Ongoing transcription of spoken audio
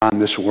in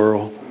this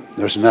world,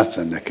 there's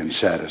nothing that can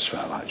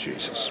satisfy like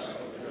Jesus.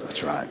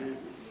 That's right.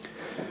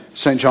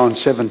 St. John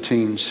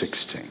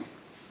 17:16.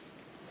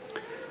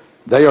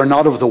 They are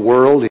not of the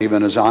world,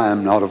 even as I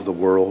am not of the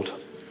world.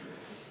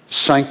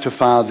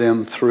 Sanctify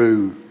them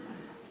through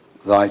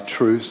thy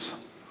truth.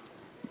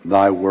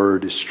 Thy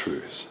word is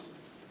truth.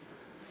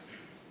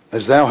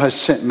 As thou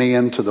hast sent me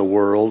into the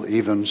world,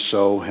 even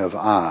so have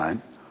I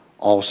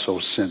also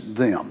sent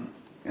them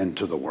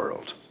into the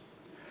world.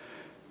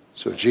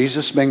 So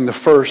Jesus being the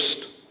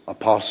first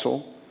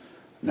apostle,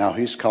 now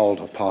he's called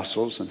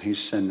apostles and he's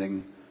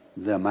sending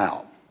them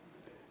out.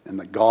 And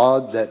the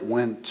God that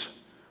went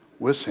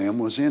with him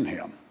was in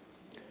him.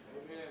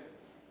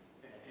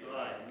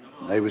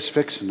 They was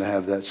fixing to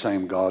have that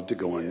same God to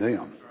go in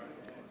them.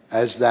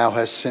 As thou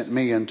hast sent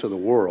me into the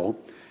world,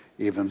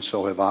 even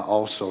so have I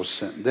also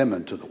sent them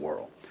into the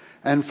world.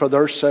 And for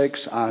their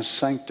sakes I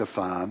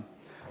sanctify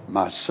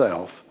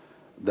myself,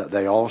 that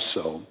they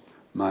also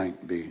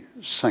might be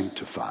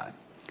sanctified.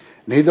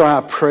 Neither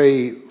I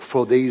pray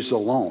for these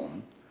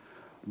alone,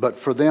 but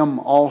for them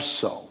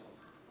also,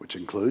 which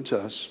includes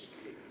us,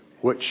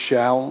 which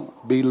shall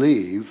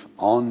believe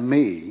on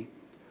me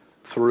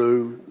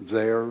through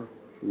their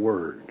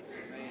word.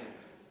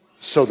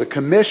 So the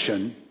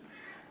commission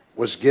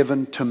was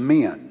given to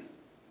men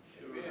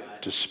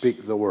to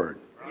speak the word.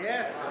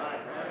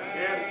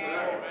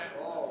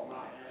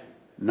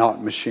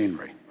 Not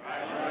machinery.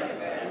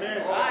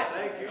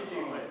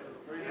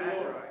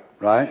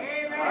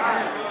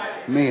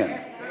 Right?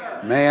 Men.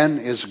 Man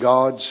is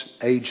God's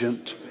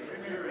agent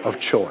of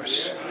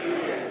choice.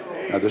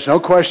 Now there's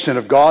no question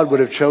if God would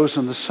have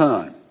chosen the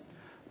Son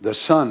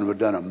would have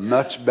done a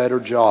much better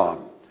job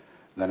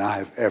than I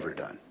have ever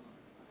done.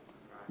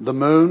 The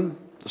moon,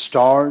 the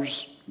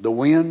stars, the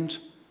wind,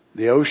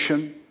 the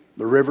ocean,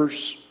 the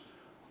rivers,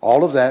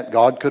 all of that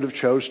God could have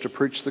chose to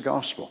preach the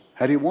gospel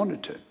had he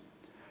wanted to.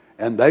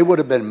 And they would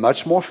have been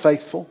much more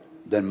faithful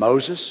than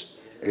Moses,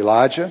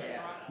 Elijah,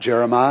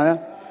 Jeremiah,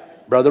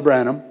 Brother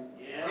Branham.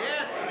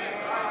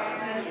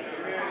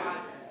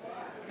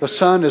 The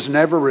Son has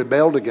never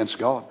rebelled against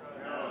God.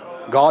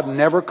 God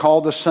never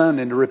called the Son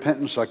into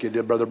repentance like he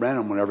did Brother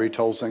Branham whenever he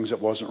told things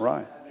that wasn't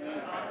right.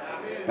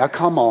 Now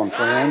come on,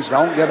 friends,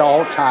 don't get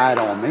all tied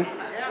on me.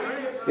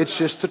 It's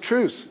just the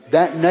truth.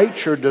 That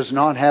nature does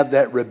not have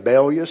that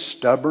rebellious,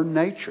 stubborn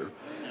nature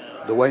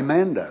the way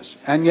man does.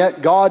 And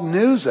yet God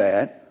knew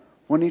that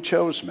when he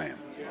chose man.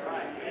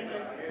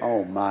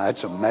 Oh my,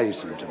 it's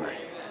amazing to me.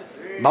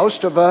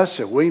 Most of us,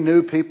 if we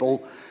knew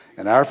people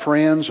and our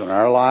friends and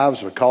our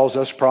lives would cause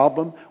us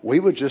problem, we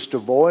would just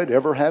avoid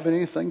ever having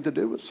anything to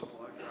do with them.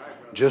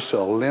 Just to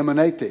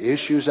eliminate the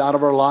issues out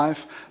of our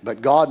life.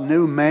 But God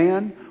knew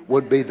man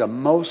would be the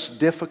most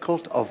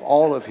difficult of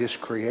all of his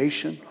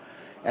creation.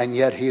 And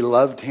yet he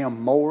loved him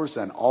more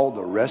than all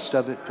the rest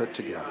of it put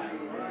together.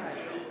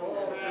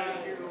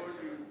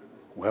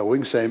 Well, we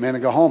can say amen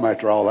and go home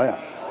after all that.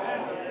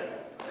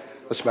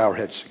 Let's bow our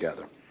heads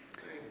together.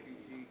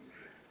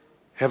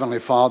 Heavenly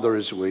Father,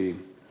 as we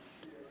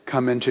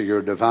come into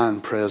your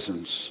divine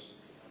presence,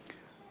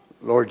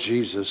 Lord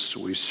Jesus,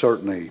 we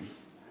certainly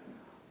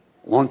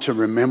want to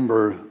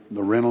remember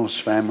the Reynolds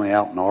family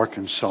out in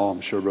Arkansas.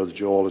 I'm sure Brother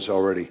Joel has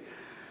already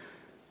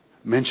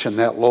mentioned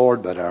that,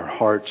 Lord, but our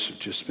hearts have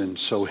just been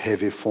so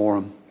heavy for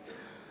them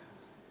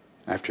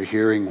after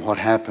hearing what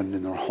happened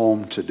in their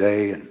home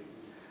today, and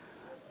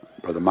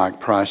Brother Mike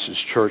Price's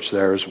church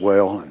there as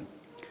well. And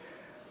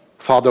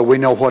Father, we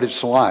know what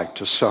it's like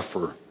to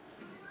suffer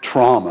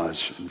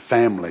traumas in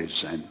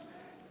families and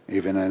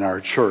even in our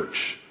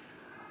church.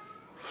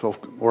 So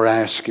we're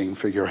asking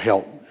for your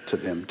help to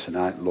them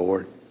tonight,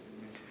 Lord.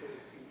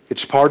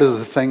 It's part of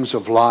the things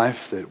of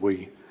life that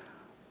we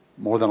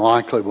more than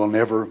likely will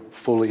never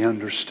fully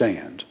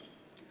understand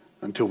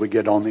until we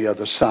get on the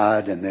other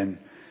side, and then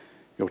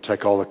you'll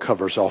take all the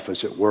covers off,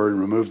 as it were,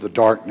 and remove the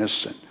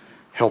darkness and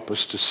help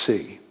us to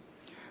see.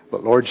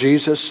 But Lord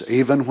Jesus,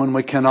 even when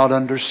we cannot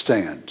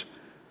understand,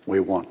 we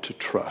want to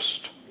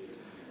trust.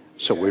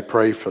 So we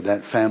pray for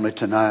that family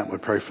tonight. We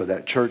pray for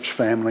that church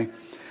family.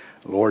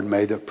 Lord,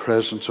 may the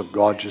presence of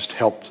God just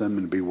help them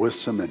and be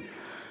with them and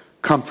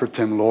comfort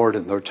them, Lord,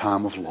 in their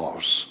time of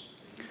loss.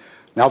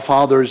 Now,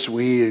 Father, as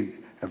we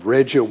have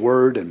read your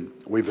word and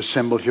we've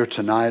assembled here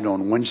tonight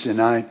on Wednesday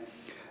night,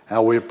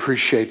 how we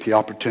appreciate the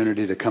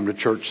opportunity to come to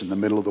church in the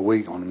middle of the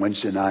week on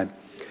Wednesday night.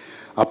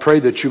 I pray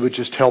that you would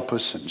just help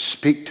us and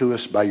speak to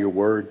us by your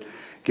word.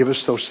 Give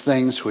us those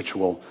things which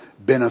will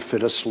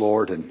benefit us,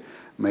 Lord, and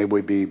may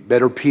we be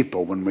better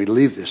people when we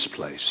leave this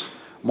place,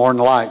 more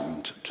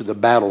enlightened to the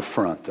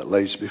battlefront that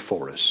lays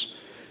before us.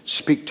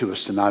 Speak to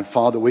us tonight,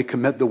 Father. We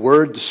commit the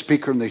word, the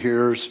speaker, and the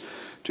hearers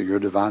to your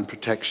divine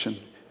protection.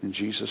 In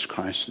Jesus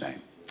Christ's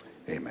name,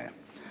 amen.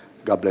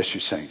 God bless you,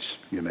 saints.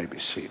 You may be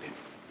seated.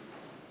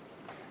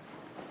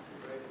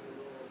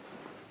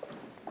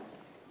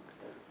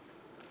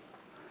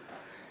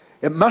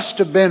 It must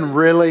have been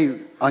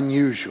really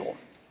unusual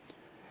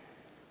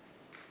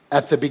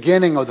at the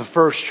beginning of the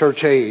first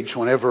church age,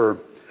 whenever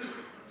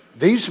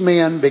these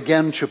men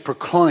began to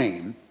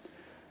proclaim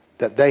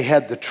that they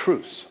had the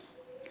truth.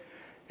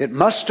 it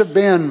must have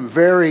been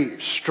very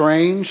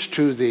strange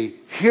to the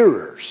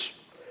hearers,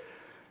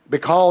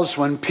 because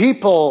when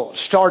people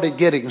started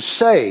getting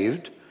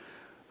saved,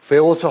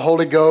 filled with the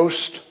Holy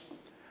Ghost,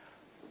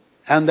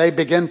 and they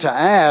begin to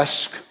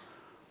ask,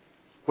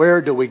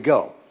 where do we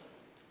go?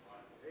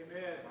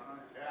 Amen.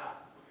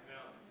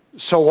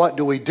 So what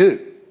do we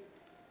do?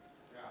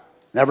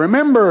 Now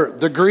remember,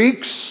 the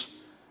Greeks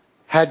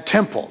had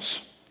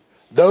temples.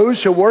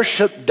 Those who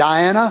worshiped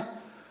Diana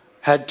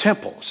had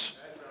temples.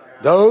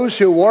 Those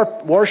who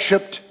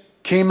worshipped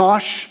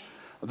Chemosh,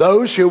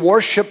 those who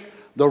worshipped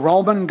the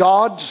Roman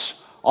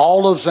gods,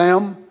 all of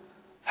them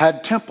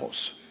had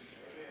temples.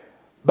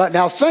 But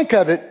now think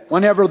of it,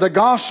 whenever the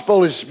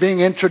gospel is being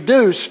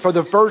introduced for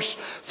the first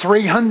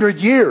 300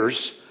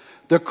 years,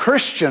 the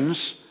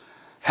Christians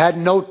had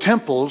no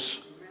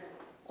temples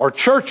or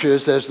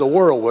churches, as the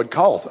world would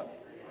call them.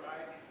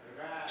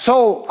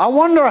 So I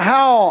wonder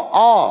how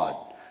odd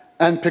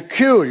and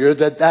peculiar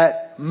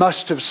that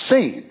must have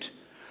seemed.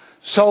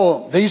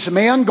 So these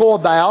men go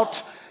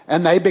about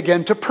and they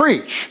begin to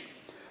preach.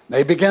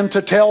 They begin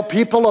to tell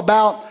people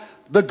about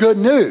the good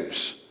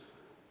news.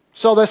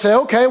 So they say,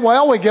 okay,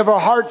 well, we give our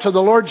heart to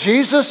the Lord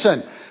Jesus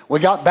and we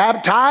got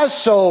baptized,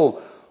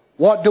 so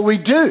what do we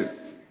do?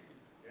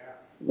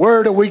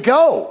 Where do we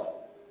go?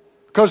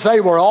 Because they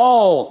were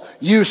all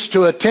used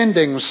to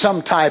attending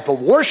some type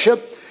of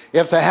worship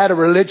if they had a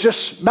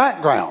religious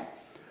background.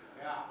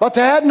 But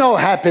they had no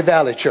Happy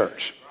Valley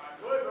Church.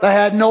 They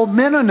had no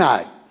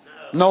Mennonite,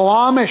 no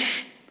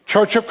Amish,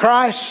 Church of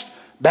Christ,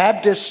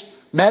 Baptist,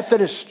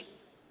 Methodist.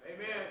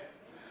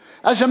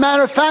 As a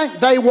matter of fact,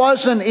 they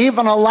wasn't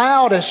even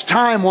allowed, as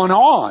time went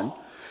on,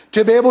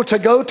 to be able to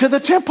go to the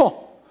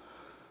temple.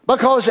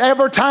 Because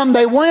every time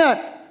they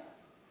went,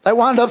 they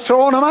wound up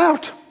throwing them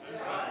out.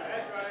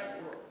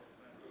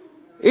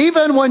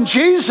 Even when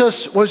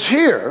Jesus was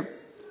here,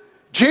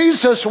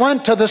 Jesus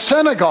went to the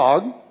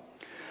synagogue.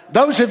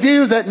 Those of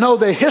you that know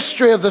the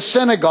history of the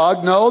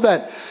synagogue know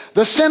that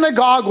the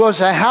synagogue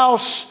was a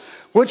house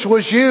which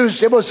was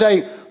used, it was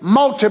a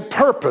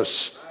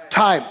multi-purpose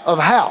type of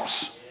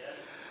house.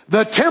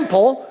 The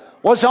temple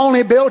was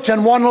only built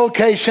in one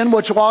location,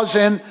 which was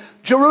in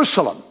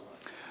Jerusalem.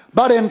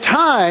 But in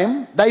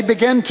time, they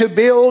began to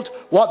build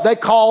what they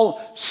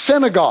call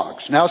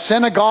synagogues. Now,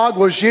 synagogue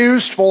was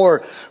used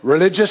for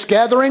religious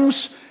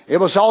gatherings. It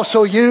was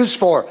also used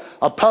for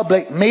a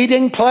public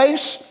meeting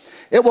place.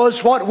 It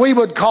was what we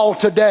would call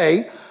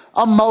today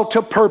a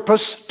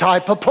multi-purpose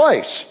type of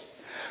place.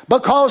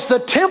 Because the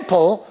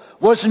temple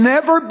was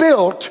never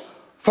built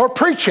for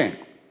preaching.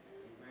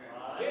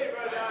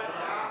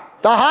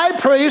 The high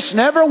priest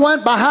never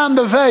went behind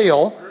the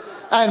veil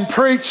and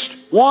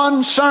preached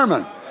one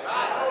sermon.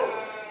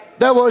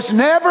 There was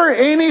never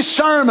any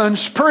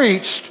sermons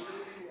preached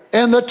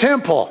in the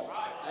temple.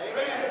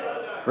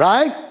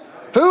 Right?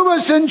 Who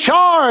was in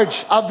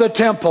charge of the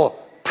temple?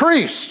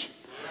 Priest.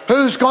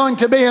 Who's going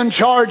to be in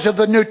charge of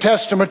the New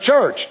Testament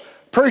church?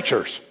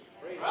 Preachers.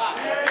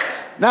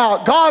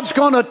 Now, God's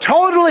going to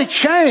totally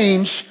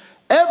change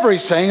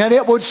everything, and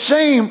it would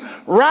seem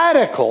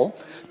radical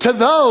to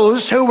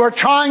those who were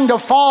trying to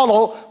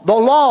follow the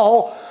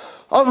law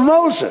of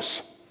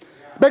Moses.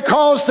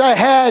 Because they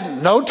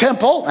had no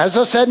temple. As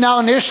I said now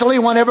initially,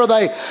 whenever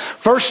they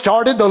first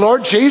started, the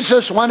Lord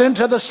Jesus went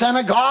into the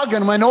synagogue.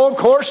 And we know, of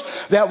course,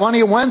 that when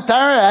he went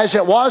there, as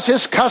it was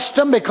his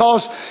custom,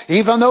 because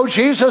even though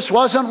Jesus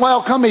wasn't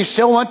welcome, he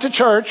still went to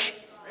church.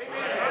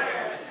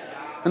 Amen.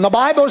 And the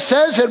Bible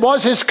says it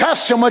was his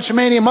custom, which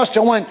means he must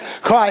have went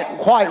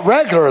quite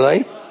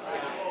regularly.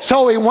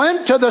 So he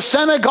went to the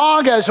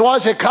synagogue as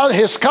was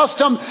his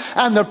custom,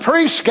 and the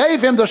priest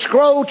gave him the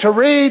scroll to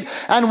read.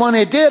 And when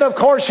he did, of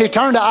course, he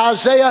turned to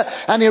Isaiah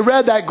and he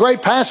read that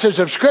great passage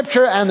of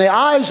Scripture, and the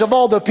eyes of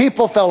all the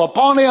people fell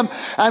upon him,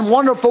 and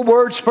wonderful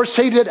words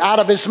proceeded out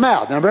of his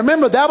mouth. Now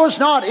remember, that was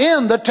not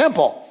in the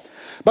temple,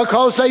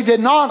 because they did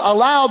not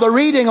allow the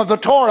reading of the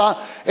Torah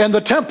in the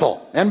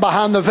temple and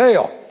behind the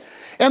veil.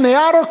 In the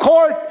outer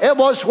court, it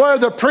was where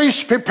the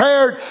priests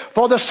prepared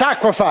for the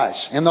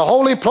sacrifice. In the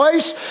holy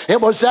place, it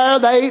was there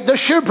they ate the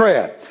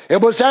shewbread.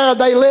 It was there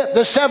they lit the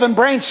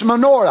 7-branched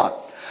menorah.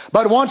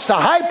 But once the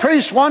high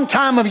priest, one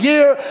time of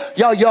year,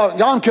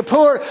 Yom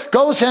Kippur,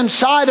 goes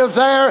inside of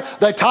there,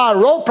 they tie a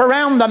rope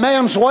around the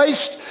man's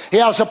waist. He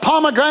has a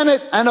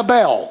pomegranate and a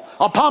bell.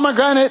 A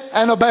pomegranate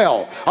and a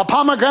bell. A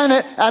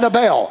pomegranate and a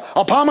bell.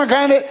 A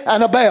pomegranate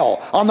and a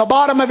bell on the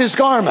bottom of his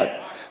garment.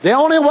 The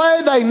only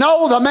way they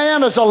know the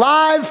man is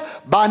alive,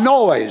 by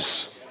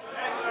noise.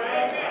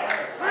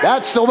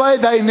 That's the way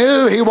they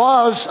knew he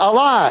was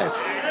alive.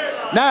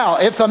 Now,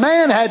 if the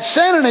man had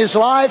sin in his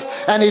life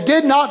and he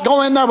did not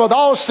go in there with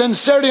all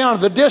sincerity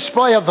under the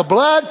display of the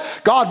blood,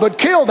 God would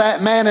kill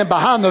that man in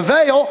behind the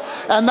veil,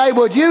 and they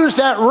would use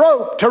that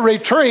rope to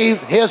retrieve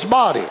his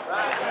body.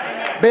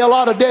 Be a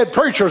lot of dead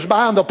preachers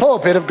behind the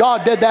pulpit if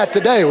God did that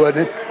today,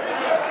 wouldn't it?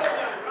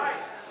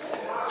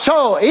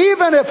 So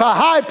even if a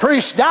high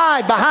priest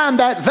died behind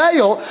that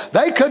veil,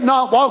 they could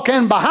not walk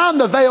in behind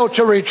the veil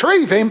to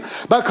retrieve him,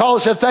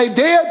 because if they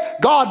did,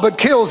 God would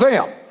kill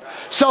them.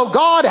 So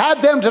God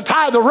had them to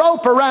tie the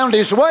rope around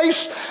his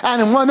waist,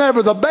 and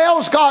whenever the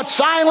bells got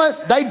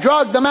silent, they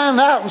drug the man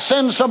out and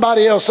send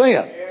somebody else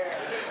in.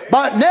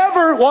 But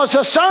never was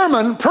a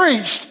sermon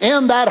preached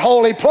in that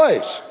holy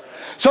place.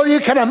 So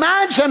you can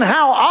imagine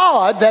how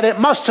odd that it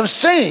must have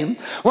seemed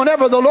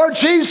whenever the Lord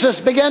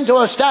Jesus began to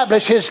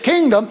establish his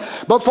kingdom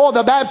before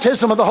the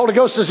baptism of the Holy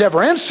Ghost is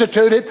ever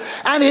instituted,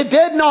 and he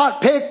did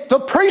not pick the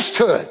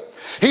priesthood.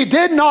 He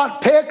did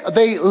not pick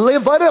the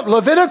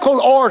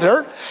Levitical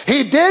order.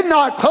 He did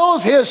not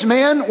clothe his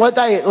men with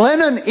a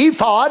linen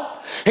ephod.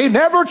 He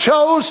never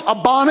chose a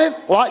bonnet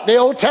like the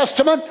Old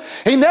Testament.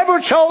 He never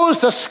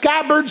chose the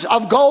scabbards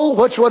of gold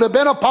which would have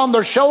been upon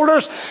their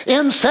shoulders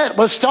inset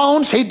with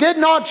stones. He did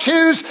not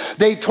choose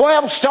the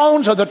 12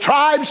 stones of the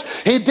tribes.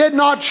 He did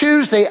not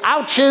choose the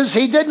ouches.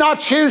 He did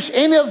not choose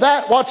any of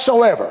that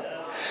whatsoever.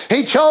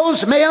 He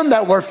chose men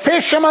that were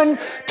fishermen,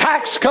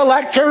 tax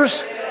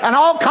collectors, and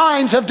all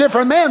kinds of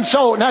different men.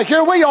 So now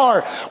here we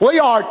are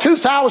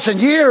 2,000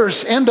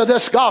 years into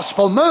this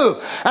gospel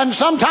move, and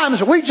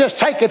sometimes we just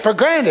take it for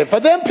granted. For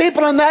them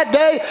people in that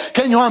day,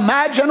 can you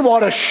imagine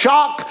what a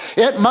shock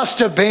it must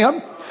have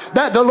been?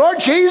 That the Lord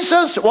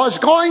Jesus was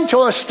going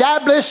to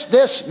establish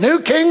this new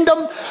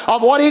kingdom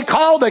of what he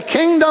called the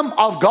kingdom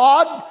of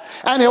God,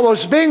 and it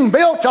was being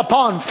built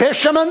upon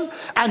fishermen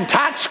and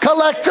tax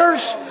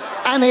collectors.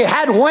 And he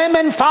had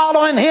women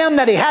following him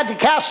that he had to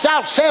cast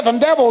out 7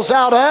 devils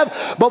out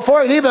of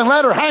before he'd even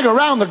let her hang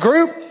around the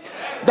group.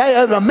 They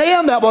had a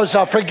man that was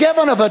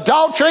forgiven of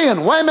adultery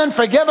and women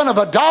forgiven of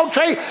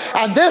adultery.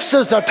 And this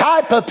is the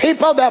type of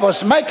people that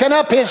was making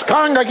up his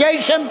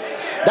congregation.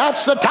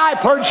 That's the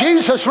type where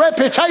Jesus'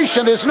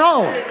 reputation is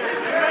known.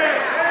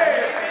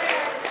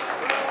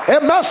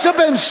 It must have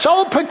been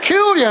so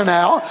peculiar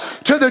now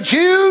to the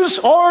Jews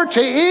or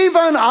to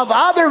even of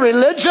other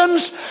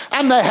religions,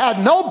 and they had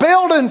no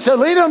building to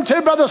lead them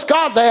to, Brother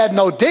Scott. They had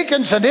no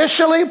deacons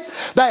initially.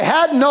 They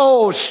had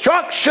no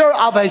structure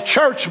of a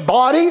church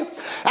body.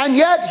 And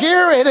yet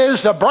here it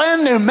is a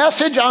brand new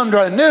message under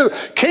a new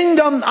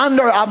kingdom,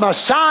 under a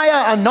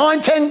Messiah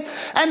anointing.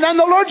 And then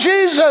the Lord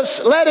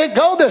Jesus let it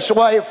go this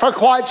way for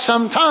quite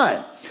some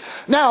time.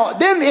 Now,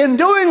 then in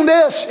doing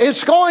this,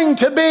 it's going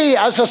to be,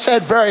 as I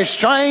said, very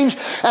strange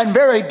and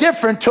very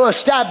different to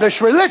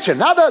establish religion.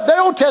 Now, the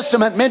Old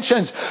Testament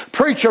mentions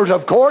preachers,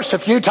 of course, a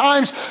few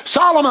times.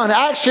 Solomon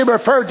actually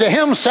referred to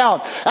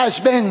himself as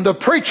being the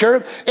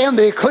preacher in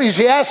the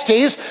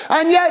Ecclesiastes,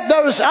 and yet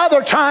there's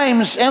other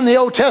times in the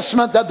Old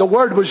Testament that the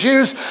word was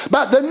used.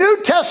 But the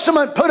New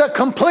Testament put a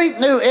complete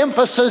new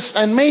emphasis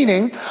and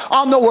meaning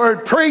on the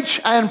word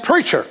preach and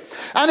preacher.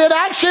 And it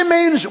actually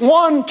means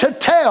one to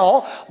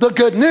tell the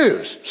good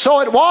news.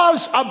 So it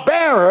was a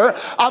bearer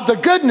of the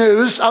good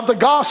news of the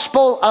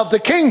gospel of the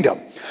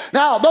kingdom.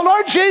 Now, the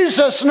Lord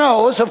Jesus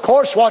knows, of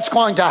course, what's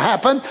going to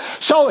happen.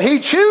 So he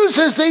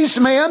chooses these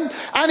men,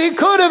 and he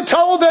could have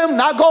told them,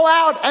 now go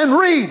out and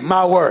read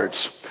my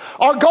words.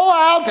 Or go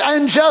out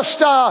and just,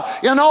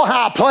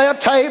 play a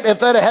tape, if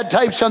they'd have had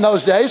tapes in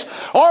those days.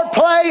 Or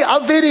play a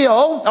video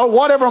or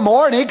whatever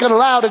more, and he could have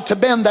allowed it to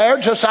been there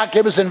just like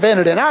it was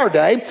invented in our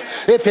day,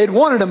 if he'd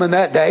wanted them in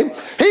that day.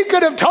 He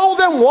could have told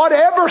them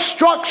whatever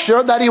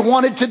structure that he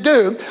wanted to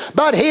do,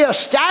 but he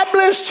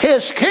established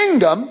his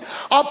kingdom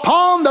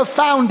upon the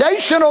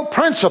foundational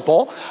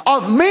principle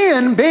of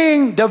men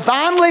being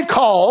divinely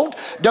called,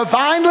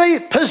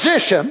 divinely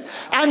positioned,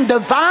 and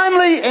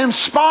divinely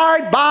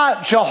inspired by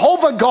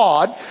Jehovah God,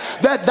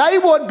 that they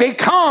would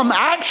become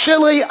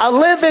actually a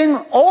living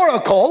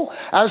oracle,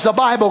 as the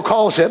Bible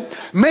calls it,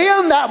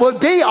 men that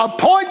would be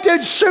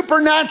appointed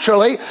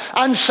supernaturally,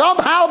 and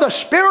somehow the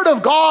Spirit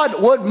of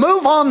God would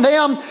move on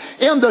them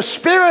in the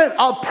spirit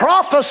of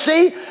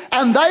prophecy,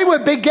 and they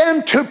would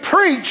begin to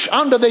preach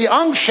under the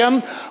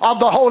unction of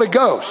the Holy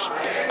Ghost.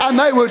 And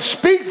they would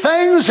speak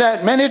things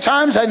that many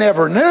times they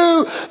never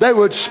knew. They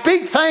would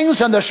speak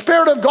things, and the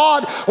Spirit of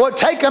God would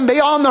take them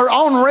beyond their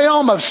own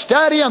realm of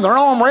study and their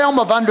own realm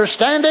of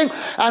understanding.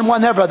 And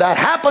whenever that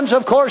happens,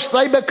 of course,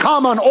 they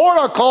become an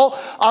oracle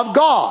of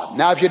God.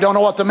 Now, if you don't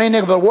know what the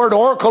meaning of the word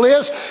oracle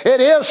is, it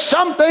is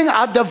something,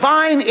 a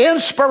divine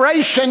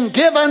inspiration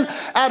given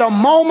at a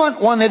moment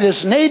when it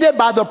is needed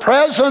by the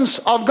presence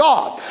of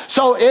God.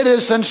 So it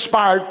is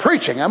inspired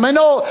preaching. And we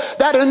know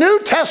that a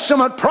New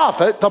Testament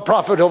prophet, the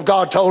prophet of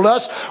God told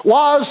us,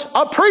 was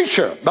a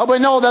preacher. But we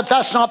know that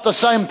that's not the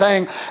same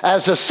thing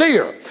as a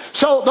seer.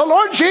 So the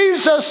Lord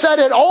Jesus said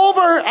it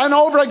over and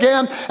over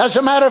again. As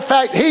a matter of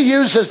fact, he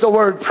uses the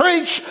word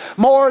preach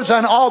more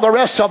than all the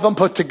rest of them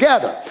put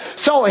together.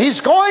 So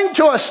he's going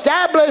to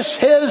establish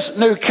his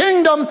new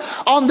kingdom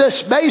on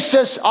this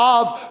basis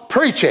of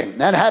preaching.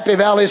 And Happy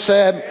Valley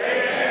said,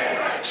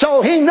 Amen.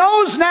 So he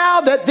knows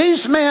now that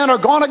these men are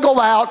going to go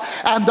out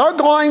and they're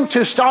going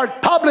to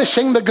start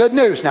publishing the good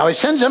news. Now he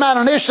sends them out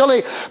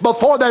initially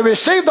before they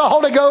receive the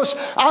Holy Ghost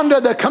under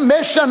the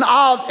commission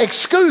of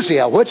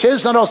exousia, which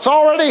is an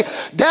authority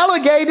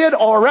delegated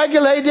or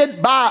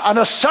regulated by an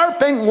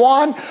usurping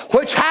one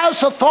which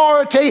has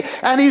authority,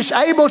 and he's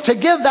able to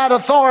give that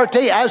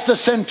authority, as the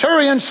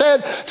centurion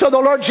said to the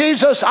Lord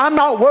Jesus, I'm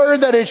not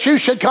worried that it's you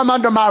should come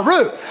under my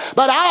roof,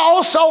 but I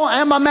also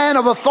am a man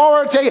of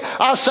authority.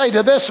 I say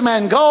to this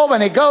man, go,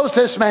 and he goes,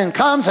 this man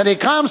comes, and he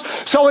comes.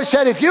 So he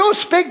said, if you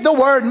speak the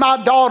word,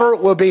 my daughter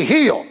will be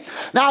healed.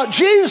 Now,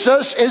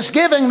 Jesus is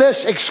giving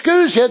this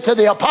exousia to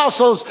the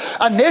apostles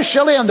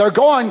initially, and they're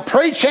going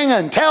preaching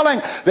and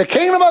telling, the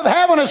kingdom of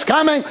heaven is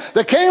coming,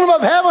 the kingdom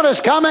of heaven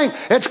is coming,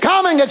 it's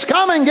coming, it's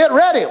coming, get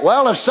ready.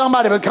 Well, if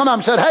somebody would come up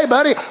and said, hey,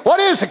 buddy, what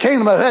is the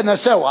kingdom of heaven? They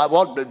said,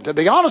 well, to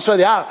be honest with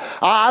you,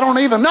 I don't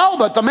even know,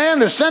 but the man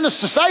who sent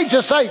us to say,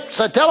 just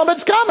say tell him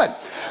it's coming.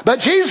 But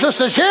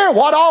Jesus is here.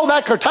 What all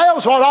that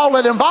curtails, what all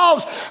it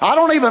involves, I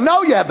don't even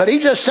know yet. But he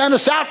just sent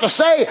us out to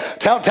say,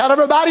 tell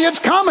everybody it's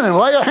coming and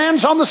lay your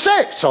hands on the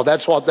sick. So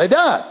that's what they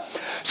done.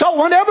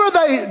 So whenever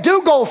they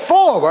do go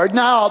forward,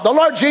 now the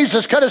Lord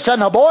Jesus could have said,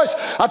 now boys,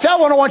 I'll tell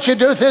you what I want you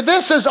to do.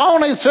 This is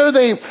only through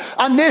the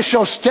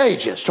initial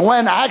stages,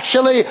 when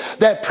actually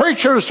that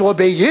preachers will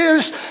be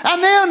used.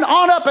 And then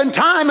on up in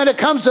time, when it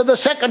comes to the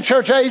second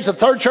church age, the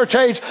third church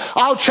age,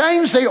 I'll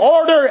change the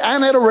order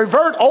and it'll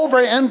revert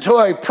over into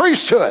a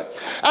priesthood.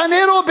 And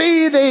it'll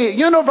be the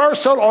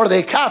universal or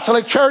the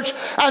Catholic Church,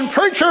 and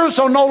preachers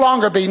will no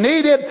longer be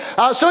needed.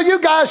 So you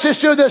guys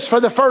just do this for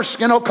the first,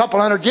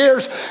 couple hundred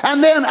years.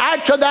 And then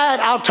after that,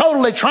 I'll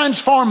totally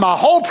transform my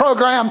whole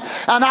program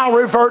and I'll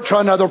revert to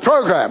another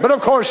program. But of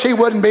course, he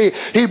wouldn't be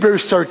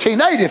Hebrews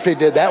 13:8 if he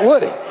did that,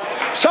 would he?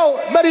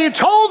 So, but he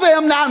told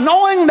them, now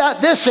knowing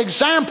that this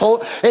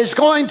example is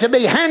going to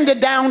be handed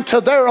down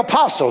to their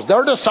apostles,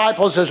 their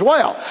disciples as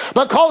well.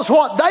 Because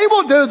what they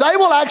will do, they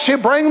will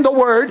actually bring the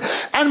word,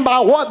 and by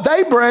what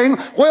they bring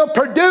will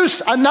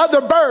produce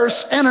another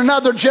birth in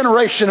another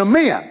generation of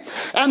men.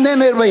 And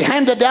then it will be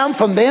handed down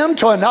from them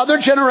to another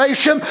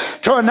generation,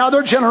 to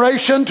another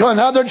generation, to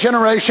another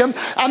generation.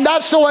 And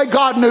that's the way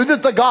God knew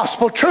that the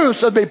gospel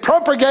truth would be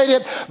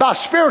propagated by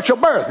spiritual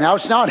birth. Now,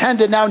 it's not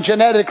handed down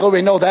genetically,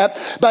 we know that,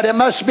 but it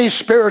must be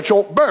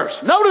spiritual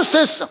birth. Notice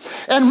this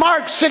in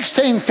Mark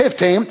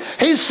 16:15.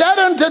 He said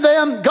unto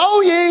them,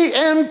 go ye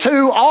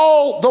into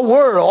all the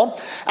world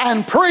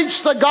and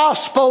preach the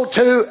gospel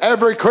to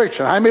every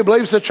creature. How many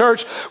believes the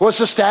church was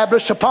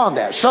established upon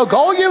that? So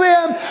go you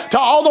in to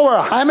all the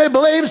world. How many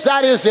believes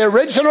that is the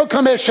original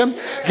commission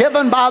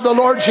given by the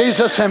Lord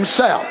Jesus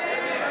himself?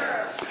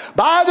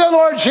 By the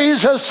Lord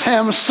Jesus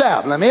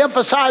himself. Let me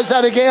emphasize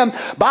that again.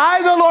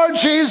 By the Lord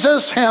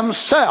Jesus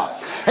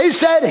himself. He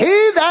said,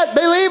 he that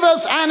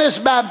believeth and is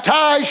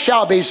baptized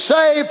shall be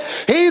saved.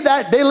 He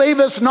that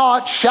believeth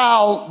not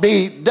shall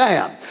be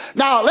damned.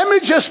 Now, let me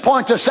just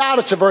point this out.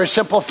 It's a very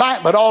simple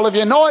fact, but all of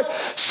you know it.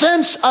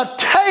 Since a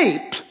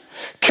tape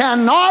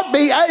cannot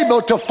be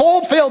able to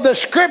fulfill the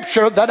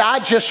scripture that I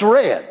just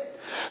read,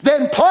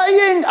 then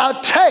playing a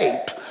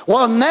tape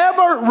will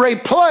never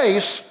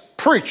replace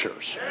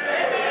preachers.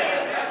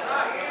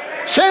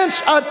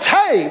 Since a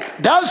tape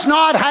does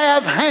not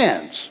have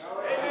hands,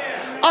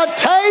 a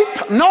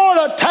tape nor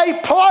a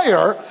tape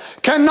player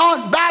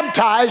cannot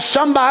baptize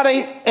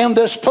somebody in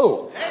this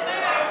pool.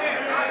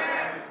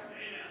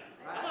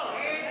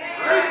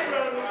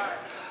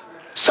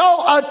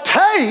 So a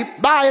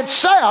tape by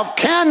itself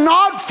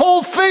cannot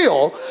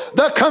fulfill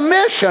the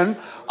commission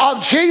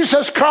of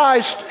Jesus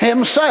Christ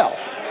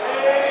himself.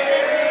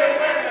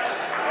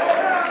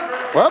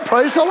 Well,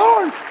 praise the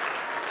Lord.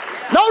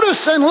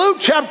 Notice in Luke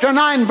chapter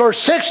 9 verse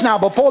 6 now,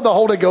 before the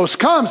Holy Ghost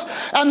comes,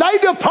 and they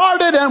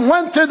departed and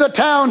went through the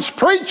towns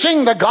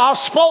preaching the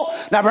gospel.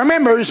 Now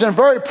remember, it was in a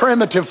very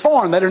primitive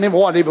form. They didn't even know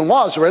what it even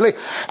was really.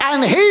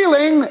 And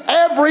healing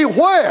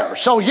everywhere.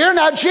 So here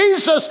now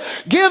Jesus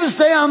gives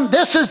them,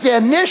 this is the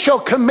initial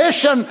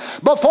commission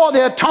before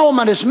the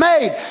atonement is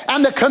made.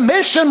 And the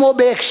commission will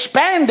be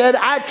expanded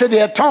after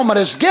the atonement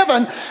is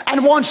given.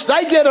 And once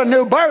they get a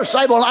new birth,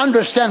 they will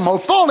understand more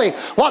fully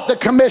what the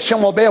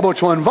commission will be able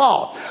to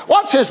involve.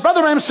 Watch this. Brother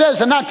Branham says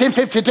in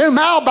 1952,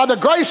 now by the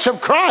grace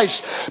of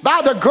Christ,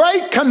 by the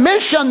great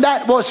commission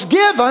that was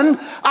given,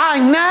 I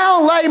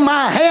now lay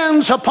my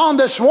hands upon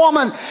this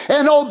woman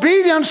in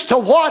obedience to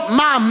what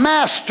my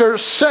master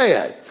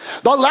said.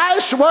 The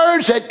last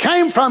words that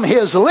came from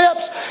his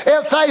lips,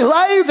 if they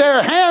lay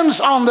their hands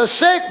on the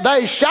sick,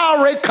 they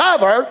shall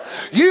recover.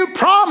 You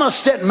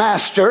promised it,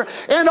 Master.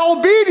 In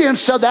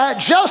obedience to that,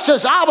 just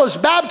as I was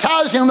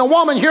baptizing the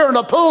woman here in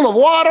a pool of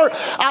water,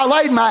 I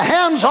laid my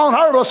hands on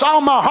her with all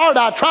my heart.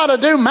 I try to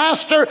do,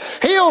 Master,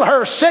 heal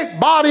her sick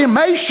body.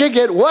 May she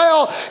get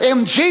well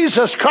in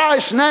Jesus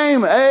Christ's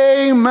name.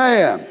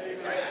 Amen.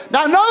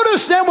 Now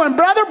notice then when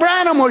Brother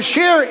Branham was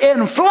here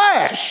in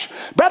flesh,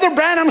 Brother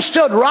Branham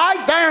stood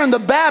right there in the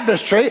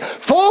baptistry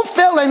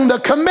fulfilling the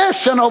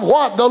commission of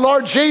what the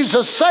Lord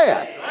Jesus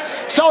said.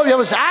 So he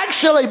was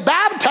actually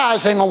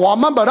baptizing a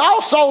woman, but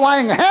also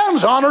laying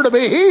hands on her to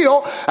be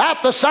healed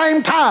at the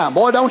same time.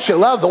 Boy, don't you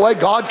love the way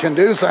God can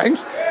do things?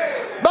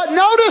 But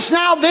notice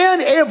now then,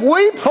 if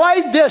we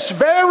played this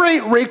very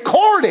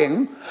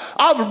recording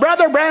of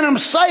Brother Branham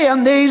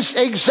saying these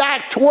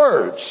exact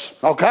words,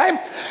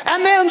 okay?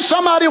 And then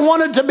somebody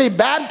wanted to be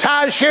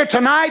baptized here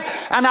tonight,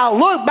 and I'll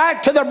look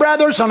back to the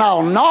brothers and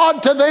I'll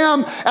nod to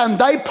them, and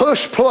they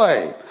push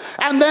play.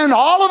 And then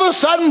all of a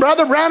sudden,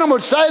 Brother Branham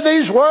would say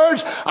these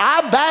words,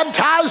 I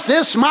baptize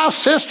this, my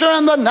sister,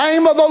 in the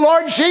name of the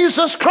Lord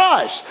Jesus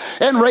Christ.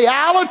 In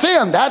reality,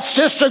 and that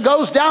sister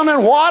goes down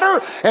in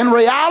water, in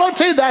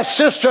reality, that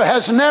sister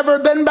has never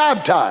been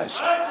baptized.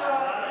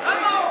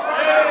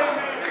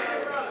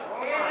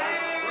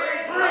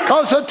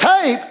 Because a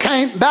tape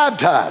can't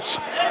baptize.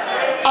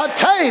 A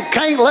tape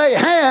can't lay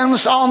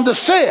hands on the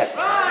sick.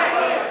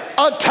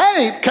 A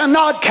tape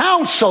cannot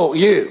counsel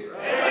you.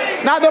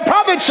 Now the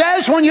prophet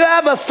says when you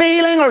have a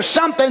feeling or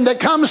something that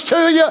comes to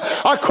you,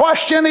 a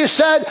question, he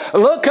said,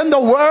 look in the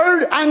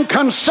Word and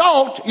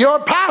consult your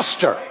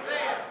pastor.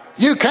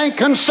 You can't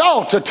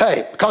consult a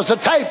tape because the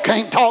tape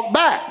can't talk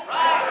back.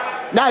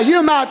 Now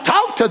you might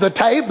talk to the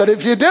tape, but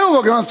if you do,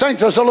 we're going to think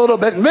there's a little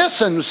bit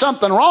missing,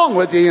 something wrong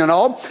with you, you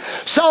know.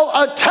 So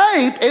a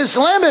tape is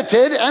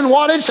limited in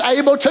what it's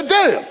able to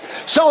do.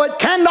 So it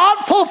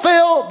cannot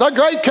fulfill the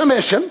Great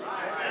Commission.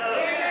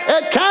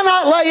 It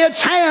cannot lay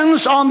its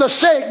hands on the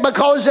sick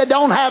because it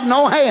don't have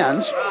no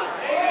hands.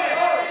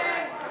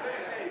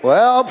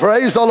 Well,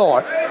 praise the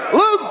Lord.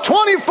 Luke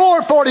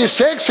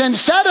 24:46, and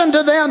said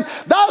unto them,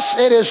 thus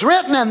it is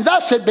written, and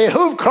thus it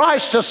behooved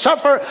Christ to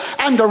suffer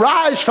and to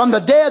rise from the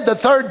dead the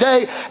third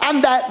day,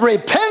 and that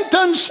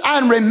repentance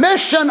and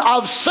remission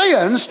of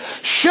sins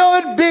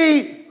should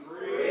be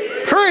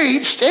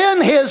preached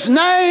in his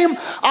name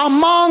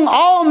among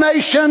all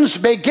nations,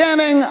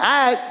 beginning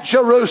at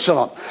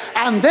Jerusalem.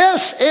 And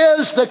this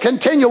is the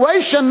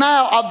continuation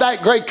now of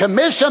that great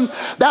commission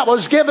that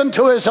was given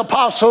to his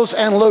apostles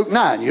in Luke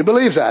 9. You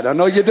believe that? I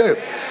know you do.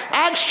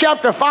 Acts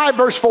chapter 5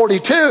 verse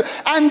 42,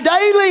 and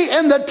daily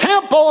in the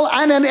temple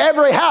and in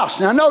every house.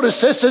 Now notice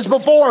this is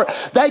before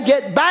they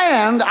get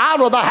banned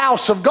out of the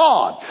house of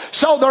God.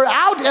 So they're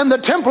out in the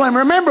temple, and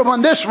remember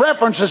when this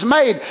reference is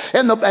made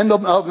in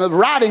the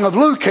writing of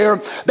Luke here,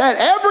 that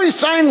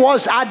everything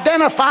was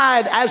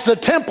identified as the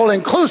temple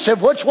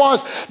inclusive, which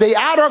was the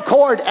outer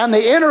court and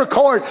the inner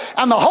court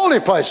and the holy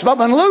place. But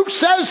when Luke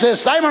says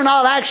this, they were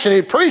not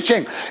actually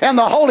preaching in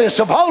the holiest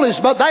of holies,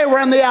 but they were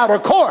in the outer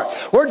court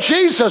where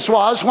Jesus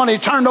was when he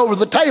turned over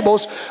the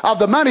tables of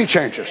the money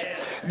changers.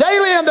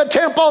 Daily in the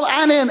temple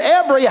and in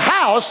every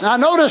house. Now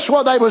notice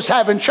where they was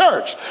having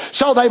church.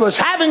 So they was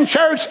having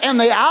church in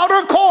the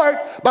outer court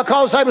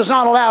because they was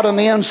not allowed in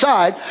the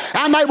inside.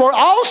 And they were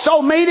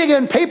also meeting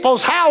in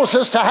people's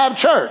houses to have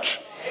church.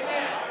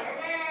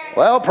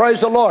 Well, praise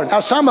the Lord.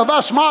 Now some of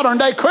us modern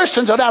day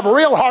Christians would have a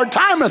real hard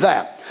time with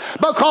that,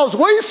 because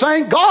we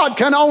think God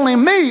can only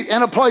meet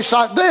in a place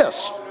like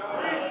this.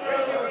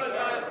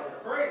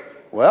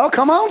 Well,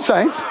 come on,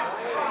 saints.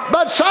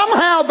 But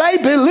somehow they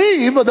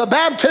believe with the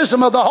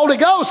baptism of the Holy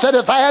Ghost that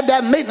if they had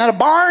that meeting in a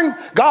barn,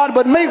 God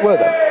would meet with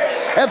them.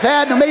 If they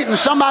had to meet in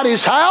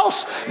somebody's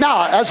house.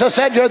 Now, as I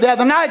said here the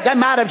other night, they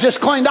might have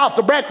just cleaned off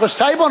the breakfast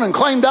table and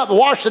cleaned up and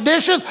washed the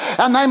dishes,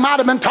 and they might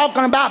have been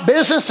talking about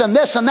business and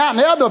this and that and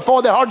the other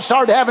before they hardly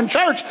started having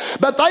church.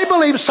 But they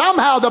believe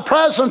somehow the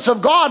presence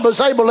of God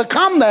was able to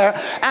come there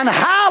and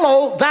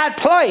hallow that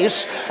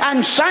place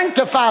and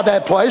sanctify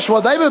that place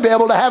where they would be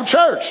able to have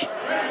church.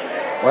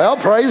 Well,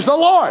 praise the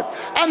Lord.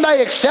 And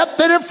they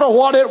accepted it for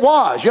what it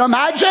was. You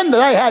imagine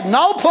they had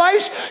no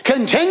place,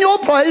 continual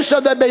place, so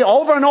they'd be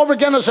over and over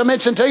again, as I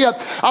mentioned to you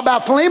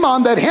about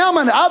Philemon, that him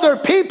and other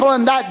people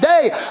in that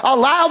day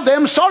allowed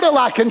them, sort of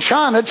like in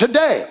China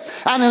today.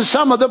 And in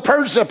some of the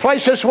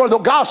places where the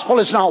gospel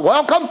is not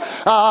welcome,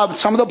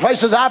 some of the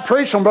places I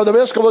preached when Brother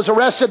Biscoe was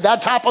arrested,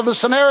 that type of a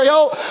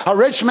scenario, a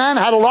rich man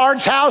had a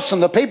large house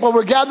and the people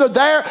were gathered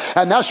there,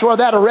 and that's where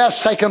that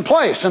arrest taken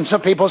place, in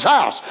some people's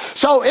house.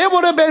 So it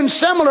would have been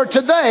similar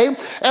today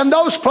in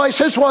those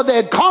places where they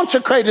had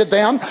consecrated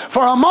them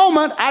for a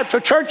moment. After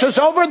church is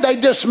over, they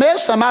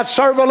dismiss. They might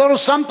serve a little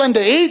something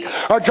to eat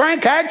or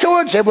drink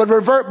afterwards. It would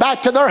revert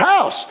back to their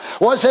house.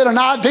 Was it an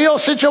ideal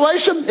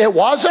situation? It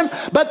wasn't,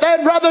 but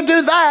they'd rather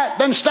do that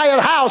than stay at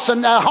house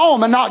and at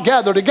home and not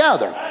gather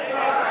together.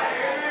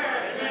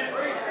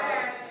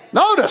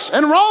 Notice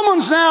in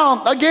Romans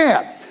now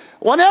again,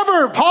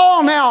 whenever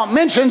Paul now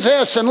mentions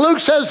this, and Luke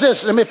says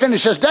this, let me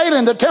finish this, daily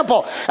in the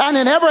temple and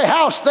in every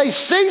house, they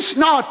cease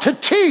not to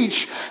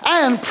teach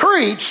and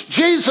preach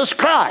Jesus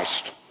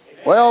Christ.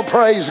 Well,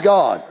 praise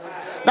God.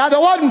 Now, they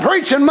wasn't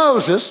preaching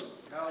Moses.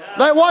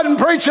 They wasn't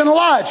preaching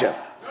Elijah.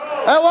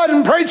 They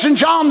wasn't preaching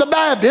John the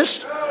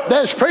Baptist. They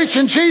was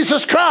preaching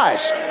Jesus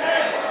Christ.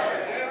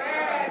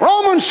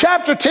 Romans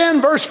chapter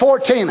 10, verse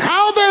 14.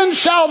 How then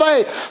shall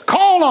they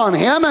call on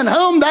him in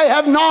whom they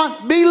have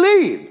not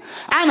believed?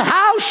 And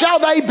how shall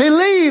they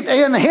believe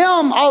in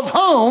him of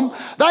whom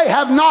they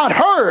have not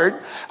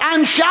heard?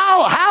 And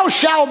how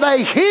shall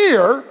they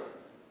hear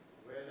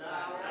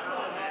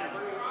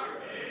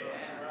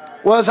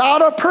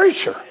without a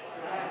preacher?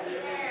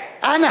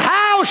 And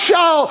how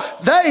shall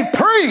they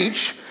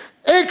preach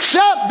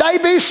except they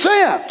be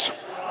sent?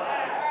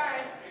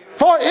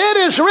 For it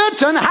is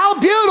written, how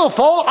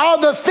beautiful are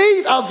the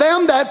feet of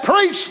them that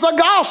preach the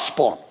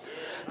gospel.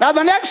 Now,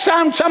 the next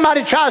time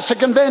somebody tries to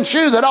convince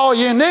you that all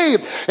you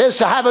need is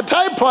to have a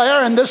tape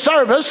player in the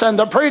service and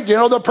the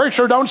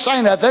preacher don't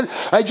say nothing,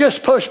 they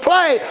just push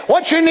play,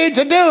 what you need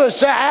to do is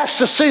to ask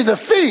to see the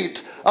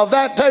feet of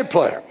that tape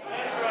player.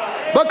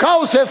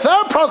 Because if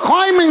they're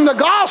proclaiming the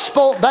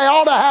gospel, they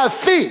ought to have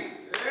feet.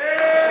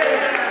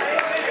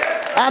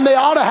 And they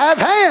ought to have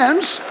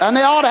hands, and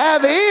they ought to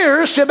have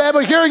ears to be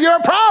able to hear your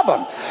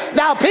problem.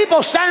 Now,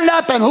 people stand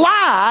up and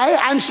lie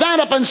and stand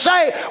up and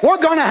say,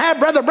 we're going to have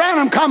Brother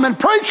Branham come and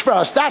preach for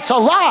us. That's a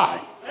lie.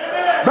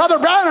 Amen. Brother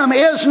Branham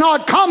is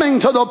not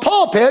coming to the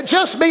pulpit.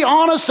 Just be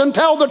honest and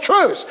tell the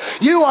truth.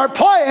 You are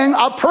playing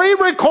a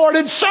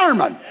pre-recorded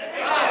sermon.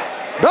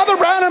 Amen. Brother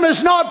Branham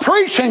is not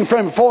preaching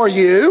for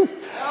you.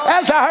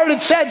 As I heard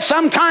it said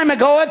some time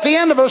ago at the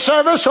end of a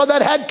service or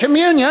that had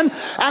communion,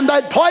 and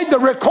they played the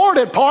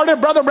recorded part of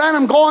Brother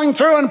Branham going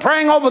through and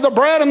praying over the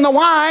bread and the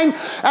wine,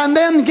 and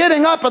then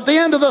getting up at the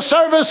end of the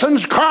service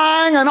and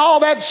crying and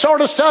all that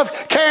sort of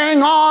stuff,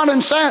 carrying on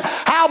and saying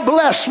how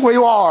blessed we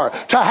are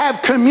to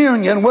have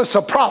communion with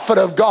the prophet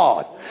of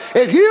God.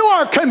 If you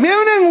are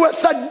communing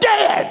with the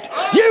dead,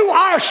 you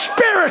are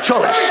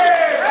spiritualist.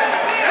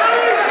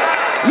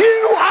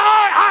 You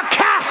are a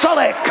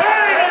Catholic.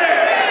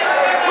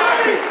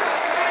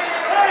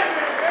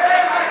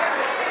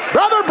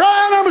 Brother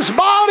Branham's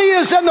body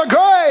is in the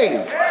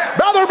grave.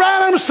 Brother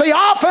Branham's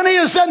theophany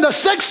is in the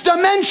sixth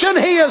dimension.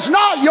 He is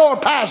not your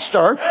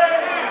pastor.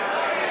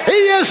 He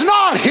is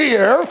not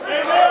here.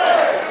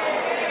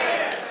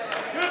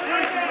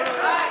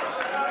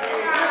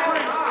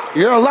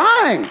 You're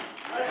lying.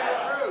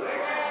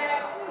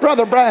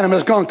 Brother Branham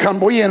is going to come.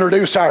 We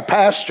introduce our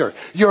pastor.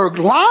 You're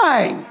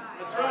lying.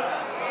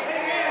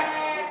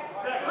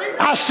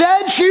 I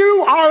said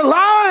you are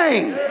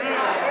lying.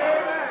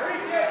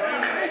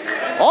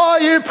 Oh,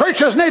 you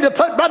preachers need to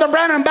put Brother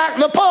Branham back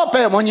in the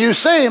pulpit. When you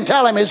see him,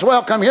 tell him he's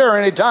welcome here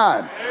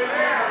anytime.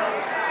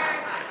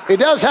 He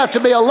does have to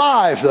be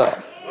alive, though.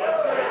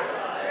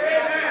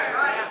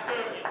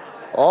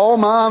 Oh,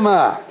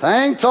 my.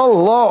 Thank the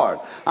Lord.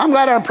 I'm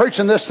glad I'm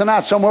preaching this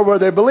tonight somewhere where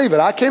they believe it.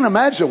 I can't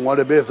imagine what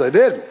it'd be if they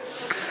didn't.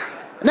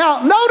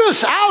 Now,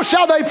 notice, how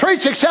shall they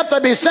preach except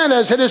they be sent,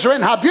 as it is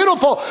written, how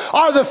beautiful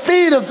are the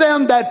feet of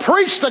them that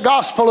preach the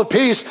gospel of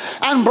peace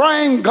and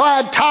bring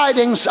glad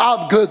tidings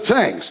of good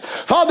things.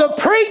 For the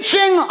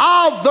preaching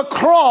of the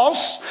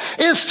cross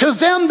is to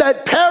them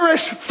that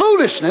perish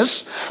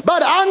foolishness,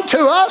 but unto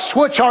us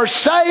which are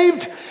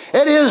saved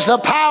it is the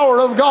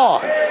power of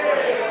God.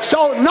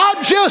 So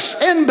not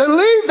just in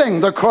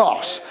believing the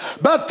cross,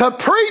 but the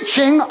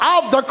preaching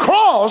of the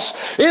cross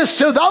is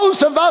to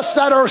those of us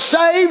that are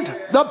saved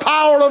the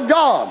power of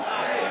God.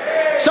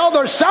 So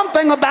there's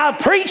something about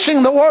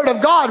preaching the word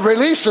of God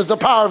releases the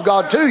power of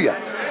God to you.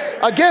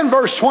 Again,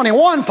 verse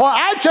 21, for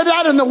after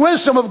that in the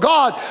wisdom of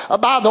God,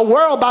 by the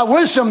world, by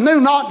wisdom knew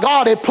not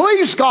God. It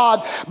pleased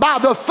God by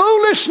the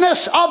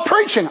foolishness of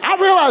preaching. I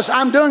realize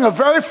I'm doing a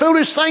very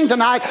foolish thing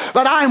tonight,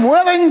 but I'm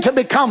willing to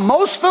become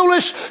most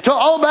foolish to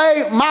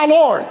obey my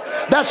Lord,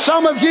 that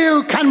some of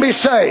you can be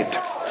saved.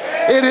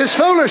 It is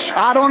foolish.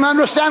 I don't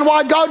understand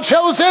why God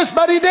chose this,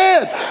 but he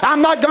did.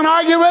 I'm not going to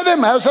argue with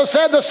him. As I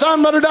said, the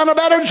son would have done a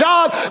better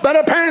job, but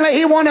apparently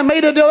he wanted me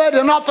to do it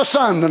and not the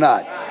son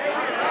tonight.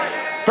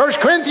 1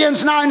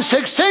 Corinthians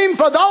 9:16,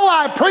 for though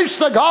I preach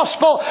the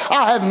gospel,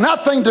 I have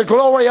nothing to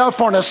glory of,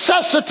 for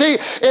necessity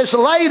is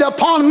laid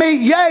upon me.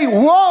 Yea,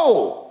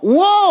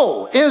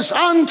 woe is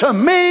unto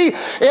me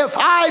if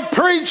I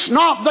preach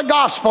not the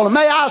gospel. And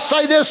may I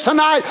say this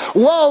tonight,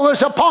 woe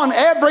is upon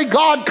every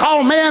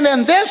God-called man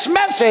in this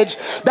message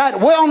that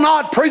will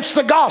not preach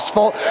the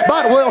gospel,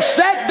 but will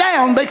sit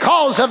down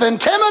because of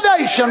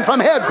intimidation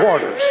from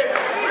headquarters.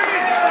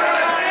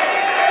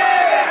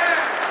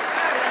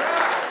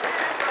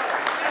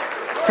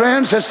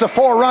 Friends, it's the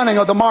forerunning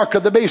of the mark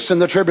of the beast in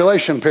the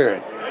tribulation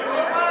period.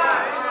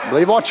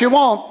 Believe what you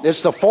want.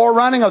 It's the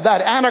forerunning of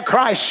that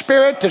Antichrist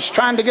spirit that's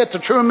trying to get the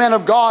true men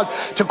of God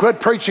to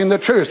quit preaching the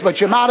truth. But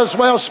you might as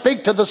well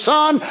speak to the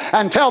sun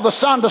and tell the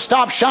sun to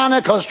stop shining,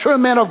 because true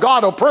men of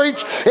God will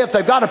preach. If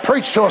they've got to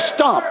preach to a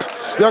stump,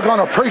 they're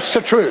going to preach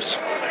the truth.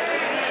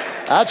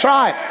 That's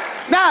right.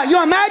 Now,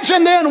 you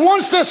imagine then,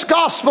 once this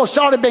gospel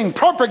started being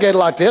propagated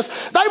like this,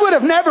 they would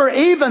have never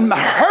even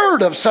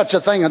heard of such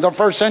a thing in the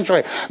first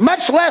century,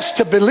 much less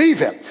to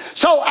believe it.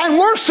 So, and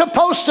we're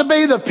supposed to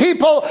be the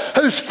people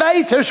whose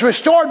faith is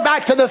restored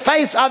back to the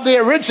faith of the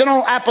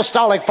original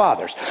apostolic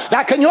fathers.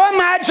 Now, can you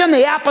imagine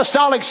the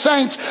apostolic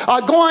saints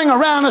going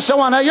around and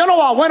saying, you know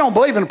what, we don't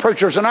believe in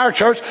preachers in our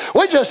church.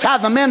 We just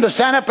have the men to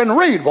stand up and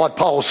read what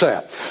Paul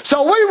said.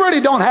 So we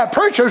really don't have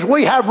preachers,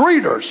 we have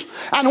readers.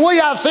 And we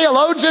have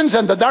theologians,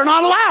 and they're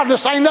not allowed to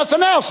say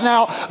nothing else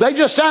now. They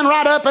just stand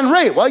right up and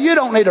read. Well, you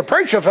don't need a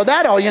preacher for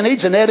that. All you need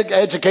is an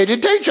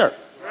educated teacher.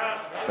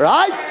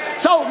 Right?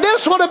 So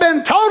this would have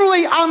been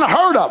totally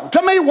unheard of.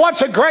 To me,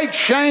 what's a great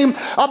shame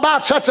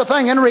about such a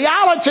thing? In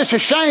reality, it's a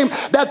shame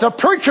that the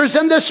preachers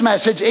in this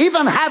message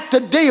even have to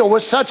deal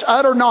with such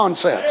utter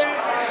nonsense.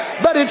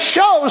 But it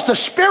shows the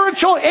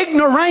spiritual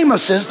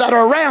ignoramuses that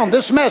are around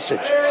this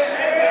message.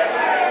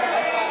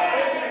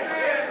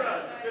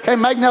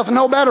 Can't make nothing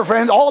no better,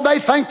 friends. Oh, they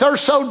think they're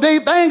so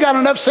deep, they ain't got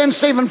enough sense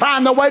to even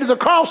find their way to the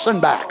cross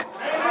and back.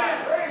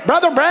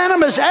 Brother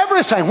Branham is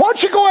everything. Why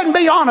don't you go ahead and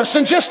be honest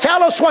and just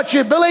tell us what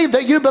you believe,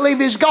 that you believe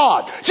He's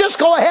God. Just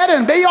go ahead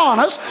and be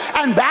honest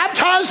and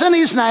baptize in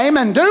His name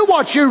and do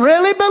what you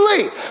really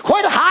believe.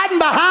 Quit hiding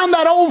behind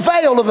that old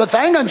veil of a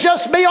thing and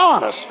just be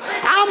honest.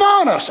 I'm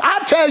honest. I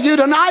tell you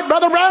tonight,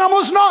 Brother Branham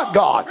was not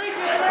God.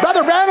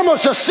 Brother Branham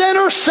was a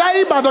sinner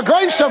saved by the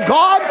grace of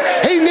God.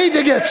 He needed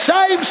to get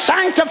saved,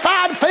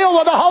 sanctified, filled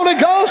with the Holy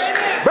Ghost.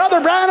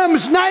 Brother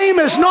Branham's name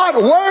is not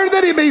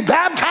worthy to be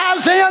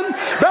baptized in.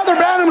 Brother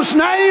Branham's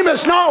name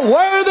is not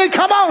worthy,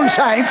 come on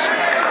saints,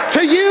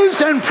 to use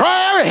in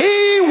prayer.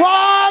 He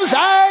was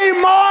a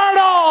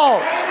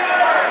mortal.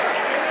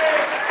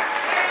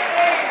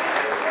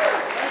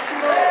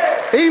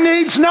 He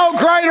needs no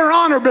greater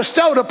honor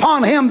bestowed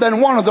upon him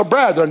than one of the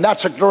brethren.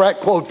 That's a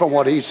direct quote from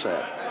what he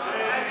said.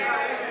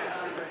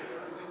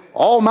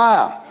 Oh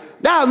my.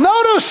 Now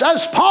notice,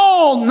 as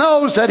Paul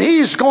knows that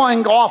he's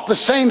going off the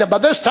scene, by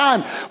this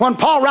time when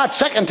Paul writes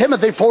 2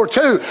 Timothy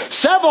 4:2,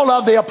 several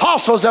of the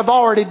apostles have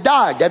already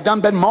died. They've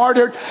done been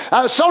martyred.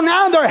 So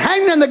now they're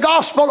handing the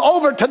gospel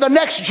over to the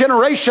next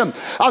generation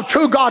of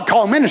true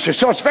God-called ministers.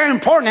 So it's very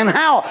important in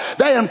how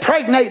they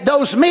impregnate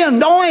those men,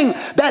 knowing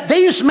that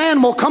these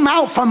men will come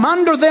out from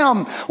under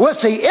them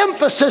with the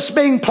emphasis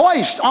being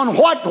placed on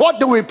what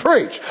do we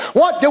preach?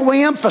 What do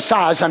we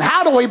emphasize? And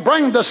how do we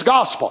bring this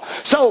gospel?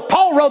 So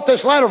Paul wrote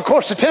this letter, of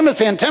course, to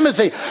Timothy, and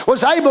Timothy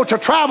was able to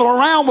travel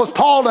around with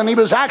Paul, and he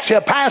was actually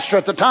a pastor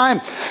at the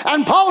time.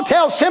 And Paul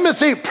tells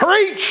Timothy,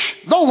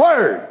 preach the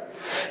word.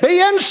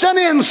 Be instant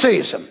in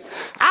season,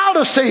 out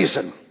of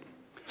season.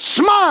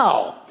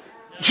 Smile,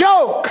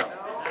 joke,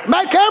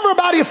 make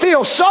everybody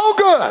feel so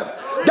good.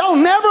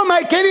 Don't never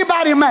make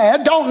anybody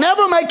mad. Don't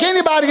never make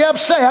anybody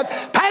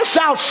upset. Pass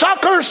out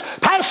suckers,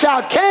 pass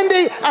out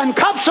candy, and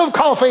cups of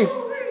coffee.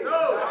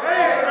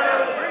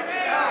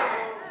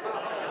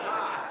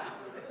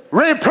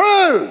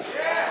 Reprove,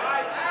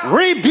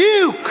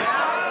 rebuke,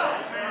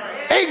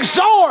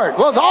 exhort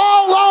with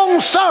all long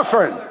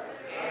suffering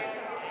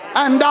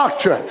and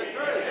doctrine.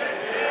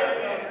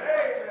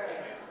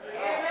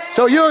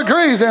 So you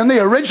agree then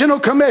the original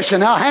commission,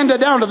 now handed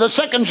down to the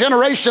second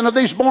generation of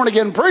these born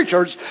again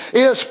preachers,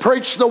 is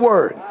preach the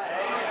word.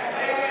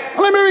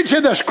 Let me read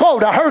you this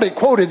quote. I heard it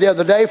quoted the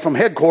other day from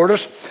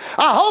headquarters.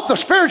 I hope the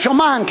spiritual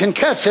mind can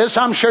catch this.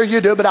 I'm sure you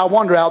do, but I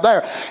wonder out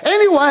there.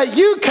 Anyway,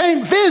 you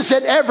can't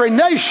visit every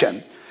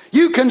nation.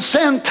 You can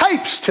send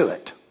tapes to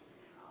it.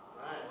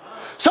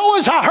 So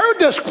as I heard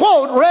this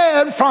quote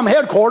read from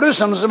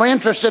headquarters, and was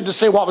interested to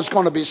see what was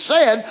going to be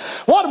said,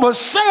 what was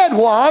said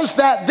was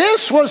that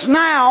this was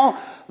now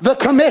the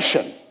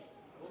commission.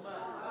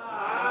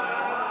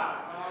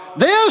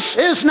 This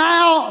is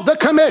now the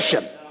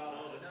commission.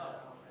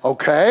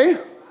 Okay.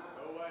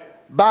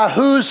 By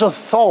whose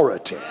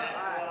authority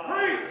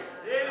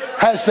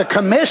has the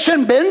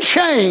commission been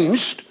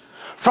changed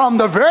from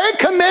the very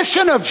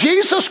commission of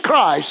Jesus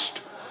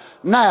Christ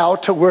now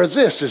to where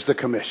this is the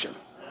commission?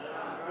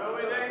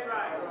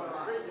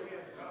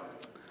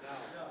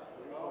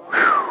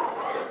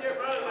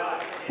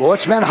 Well,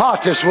 it's been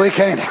hot this week,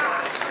 ain't it?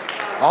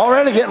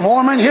 Already getting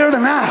warm in here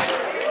tonight.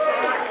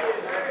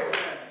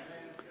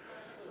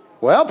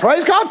 Well,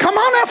 praise God. Come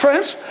on now,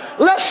 friends.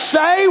 Let's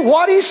say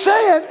what he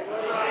said.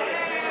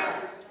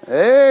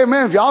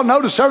 Amen. If y'all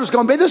know the service is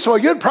going to be this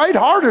way, you'd prayed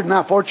harder than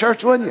that for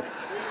church, wouldn't you?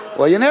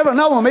 Well, you never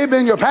know. When me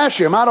being your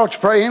pastor, you might ought to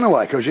pray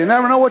anyway, because you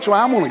never know which way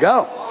I'm going to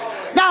go.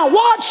 Now,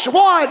 watch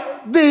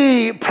what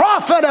the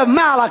prophet of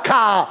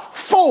Malachi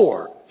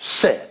 4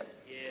 said.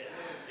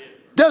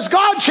 Does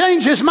God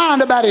change his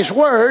mind about his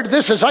word?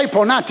 This is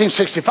April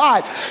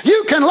 1965.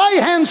 You can lay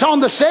hands on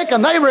the sick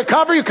and they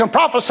recover. You can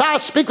prophesy,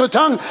 speak with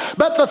tongue.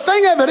 But the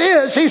thing of it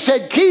is, he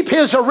said, keep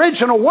his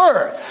original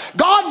word.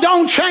 God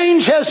don't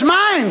change his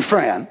mind,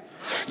 friend.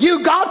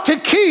 You got to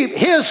keep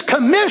his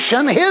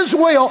commission, his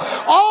will.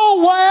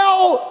 Oh,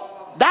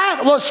 well,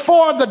 that was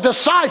for the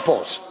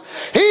disciples.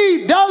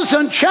 He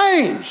doesn't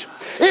change.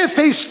 If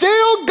he's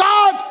still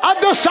got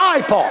a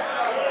disciple,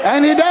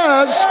 and he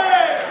does,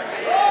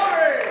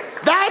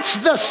 It's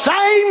the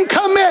same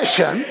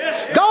commission.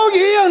 Go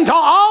ye into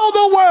all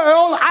the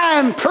world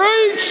and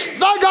preach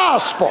the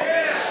gospel.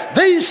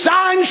 These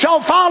signs shall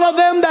follow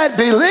them that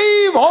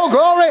believe. Oh,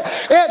 glory.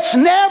 It's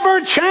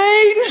never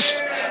changed.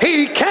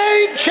 He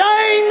can't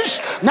change.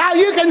 Now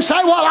you can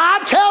say, well, I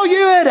tell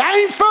you it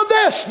ain't for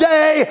this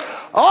day.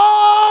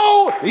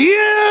 Oh,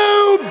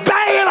 you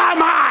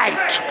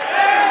Balaamite.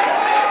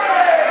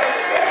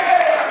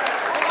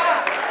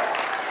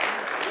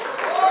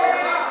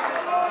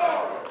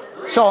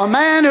 So a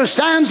man who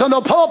stands in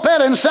the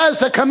pulpit and says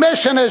the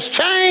commission has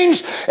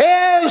changed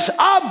is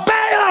a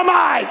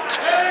Balaamite.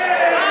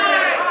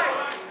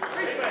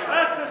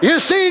 You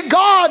see,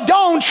 God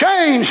don't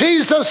change.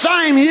 He's the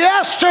same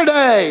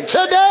yesterday,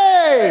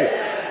 today,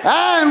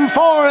 and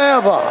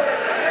forever.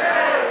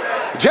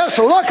 Just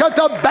look at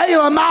the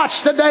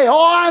Balaamites today.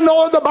 Oh, I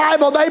know the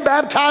Bible, they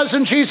baptize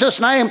in Jesus'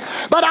 name.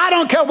 But I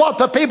don't care what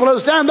the people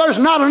has done. There's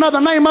not another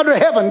name under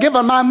heaven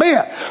given by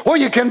men where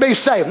you can be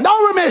saved.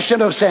 No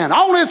remission of sin.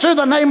 Only through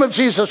the name of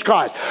Jesus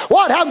Christ.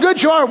 What? How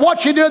good you are,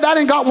 what you do, that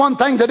ain't got one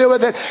thing to do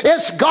with it.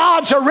 It's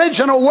God's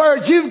original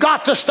word. You've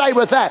got to stay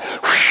with that.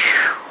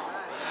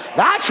 Whew.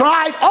 That's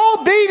right.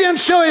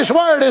 Obedience to his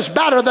word is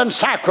better than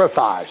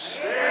sacrifice.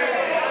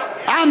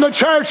 And the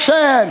church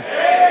said,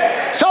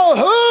 so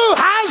who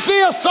has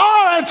the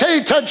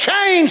authority to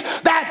change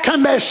that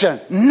commission?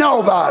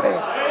 Nobody.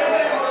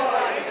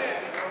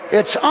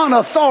 It's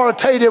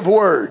unauthoritative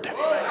word.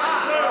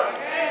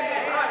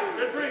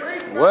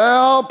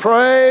 Well,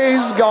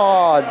 praise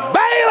God.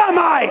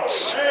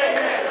 Balaamites.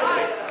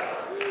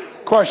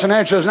 Question and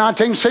answer is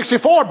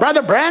 1964.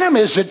 Brother Branham,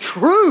 is it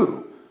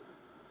true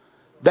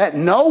that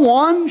no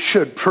one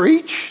should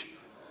preach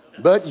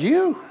but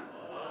you?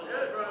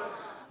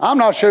 I'm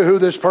not sure who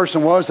this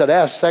person was that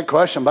asked that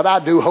question, but I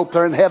do hope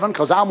they're in heaven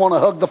because I want to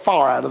hug the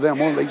far out of them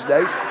one of these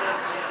days.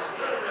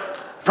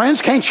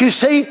 Friends, can't you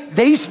see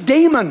these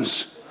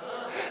demons?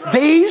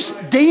 These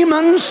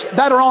demons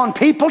that are on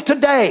people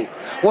today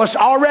was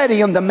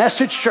already in the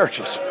message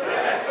churches.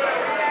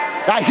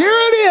 Now here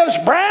it is,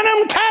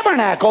 Branham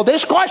Tabernacle.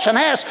 This question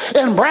asks,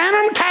 in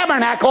Branham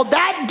Tabernacle,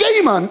 that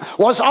demon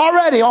was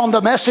already on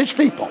the message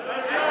people.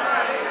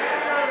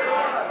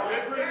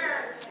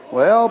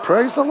 Well,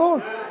 praise the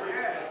Lord.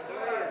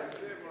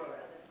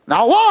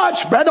 Now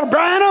watch, Brother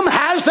Branham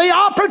has the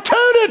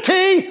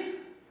opportunity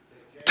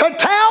to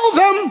tell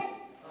them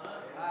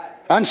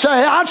and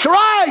say, that's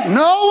right,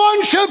 no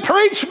one should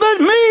preach but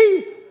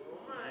me.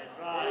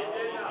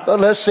 But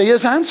let's see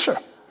his answer.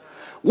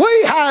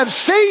 We have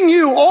seen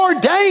you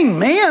ordain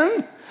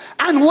men,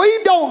 and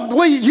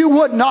you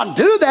would not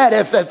do that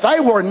if they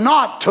were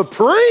not to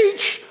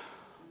preach.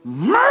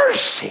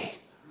 Mercy.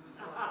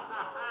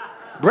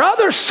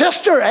 Brother,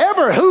 sister,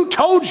 ever who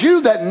told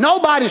you that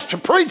nobody's to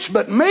preach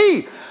but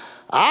me?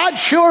 I'd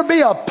sure be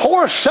a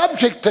poor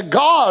subject to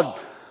God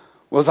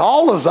with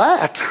all of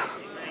that.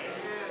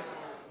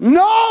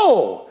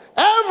 No.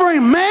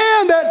 Every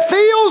man that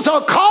feels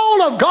a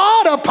call of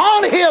God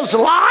upon his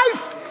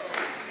life,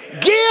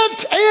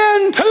 get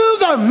into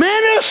the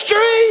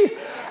ministry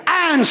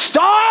and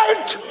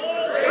start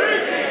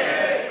preaching.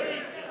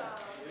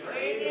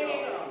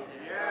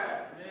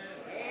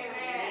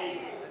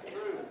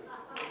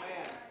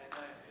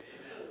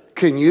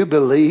 Can you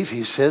believe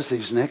he says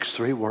these next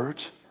three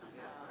words?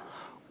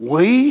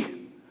 We.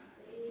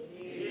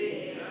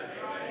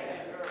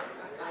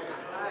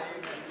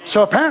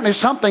 So apparently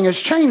something has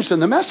changed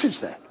in the message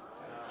then,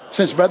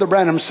 since Brother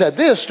Branham said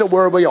this to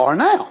where we are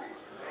now.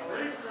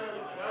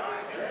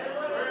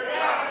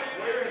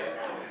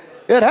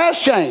 It has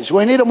changed.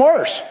 We need them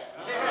worse.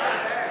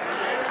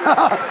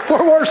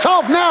 We're worse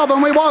off now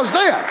than we was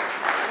then.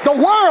 The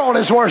world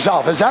is worse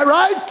off. Is that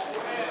right?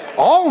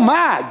 Oh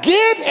my.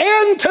 Get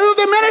into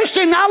the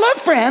ministry. Now look,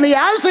 friend, he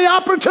has the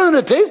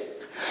opportunity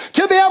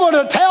to be able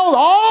to tell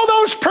all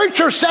those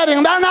preachers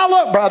sitting there, now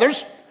look,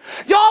 brothers,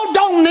 y'all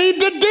don't need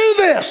to do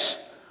this.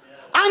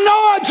 I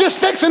know I'm just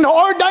fixing to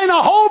ordain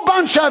a whole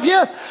bunch of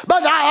you,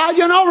 but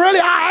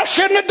I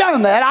shouldn't have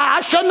done that.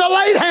 I shouldn't have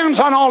laid hands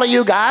on all of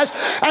you guys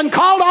and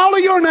called all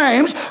of your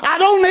names. I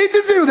don't need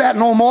to do that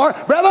no more.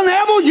 Brother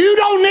Neville, you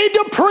don't need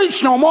to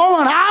preach no more.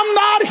 When I'm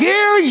not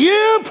here,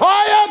 you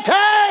play a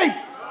tape.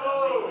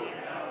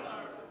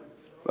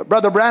 But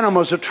Brother Branham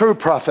was a true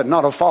prophet,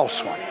 not a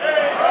false one.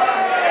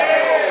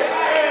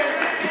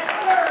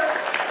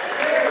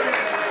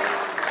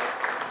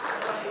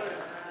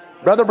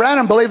 Brother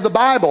Branham believed the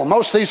Bible.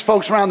 Most of these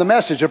folks around the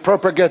message,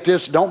 appropriate, get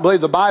this, don't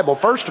believe the Bible,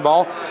 first of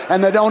all,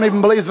 and they don't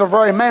even believe the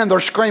very man they're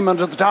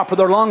screaming at the top of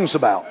their lungs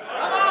about.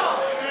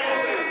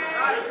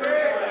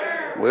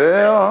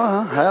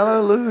 Well,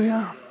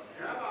 hallelujah.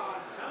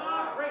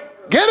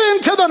 Get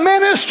into the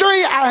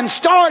ministry and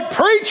start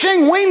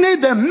preaching. We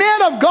need the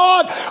men of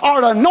God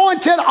are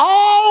anointed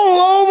all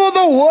over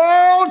the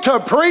world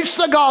to preach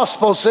the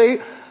gospel, see?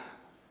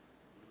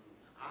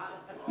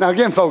 Now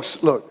again,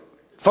 folks, look,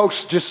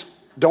 folks just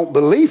don't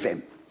believe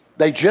him.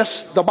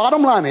 The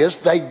bottom line is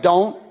they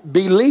don't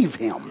believe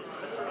him.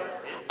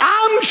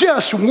 I'm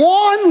just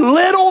one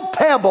little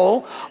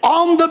pebble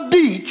on the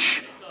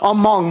beach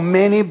among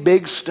many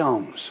big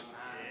stones.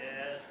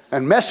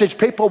 And message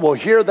people will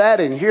hear that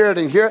and hear it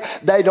and hear it.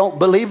 They don't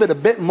believe it a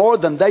bit more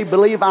than they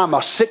believe I'm a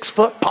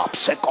 6-foot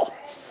popsicle.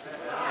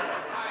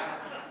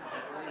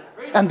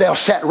 And they'll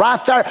sit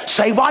right there,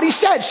 say what he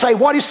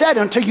said,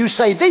 until you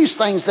say these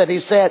things that he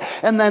said.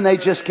 And then they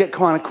just get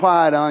kind of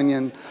quiet on you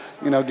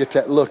and, get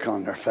that look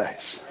on their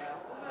face.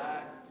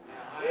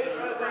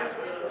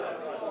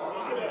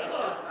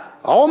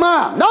 Oh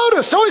my.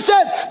 Notice, so he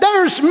said,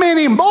 there's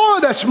many more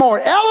that's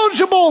more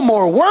eligible,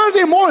 more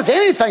worthy, more than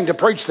anything to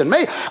preach than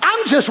me.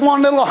 I'm just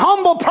one little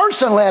humble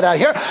person led out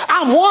here.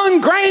 I'm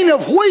one grain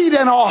of wheat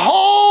in a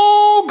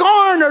whole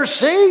garner,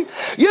 see?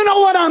 You know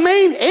what I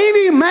mean?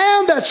 Any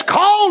man that's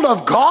called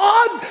of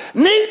God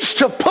needs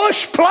to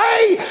push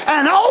play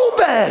and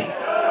obey.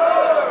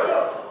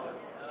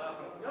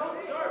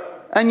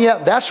 And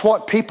yet that's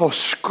what people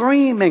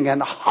screaming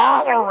and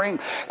hollering,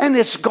 and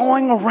it's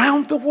going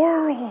around the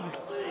world.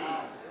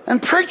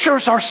 And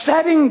preachers are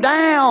sitting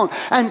down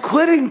and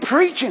quitting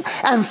preaching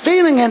and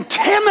feeling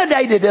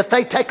intimidated if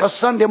they take a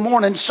Sunday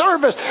morning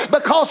service,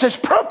 because it's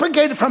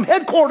propagated from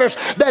headquarters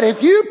that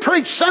if you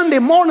preach Sunday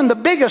morning, the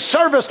biggest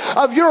service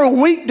of your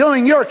week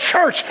doing your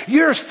church,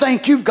 you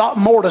think you've got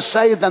more to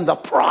say than the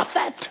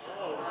prophet.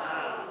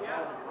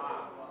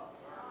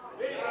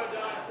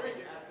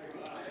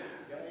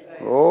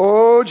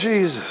 Oh,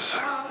 Jesus.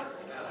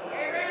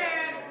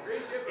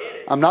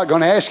 I'm not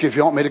going to ask you if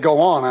you want me to go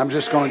on. I'm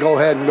just going to go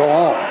ahead and go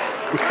on.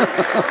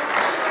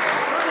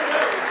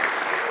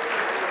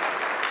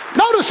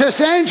 Notice this,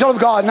 the angel of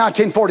God,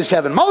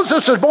 1947.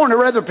 Moses was born to a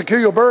rather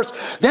peculiar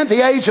birth. Then at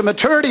the age of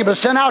maturity, he was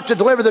sent out to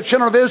deliver the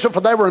children of Israel,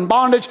 for they were in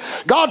bondage.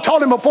 God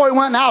told him before he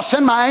went, now I'll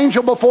send my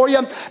angel before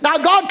you. Now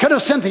God could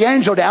have sent the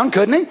angel down,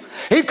 couldn't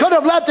he? He could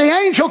have let the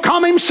angel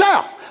come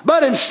himself.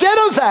 But instead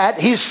of that,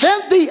 he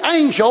sent the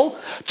angel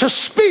to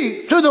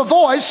speak through the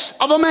voice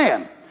of a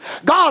man.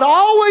 God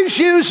always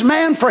used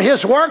man for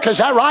his work, is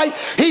that right?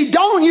 He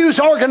don't use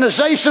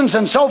organizations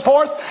and so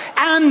forth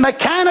and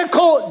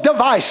mechanical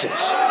devices.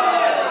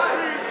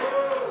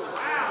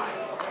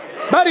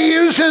 But he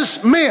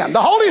uses men.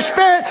 The Holy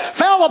Spirit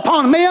fell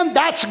upon men.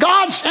 That's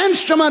God's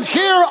instrument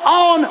here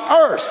on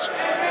earth.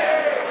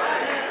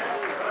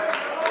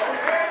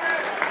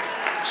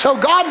 So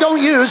God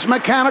don't use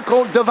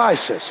mechanical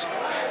devices.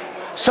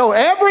 So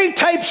every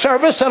tape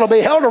service that'll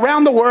be held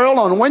around the world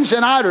on Wednesday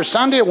night or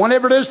Sunday or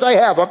whenever it is they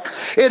have them,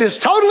 it is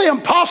totally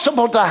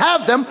impossible to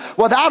have them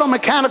without a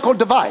mechanical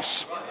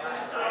device.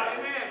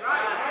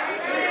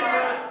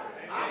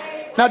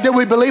 Now, do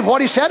we believe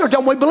what he said or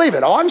don't we believe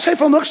it? Oh, I can say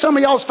from the look of some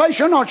of y'all's face,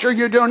 you're not sure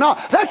you do or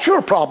not. That's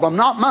your problem,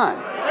 not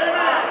mine.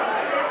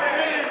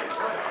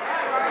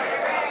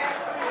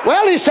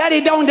 Well, he said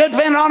he don't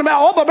depend on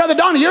about. Oh, but Brother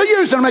Donnie, you're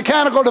using a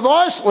mechanical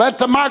device. Let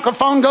the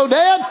microphone go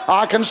dead.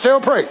 I can still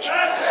preach.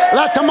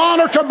 Let the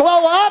monitor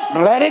blow up.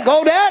 Let it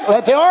go dead.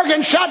 Let the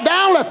organ shut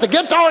down. Let the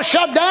guitar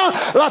shut down.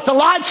 Let the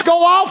lights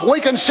go off. We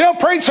can still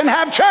preach and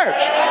have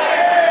church.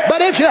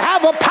 But if you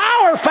have a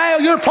power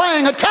failure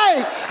playing a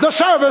tape, the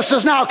service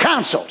is now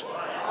canceled.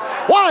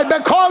 Why?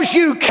 Because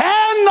you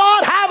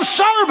cannot have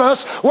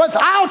service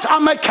without a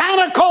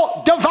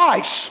mechanical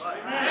device.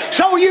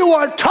 So you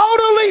are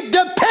totally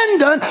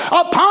dependent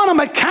upon a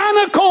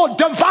mechanical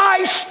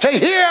device to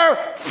hear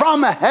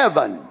from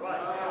heaven.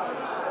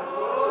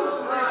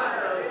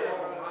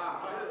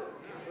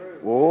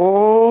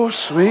 Oh,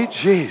 sweet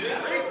Jesus.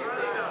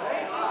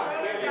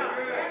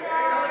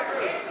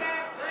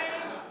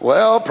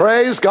 Well,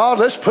 praise God.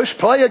 Let's push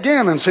play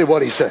again and see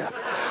what he said.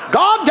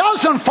 God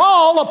doesn't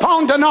fall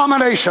upon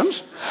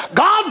denominations.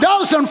 God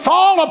doesn't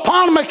fall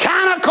upon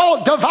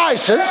mechanical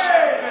devices.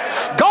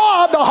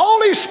 God, the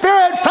Holy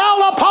Spirit,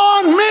 fell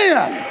upon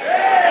men.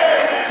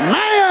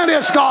 Man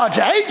is God's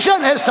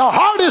agent. It's the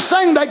hardest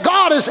thing that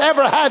God has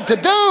ever had to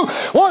do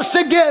was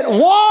to get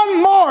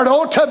one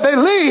mortal to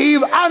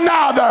believe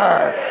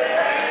another.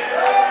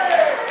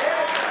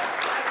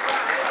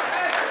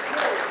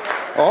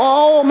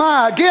 Oh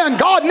my, again,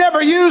 God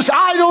never used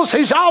idols.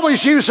 He's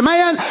always used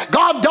man.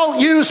 God don't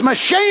use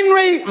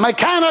machinery,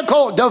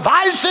 mechanical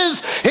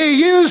devices.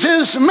 He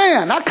uses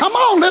men. Now come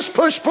on, let's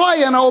push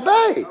play and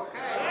obey.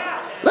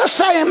 Let's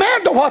say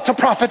amen to what the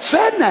prophet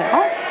said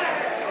now.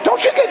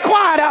 Don't you get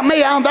quiet out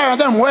me out there and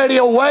them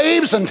radio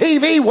waves and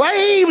TV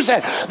waves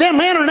and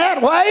them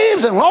internet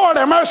waves, and Lord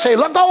have mercy,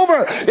 look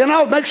over,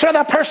 make sure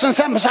that person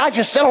sitting beside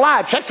you is still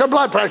alive. Check their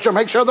blood pressure,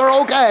 make sure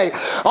they're okay.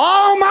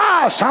 Oh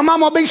my, some of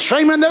them will be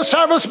streaming this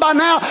service by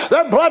now.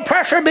 Their blood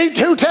pressure be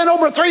 210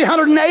 over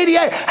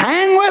 388.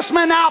 Hang with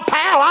me now,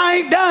 pal, I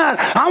ain't done.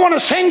 I want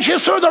to send you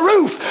through the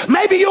roof.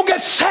 Maybe you'll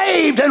get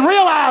saved and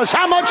realize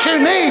how much you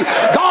need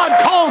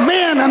God called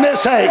men in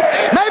this age.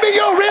 Maybe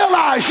you'll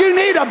realize you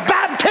need a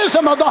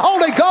baptism of the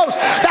Holy Ghost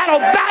that'll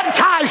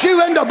baptize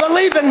you into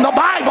believing the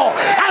Bible,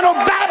 and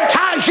will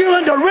baptize you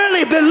into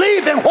really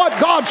believing what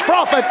God's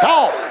prophet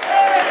taught.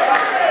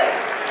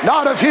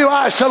 Not a few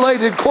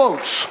isolated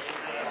quotes.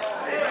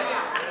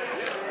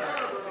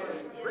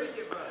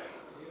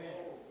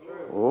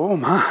 Oh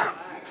my.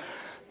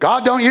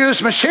 God don't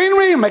use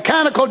machinery and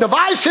mechanical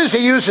devices.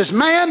 He uses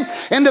man,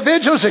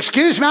 individuals.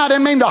 Excuse me, I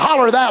didn't mean to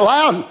holler that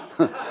loud.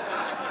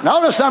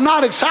 Notice I'm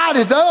not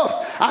excited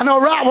though. I know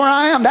right where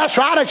I am. That's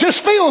right, I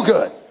just feel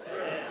good.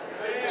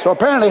 So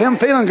apparently him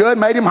feeling good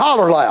made him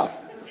holler loud.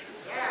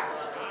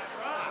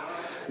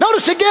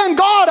 Notice again,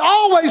 God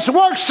always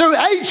works through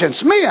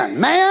agents, men.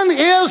 Man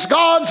is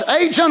God's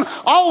agent,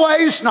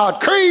 always, not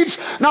creeds,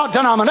 not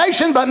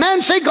denomination, but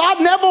men. See,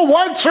 God never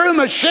worked through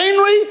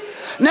machinery,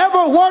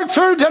 never worked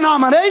through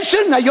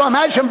denomination. Now you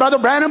imagine Brother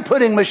Branham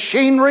putting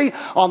machinery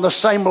on the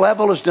same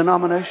level as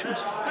denominations?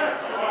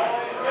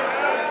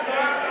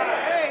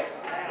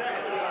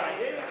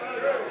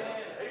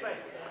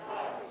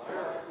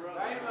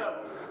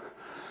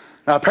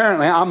 Now,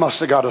 apparently, I must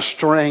have got a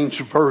strange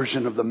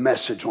version of the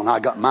message when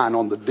I got mine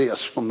on the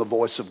disc from the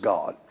voice of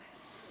God.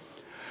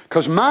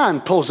 Because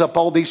mine pulls up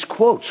all these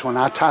quotes when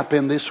I type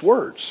in these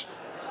words.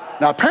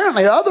 Now,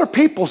 apparently, other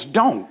people's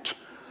don't.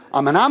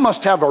 I mean, I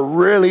must have a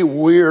really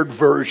weird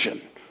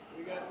version.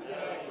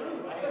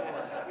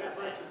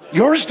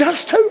 Yours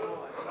does too?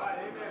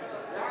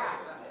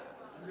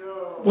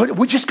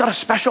 We just got a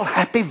special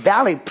Happy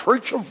Valley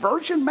preacher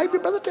version, maybe,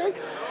 Brother Terry?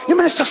 You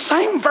mean it's the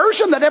same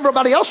version that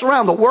everybody else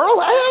around the world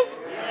has?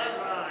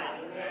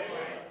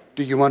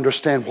 Do you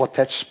understand what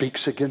that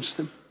speaks against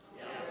them?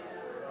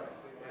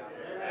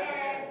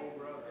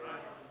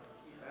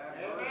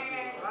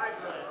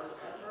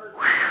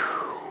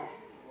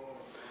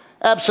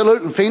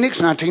 Absolute in Phoenix,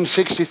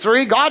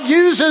 1963. God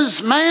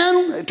uses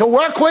man to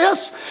work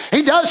with.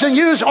 He doesn't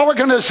use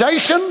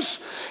organizations.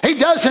 He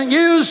doesn't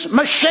use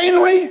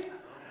machinery.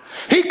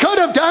 He could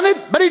have done it,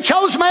 but he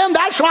chose man.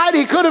 That's right.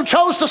 He could have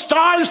chose the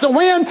stars, the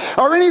wind,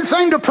 or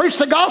anything to preach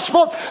the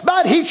gospel,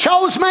 but he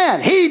chose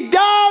man. He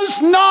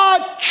does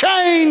not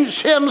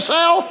change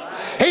himself.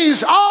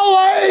 He's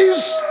always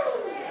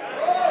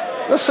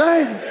the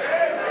same.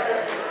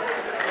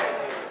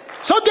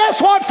 So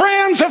guess what,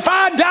 friends? If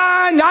I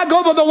die and I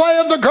go to the way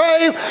of the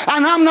grave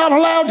and I'm not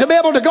allowed to be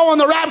able to go in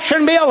the rapture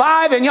and be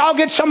alive, and y'all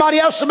get somebody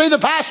else to be the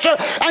pastor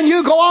and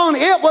you go on,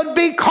 it would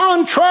be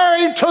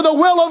contrary to the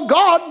will of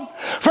God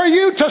for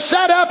you to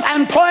set up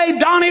and play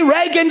Donnie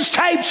Reagan's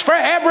tapes for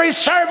every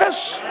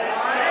service.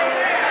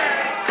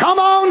 Come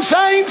on,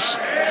 saints.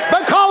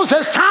 Because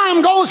as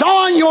time goes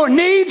on, your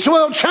needs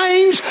will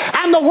change,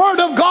 and the Word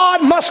of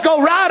God must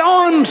go right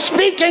on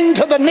speaking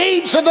to the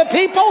needs of the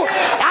people.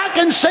 I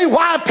can see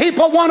why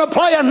people want to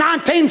play a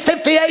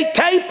 1958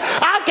 tape.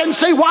 I can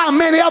see why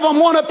many of them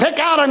want to pick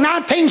out a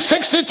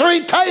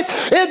 1963 tape.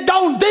 It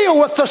don't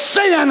deal with the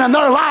sin in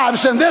their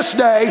lives in this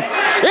day.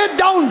 It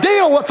don't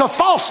deal with the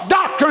false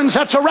doctrines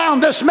that's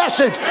around this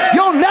message.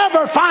 You'll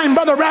never find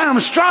Brother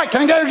Branham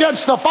striking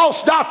against the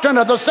false doctrine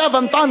of the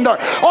seventh thunder,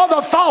 or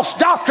the false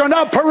doctrine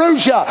of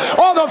Perusia,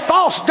 or the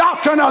false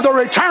doctrine of the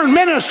return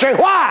ministry.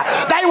 Why?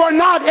 They were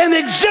not in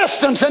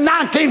existence in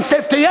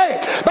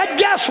 1958. But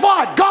guess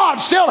what? God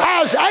still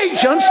has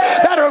agents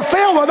that are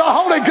filled with the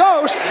Holy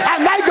Ghost,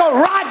 and they go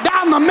right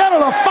down the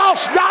middle of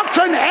false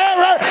doctrine,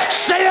 error,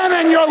 sin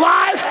in your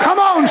life. Come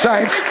on,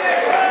 saints.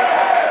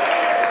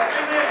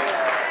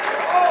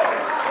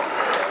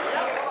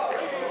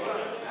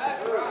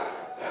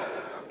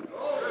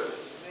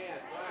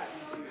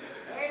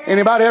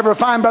 Anybody ever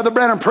find Brother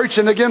Branham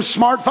preaching against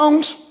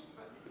smartphones?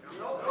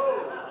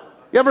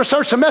 You ever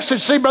search the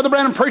message, see Brother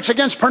Branham preach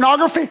against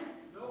pornography?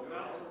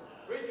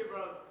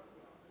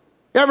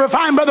 You ever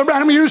find Brother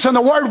Branham using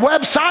the word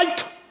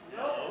website?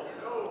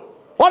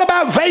 What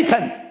about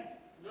vaping?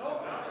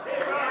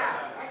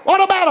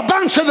 What about a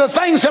bunch of the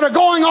things that are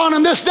going on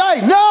in this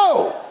day?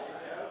 No.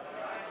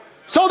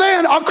 So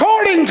then,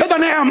 according to the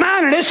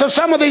narrow-mindedness of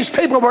some of these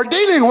people we're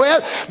dealing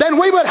with, then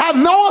we would have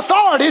no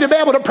authority to be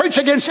able to preach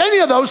against any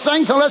of those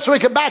things unless we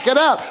could back it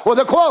up with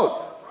a quote.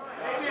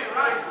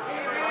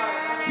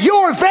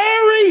 Your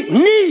very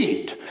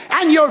need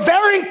and your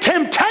very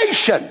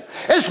temptation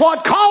is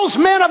what calls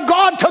men of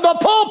God to the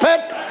pulpit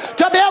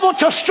to be able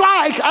to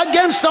strike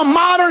against the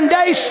modern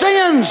day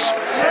sins.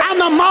 And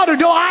the modern,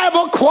 do I have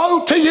a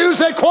quote to use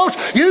that quote?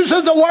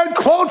 Uses the word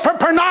quote for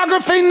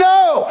pornography?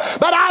 No.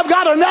 But I've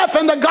got enough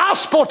in the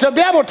gospel to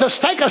be able to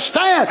take a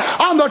stand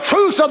on the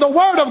truth of the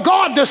word of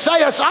God to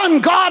say it's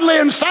ungodly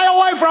and stay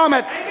away from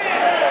it.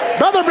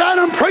 Brother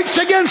Branham preached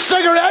against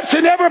cigarettes.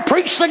 He never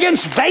preached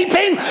against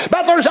vaping.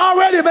 But there's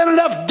already been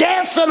enough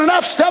deaths and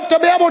enough stuff to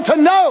be able to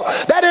know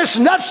that it's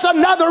just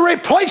another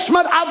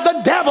replacement of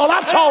the devil.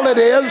 That's all it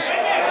is.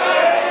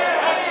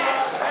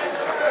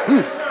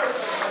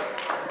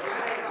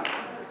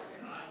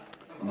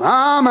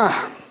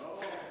 Mama,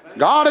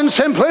 God in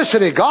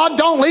simplicity. God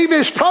don't leave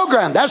his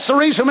program. That's the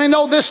reason we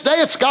know this day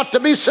it's got to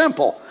be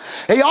simple.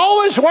 He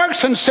always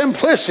works in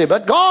simplicity.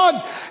 But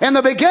God in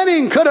the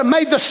beginning could have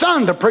made the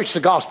sun to preach the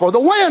gospel, or the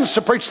winds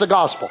to preach the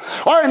gospel,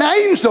 or an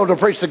angel to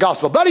preach the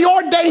gospel. But he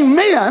ordained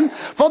men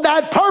for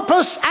that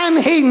purpose, and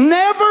he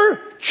never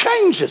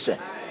changes it.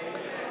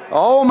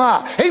 Oh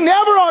my. He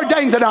never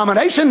ordained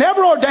denomination,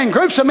 never ordained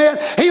groups of men.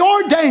 He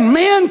ordained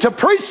men to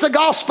preach the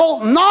gospel,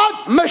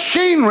 not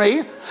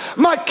machinery,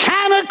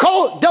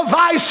 mechanical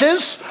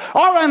devices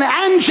or an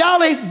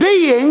angelic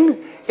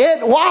being.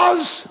 It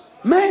was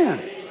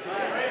man.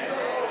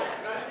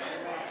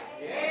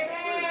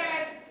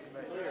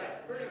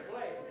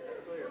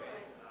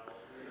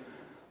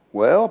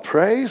 Well,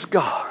 praise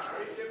God.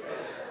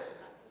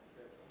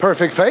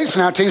 Perfect Faith,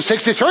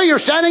 1963. You're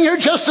standing here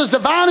just as the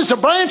vine is a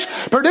branch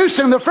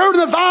producing the fruit of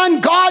the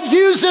vine. God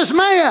uses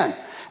man,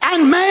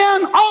 and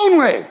man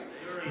only.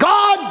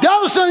 God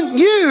doesn't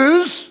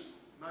use.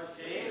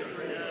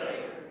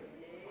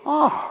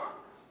 Oh,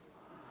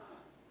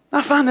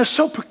 I find this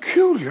so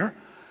peculiar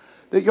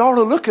that y'all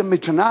are looking at me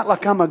tonight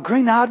like I'm a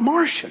green-eyed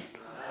Martian.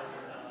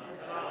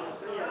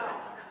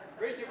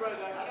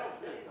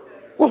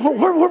 Well,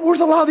 where's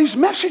a lot of these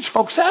message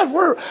folks at?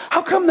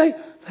 How come they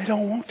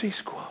don't want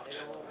these quotes?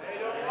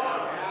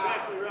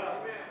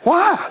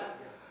 Why?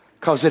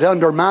 Because it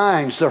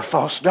undermines their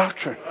false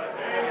doctrine.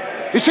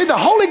 You see, the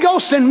Holy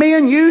Ghost in me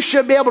and you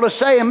should be able to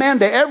say amen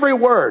to every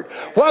word,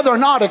 whether or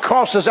not it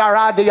crosses our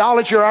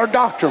ideology or our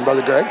doctrine,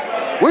 Brother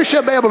Greg. We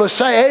should be able to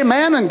say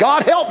amen, and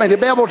God help me to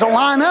be able to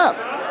line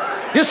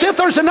up. You see, if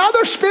there's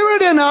another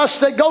spirit in us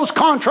that goes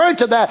contrary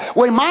to that,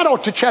 we might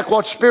ought to check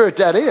what spirit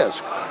that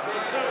is.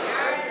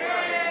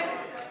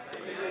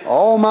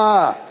 Oh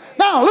my.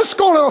 Now, let's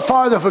go a little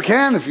farther if we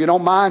can. If you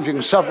don't mind, you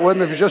can suffer with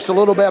me for just a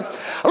little bit.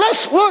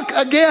 Let's look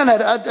again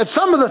at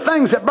some of the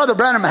things that Brother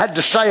Branham had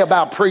to say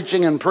about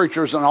preaching and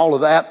preachers and all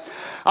of that.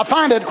 I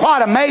find it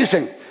quite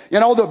amazing,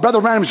 the Brother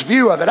Branham's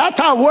view of it. At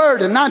our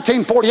word in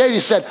 1948, he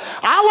said,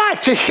 I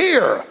like to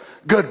hear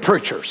good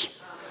preachers.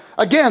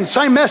 Again,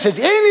 same message.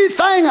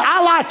 Anything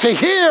I like to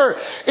hear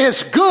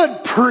is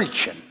good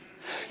preaching.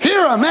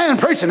 Hear a man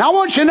preaching. I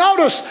want you to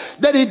notice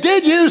that he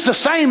did use the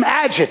same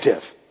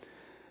adjective.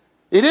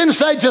 He didn't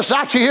say just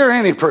like to hear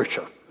any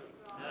preacher.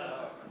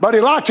 But he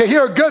liked to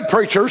hear good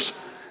preachers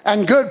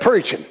and good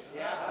preaching.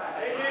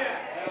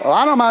 Well,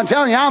 I don't mind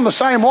telling you, I'm the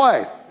same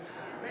way.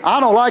 I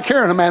don't like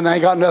hearing a man that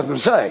ain't got nothing to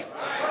say.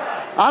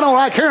 I don't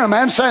like hearing a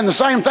man saying the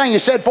same thing he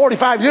said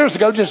 45 years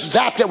ago, just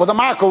zapped it with a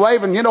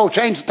microwave and,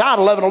 changed the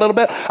title of it a little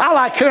bit. I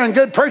like hearing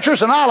good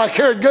preachers, and I like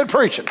hearing good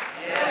preaching.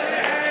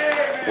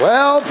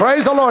 Well,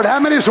 praise the Lord. How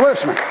many's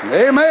with me?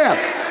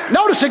 Amen.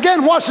 Notice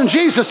again washing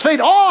Jesus' feet.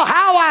 Oh,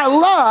 how I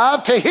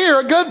love to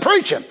hear good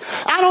preaching.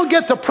 I don't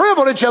get the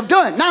privilege of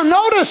doing it. Now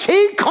notice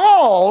he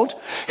called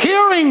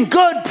hearing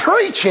good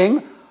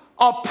preaching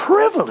a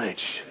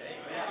privilege.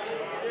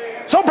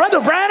 So Brother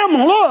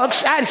Branham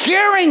looks at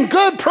hearing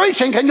good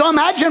preaching. Can you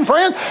imagine,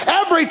 friend?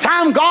 Every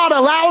time God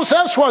allows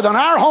us, whether in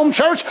our home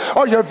church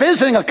or you're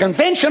visiting a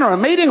convention or a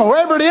meeting or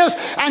wherever it is,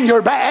 and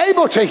you're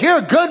able to hear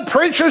good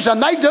preachers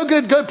and they do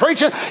good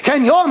preaching,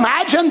 can you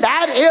imagine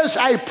that is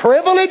a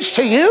privilege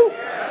to you?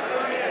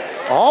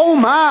 Oh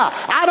my,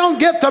 I don't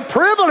get the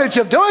privilege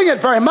of doing it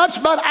very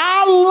much, but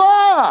I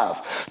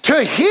love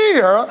to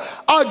hear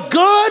a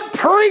good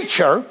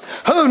preacher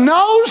who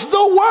knows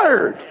the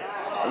Word.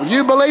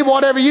 You believe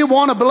whatever you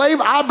want to believe.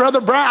 I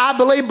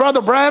believe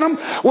Brother Branham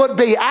would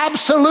be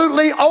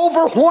absolutely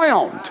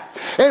overwhelmed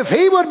if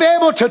he would be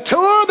able to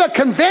tour the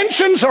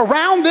conventions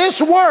around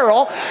this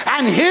world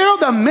and hear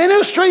the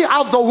ministry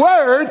of the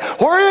Word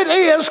where it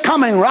is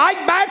coming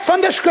right back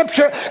from the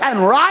Scripture and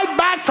right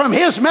back from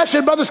his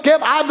message. Brother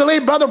Skip, I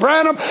believe Brother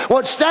Branham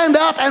would stand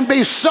up and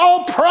be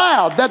so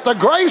proud that the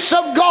grace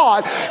of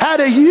God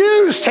had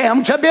used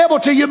him to be able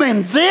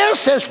to,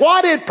 this is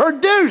what it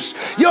produced.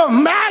 You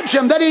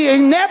imagine that he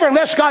never,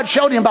 unless God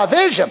showed him by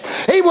vision,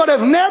 he would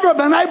have never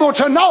been able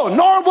to know,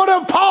 nor would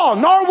have Paul,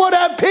 nor would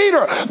have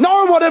Peter,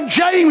 nor would have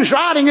James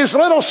writing his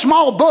little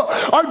small book,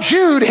 or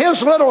Jude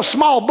his little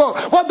small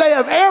book, would they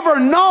have ever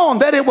known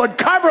that it would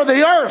cover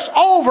the earth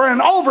over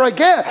and over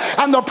again,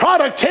 and the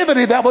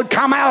productivity that would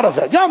come out of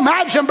it. You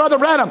imagine Brother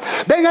Branham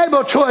being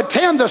able to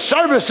attend the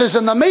services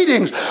and the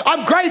meetings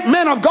of great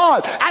men of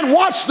God and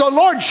watch the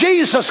Lord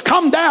Jesus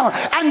come down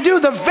and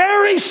do the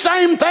very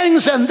same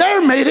things in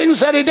their meetings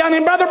that he done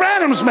in Brother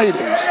Branham's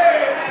meetings.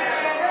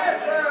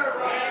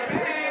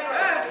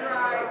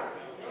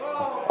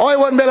 Oh, it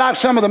wouldn't be like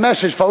some of the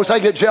message folks. They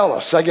get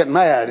jealous. They get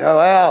mad. Oh,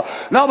 well,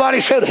 nobody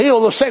should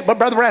heal the sick. But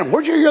Brother Branham,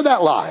 where'd you hear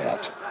that lie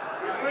at?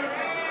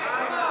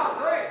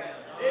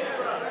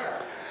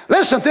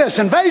 Listen to this.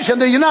 Invasion of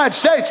the United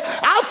States.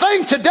 I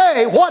think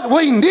today what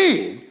we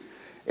need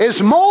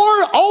is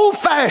more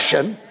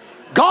old-fashioned,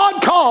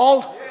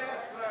 God-called.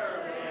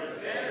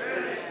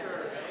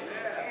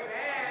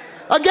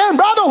 Again,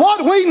 brother,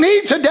 what we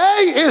need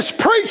today is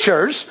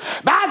preachers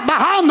back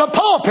behind the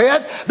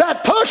pulpit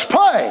that push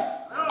play.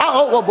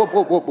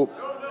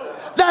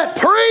 That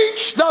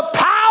preach the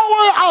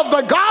power of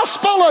the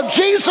gospel of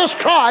Jesus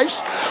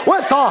Christ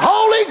with the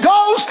Holy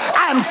Ghost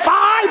and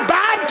fire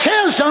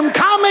baptism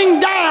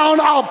coming down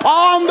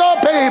upon the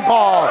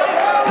people.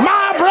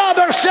 My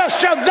brother,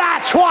 sister,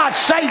 that's what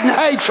Satan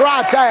hates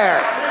right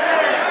there.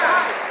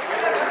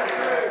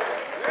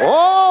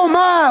 Oh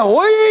my,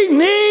 we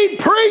need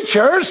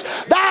preachers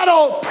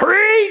that'll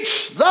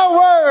preach the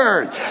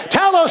Word.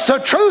 Tell us the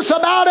truth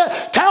about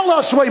it. Tell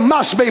us we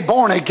must be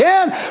born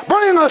again.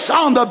 Bring us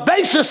on the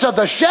basis of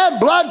the shed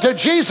blood to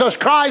Jesus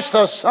Christ,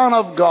 the Son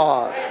of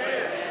God.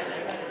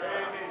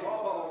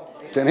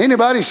 Can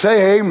anybody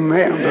say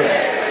amen to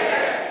that?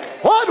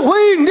 What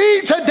we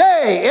need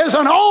today is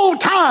an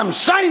old-time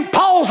St.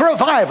 Paul's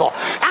revival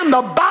and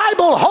the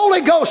Bible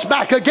Holy Ghost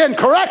back again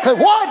correctly.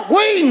 What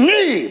we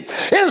need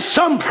is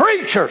some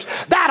preachers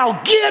that'll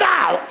get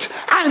out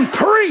and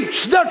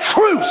preach the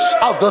truths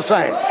of the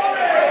same.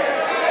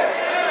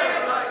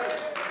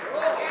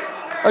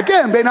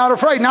 Again, be not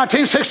afraid,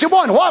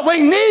 1961. What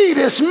we need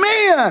is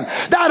men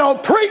that'll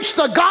preach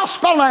the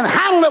gospel and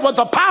handle it with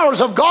the powers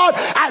of God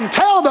and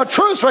tell the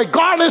truth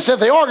regardless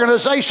if the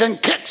organization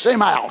kicks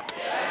him out.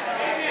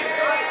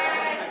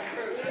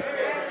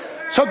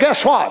 So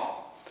guess what?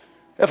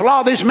 If a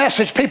lot of these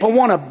message people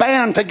want to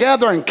band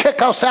together and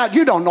kick us out,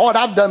 you don't know it.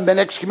 I've been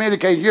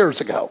excommunicated years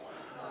ago.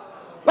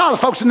 A lot of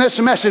folks in this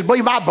message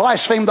believe I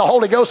blasphemed the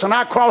Holy Ghost and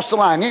I crossed the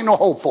line. Ain't no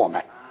hope for me.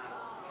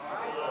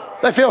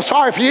 They feel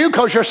sorry for you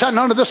because you're sitting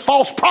under this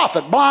false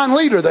prophet, blind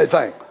leader, they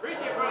think.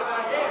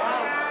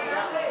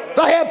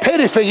 They have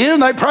pity for you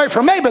and they pray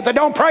for me, but they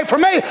don't pray for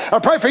me. Or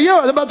pray for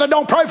you, but they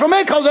don't pray for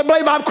me because they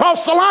believe I've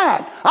crossed the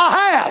line.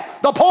 I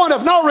have. The point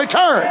of no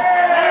return.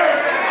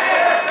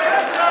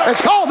 It's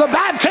called the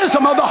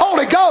baptism of the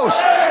Holy Ghost,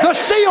 the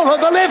seal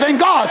of the living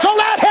God. So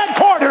let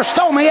headquarters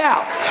throw me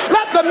out.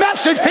 Let the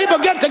message people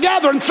get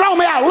together and throw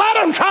me out. Let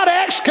them try to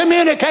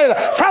excommunicate.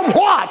 From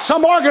what?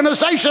 Some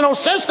organizational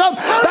system?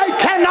 They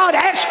cannot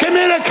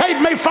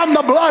excommunicate me from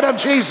the blood of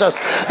Jesus.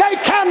 They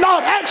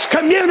cannot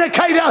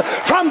excommunicate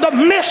from the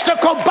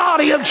mystical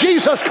body of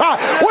Jesus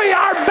Christ. We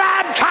are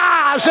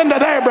baptized into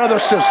there, brother,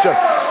 sister.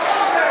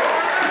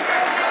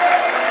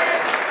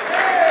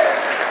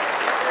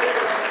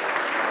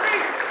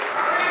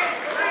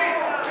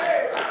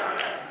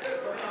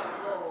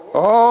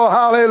 Oh,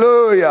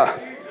 hallelujah.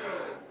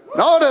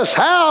 Notice,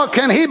 how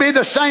can he be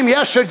the same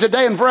yesterday,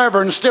 today, and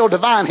forever and still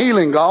divine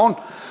healing gone?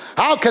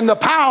 How can the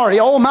power,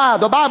 oh my,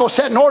 the Bible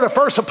set in order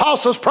first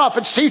apostles,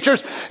 prophets,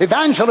 teachers,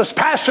 evangelists,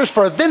 pastors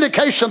for a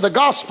vindication of the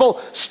gospel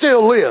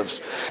still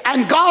lives.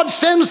 And God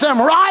sends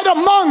them right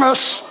among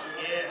us.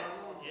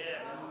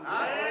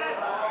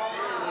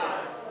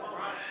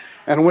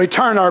 And we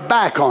turn our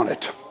back on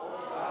it.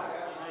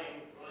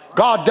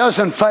 God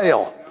doesn't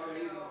fail.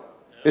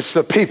 It's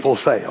the people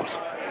failed.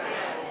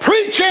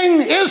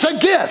 Preaching is a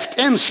gift.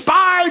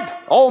 Inspired,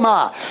 oh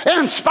my.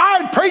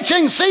 Inspired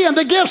preaching, see, and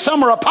the gifts.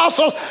 Some are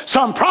apostles,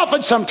 some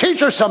prophets, some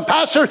teachers, some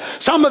pastors,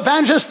 some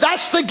evangelists.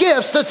 That's the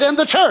gifts that's in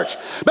the church.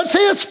 But see,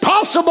 it's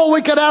possible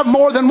we could have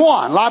more than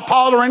one, like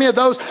Paul or any of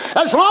those.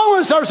 As long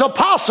as there's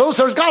apostles,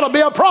 there's got to be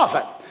a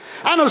prophet.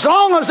 And as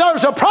long as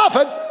there's a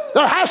prophet,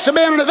 there has to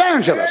be an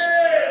evangelist.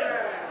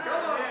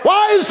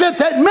 Why is it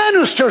that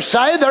ministers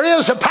say there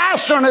is a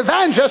pastor and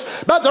evangelist,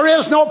 but there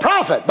is no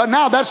prophet? But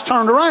now that's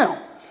turned around.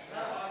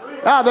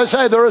 Now they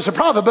say there is a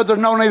prophet, but there's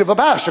no need of a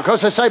pastor, because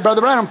they say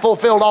Brother Branham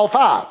fulfilled all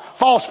five.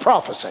 False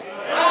prophecy.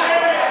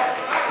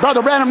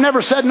 Brother Branham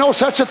never said no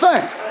such a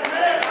thing.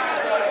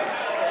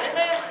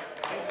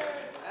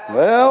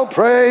 Well,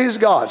 praise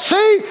God.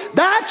 See,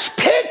 that's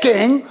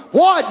picking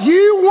what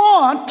you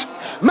want,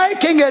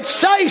 making it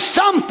say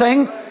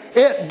something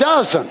it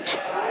doesn't.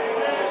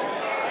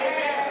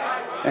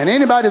 And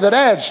anybody that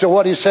adds to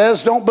what he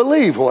says don't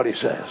believe what he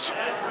says.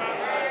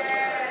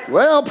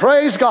 Well,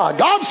 praise God.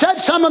 God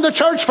set some in the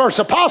church first,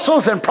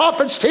 apostles and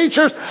prophets,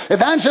 teachers,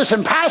 evangelists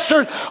and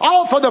pastors,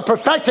 all for the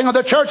perfecting of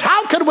the church.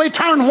 How could we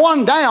turn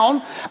one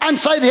down and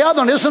say the other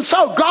one isn't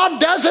so?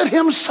 God does it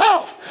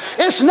himself.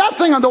 It's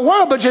nothing in the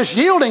world but just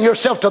yielding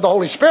yourself to the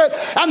Holy Spirit,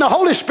 and the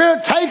Holy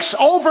Spirit takes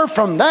over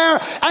from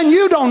there, and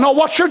you don't know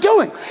what you're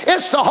doing.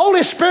 It's the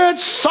Holy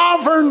Spirit's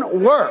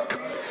sovereign work.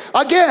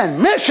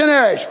 Again,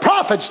 missionaries,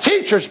 prophets,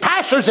 teachers,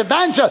 pastors,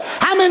 evangelists.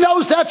 How many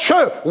knows that's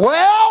true?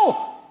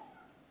 Well,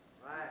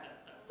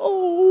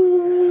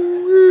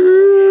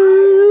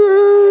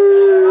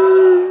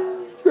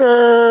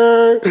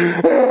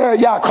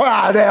 yeah,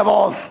 cry,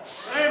 devil.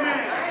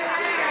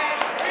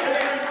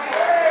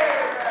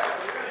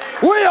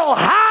 We'll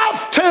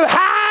have to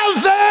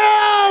have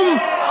them.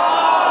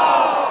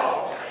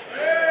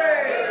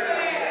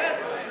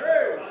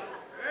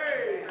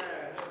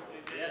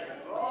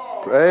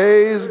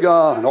 Praise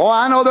God. Oh,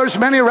 I know there's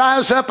many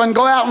rise up and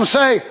go out and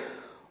say,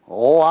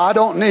 oh, I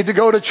don't need to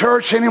go to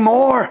church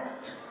anymore.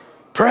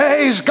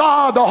 Praise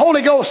God, the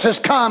Holy Ghost has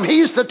come.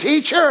 He's the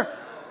teacher.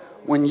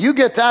 When you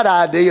get that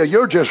idea,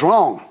 you're just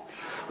wrong.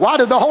 Why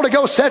did the Holy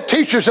Ghost set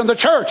teachers in the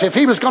church if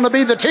he was going to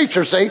be the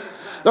teacher, see?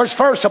 There's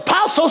first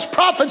apostles,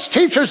 prophets,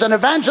 teachers, and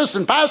evangelists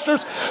and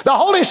pastors. The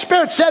Holy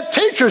Spirit set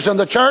teachers in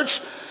the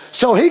church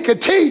so he could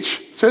teach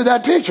through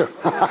that teacher.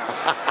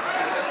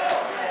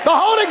 The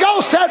Holy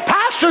Ghost set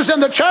pastors in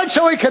the church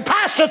so he could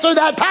pastor through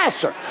that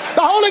pastor.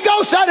 The Holy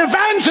Ghost set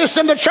evangelists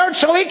in the church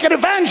so he could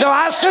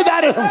evangelize through that.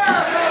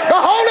 The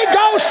Holy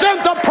Ghost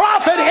sent the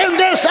prophet in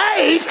this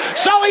age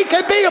so he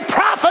could be a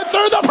prophet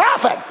through the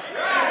prophet.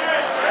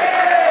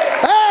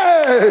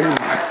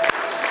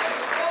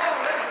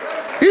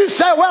 You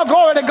say, well,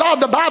 glory to God,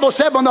 the Bible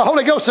said when the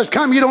Holy Ghost has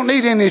come, you don't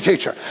need any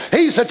teacher.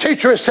 He's the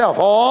teacher himself.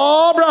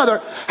 Oh,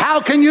 brother,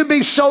 how can you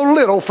be so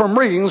little from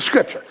reading the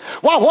Scripture?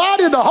 Well, why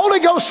did the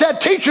Holy Ghost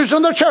set teachers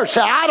in the church?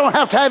 Say, I don't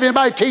have to have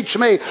anybody teach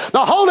me.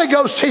 The Holy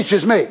Ghost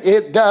teaches me.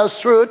 It does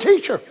through a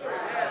teacher.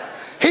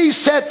 He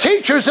set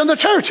teachers in the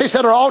church. He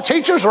said, are all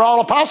teachers, are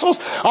all apostles,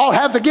 all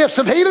have the gifts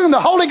of healing? And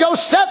the Holy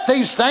Ghost set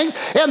these things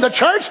in the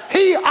church.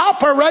 He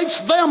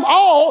operates them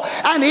all,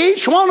 and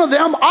each one of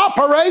them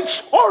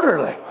operates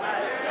orderly.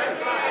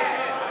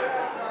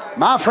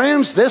 My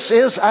friends, this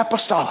is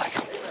apostolic.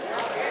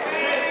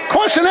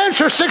 Question and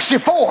answer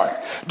 64.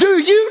 Do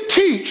you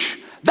teach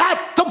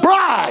that the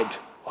bride?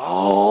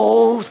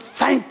 Oh,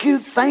 thank you,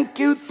 thank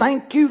you,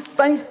 thank you,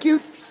 thank you,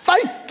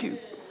 thank you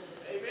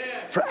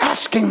for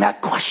asking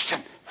that question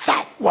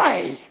that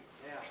way.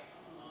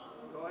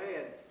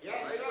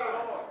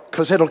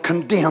 Because it'll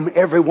condemn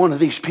every one of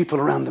these people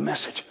around the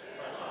message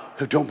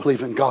who don't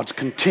believe in God's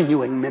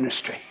continuing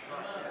ministry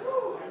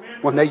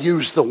when they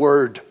use the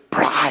word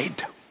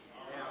bride.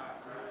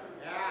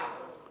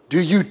 Do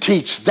you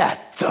teach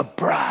that the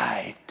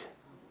bride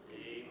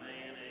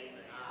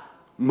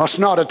must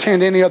not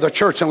attend any other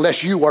church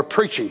unless you are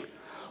preaching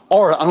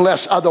or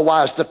unless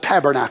otherwise the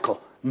tabernacle?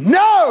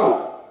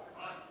 No!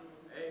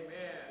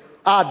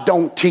 I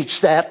don't teach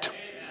that.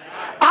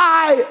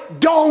 I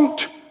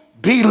don't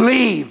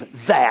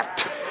believe that.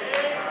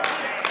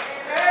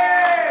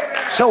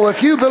 So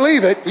if you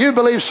believe it, you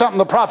believe something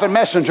the prophet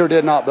messenger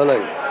did not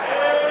believe.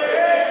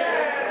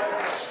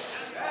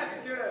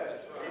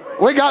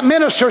 We got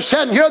ministers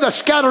sitting here that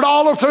scattered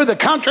all through the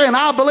country, and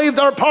I believe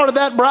they're part of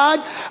that bride.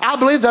 I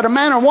believe that a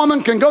man or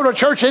woman can go to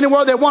church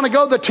anywhere they want to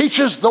go that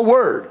teaches the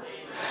Word.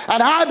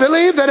 And I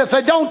believe that if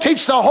they don't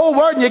teach the whole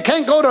Word, and you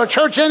can't go to a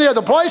church any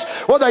other place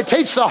where they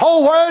teach the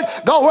whole Word,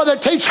 go where they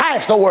teach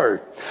half the Word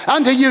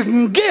until you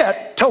can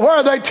get to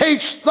where they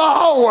teach the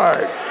whole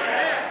Word.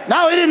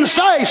 Now, he didn't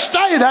say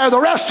stay there the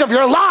rest of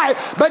your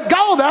life, but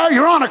go there,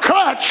 you're on a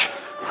crutch,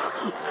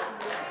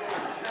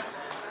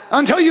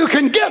 until you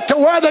can get to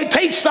where they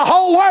teach the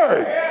whole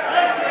Word.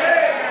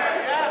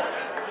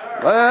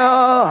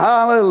 Well,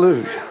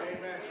 hallelujah.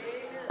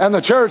 And the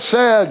church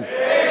said,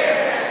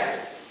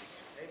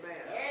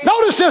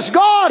 notice this,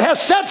 God has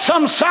set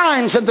some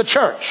signs in the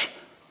church.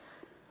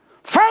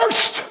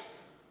 First,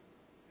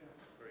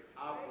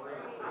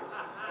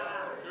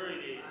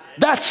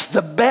 that's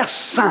the best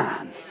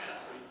sign,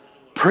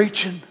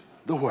 preaching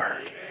the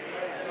Word.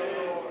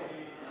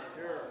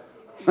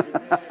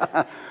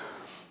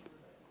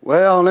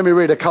 Well, let me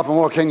read a couple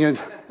more. Can you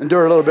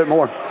endure a little bit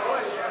more?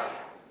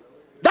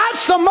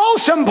 That's the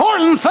most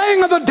important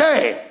thing of the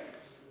day,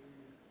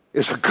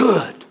 is a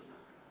good,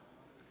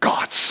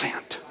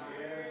 God-sent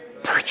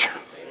preacher.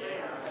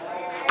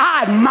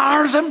 I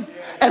admire them,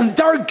 and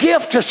their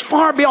gift is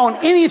far beyond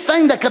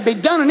anything that could be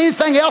done and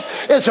anything else.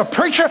 Is a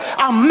preacher,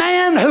 a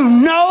man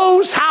who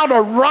knows how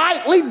to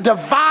rightly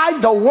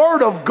divide the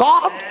Word of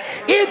God.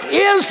 It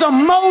is the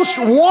most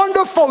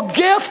wonderful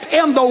gift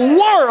in the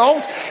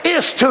world,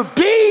 is to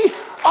be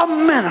a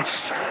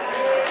minister.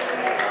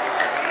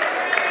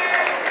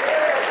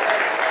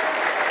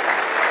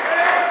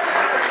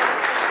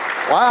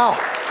 Wow.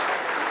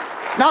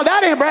 Now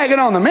that ain't bragging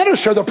on the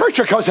minister, the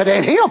preacher, because it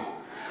ain't him.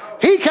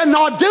 He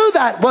cannot do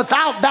that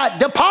without that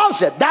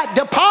deposit. That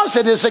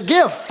deposit is a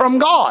gift from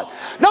God.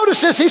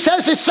 Notice this. He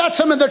says he sets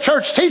them in the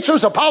church.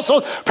 Teachers,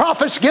 apostles,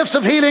 prophets, gifts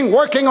of healing,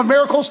 working of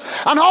miracles.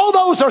 And all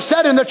those are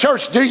set in the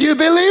church. Do you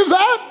believe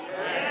that?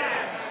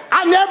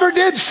 I never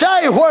did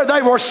say where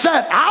they were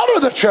set out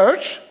of the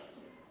church.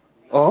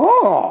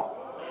 Oh.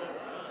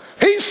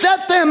 He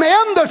set them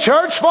in the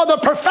church for the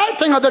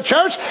perfecting of the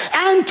church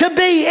and to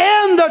be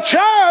in the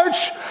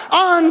church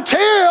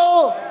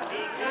until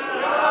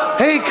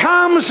He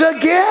comes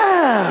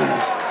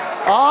again.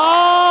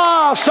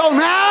 Oh, so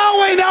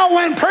now we know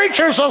when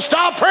preachers will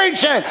stop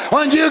preaching.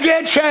 When you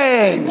get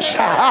changed.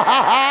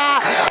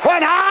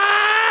 When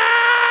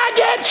I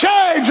get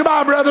changed,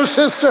 my brother,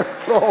 sister.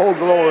 Oh,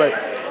 glory.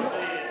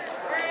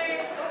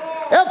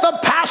 If the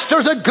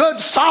pastor's a good,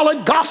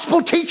 solid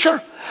gospel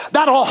teacher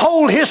that'll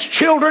hold his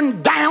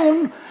children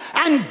down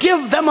and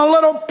give them a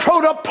little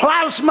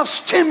protoplasma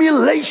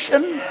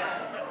stimulation.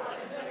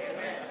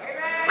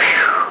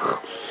 Whew.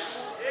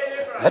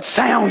 That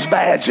sounds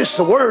bad, just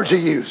the words he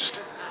used.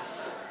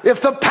 If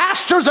the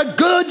pastor's a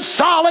good,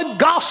 solid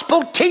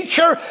gospel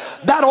teacher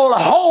that'll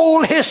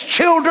hold his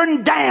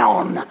children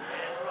down.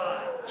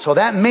 So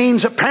that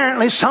means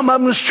apparently some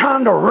of them's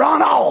trying to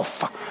run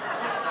off.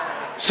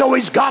 So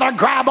he's got to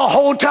grab a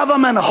hold of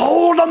them and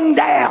hold them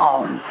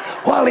down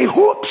while he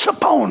whoops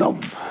upon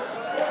them.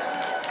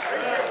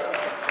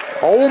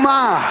 Oh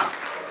my.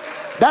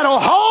 That'll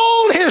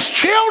hold his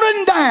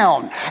children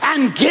down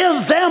and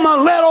give them a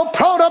little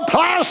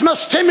protoplasma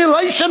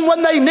stimulation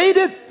when they need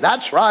it.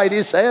 That's right,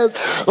 he says.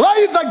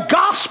 Lay the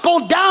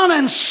gospel down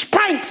and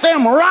spank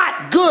them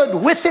right good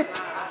with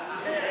it.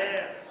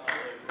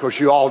 Of course,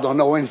 you all don't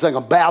know anything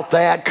about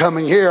that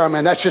coming here. I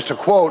mean, that's just a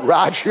quote,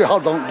 right? You all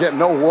don't get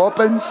no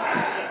whoopings.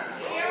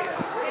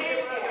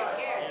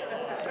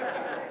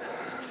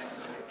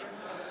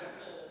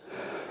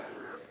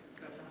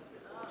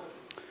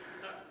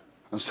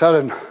 I was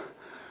telling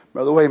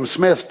Brother William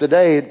Smith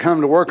today, he'd come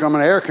to work on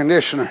an air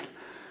conditioner.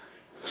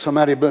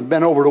 Somebody had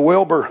been over to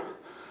Wilbur,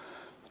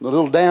 the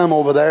little dam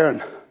over there,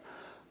 and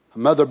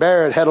Mother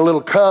Bear had a little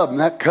cub, and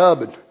that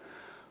cub had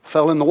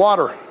fell in the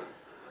water.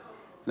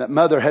 That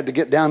mother had to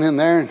get down in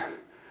there and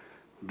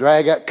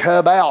drag that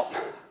cub out.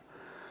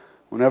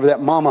 Whenever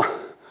that mama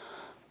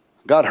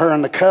got her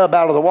and the cub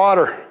out of the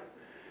water,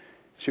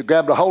 she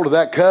grabbed a hold of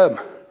that cub,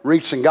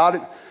 reached and got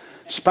it,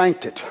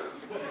 spanked it.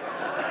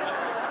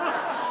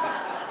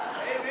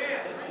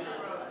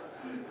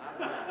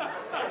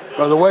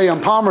 Brother William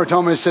Palmer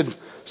told me, he said,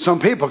 some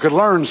people could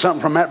learn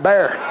something from that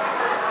bear.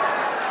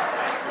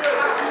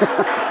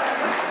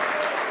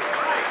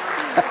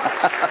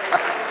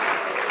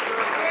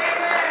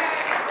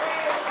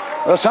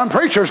 Well, some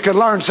preachers could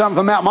learn something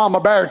from that mama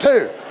bear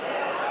too.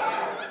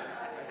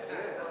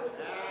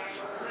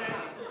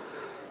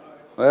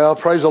 Well,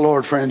 praise the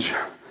Lord, friends.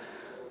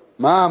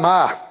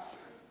 My.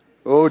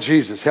 Oh,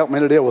 Jesus, help me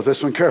to deal with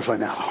this one carefully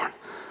now, Lord.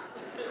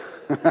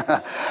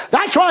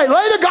 That's right.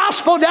 Lay the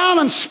gospel down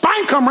and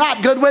spank them right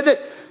good with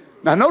it.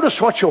 Now, notice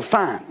what you'll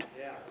find.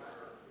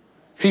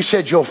 He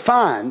said you'll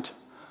find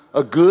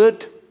a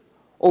good,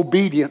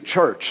 obedient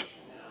church.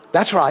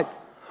 That's right.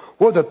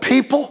 Where the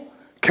people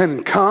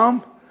can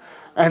come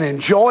and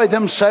enjoy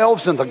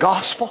themselves in the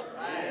gospel.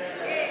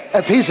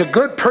 If he's a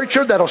good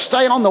preacher that'll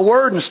stay on the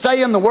Word and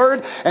stay in the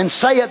Word and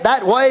say it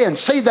that way and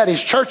see that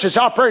his church is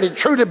operated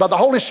truly by the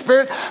Holy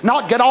Spirit,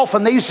 not get off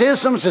on these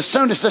isms as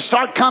soon as they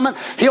start coming,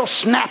 he'll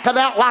snap it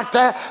out like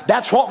that.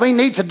 That's what we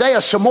need today,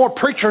 is some more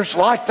preachers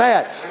like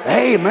that.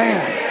 Amen.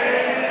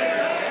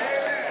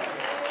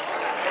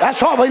 That's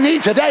what we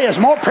need today, is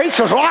more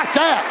preachers like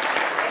that.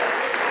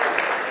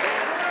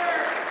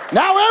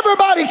 Now,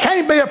 everybody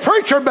can't be a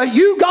preacher, but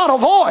you got a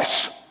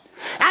voice.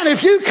 And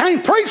if you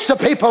can't preach to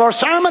people a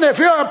sermon, if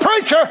you're a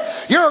preacher,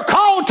 you're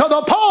called to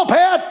the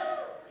pulpit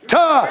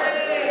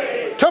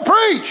to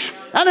preach.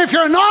 And if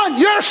you're not,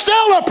 you're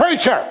still a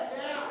preacher.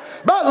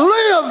 But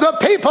live the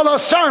people a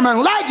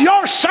sermon. Let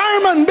your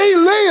sermon be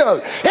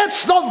lived.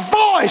 It's the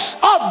voice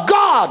of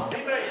God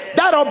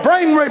that'll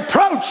bring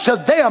reproach to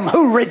them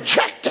who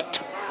reject it.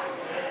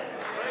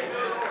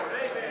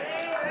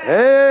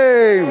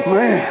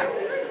 Amen.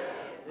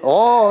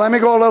 Oh, let me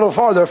go a little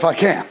farther if I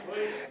can.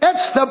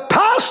 It's the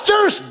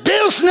pastor's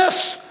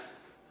business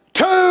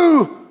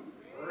to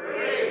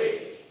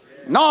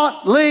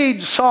not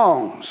lead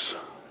songs.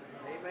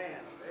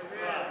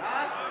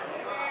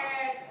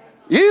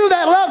 You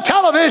that love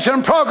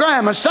television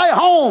program and stay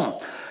home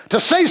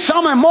to see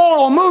some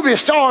immoral movie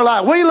star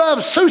like We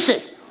Love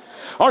Susie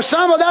or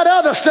some of that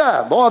other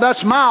stuff. Boy,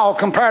 that's mild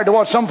compared to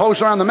what some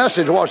folks around the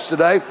message watch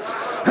today.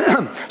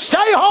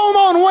 Stay home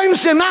on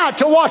Wednesday night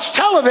to watch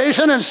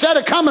television instead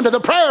of coming to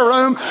the prayer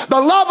room. The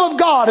love of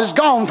God is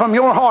gone from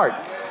your heart.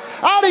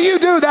 How do you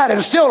do that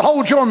and still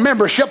hold your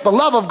membership? The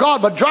love of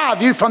God would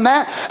drive you from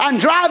that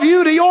and drive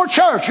you to your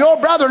church. Your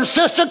brother and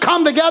sister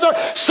come together,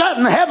 set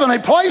in heavenly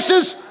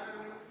places.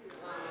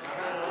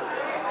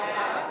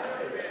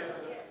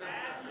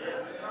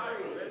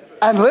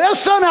 And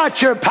listen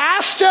at your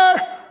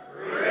pastor.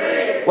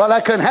 Well,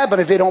 that couldn't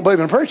happen if you don't believe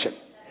in preaching.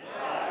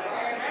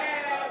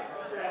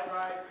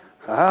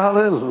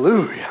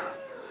 Hallelujah.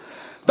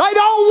 They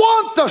don't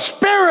want the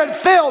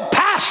Spirit-filled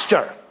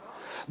pastor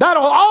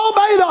that'll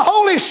obey the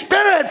Holy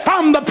Spirit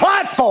from the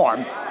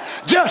platform.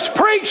 Just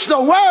preach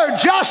the word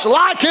just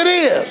like it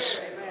is.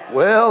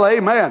 Well,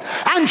 amen.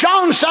 And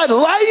John said, lay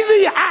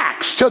the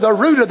axe to the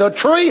root of the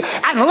tree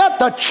and let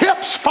the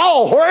chips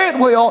fall where it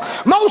will.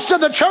 Most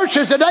of the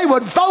churches today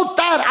would vote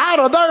that out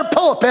of their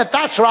pulpit.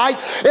 That's right.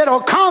 It'll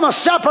come a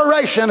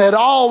separation. It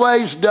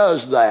always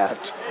does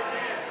that.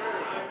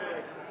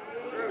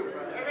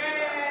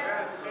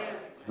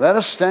 Let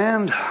us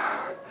stand,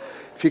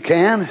 if you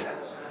can.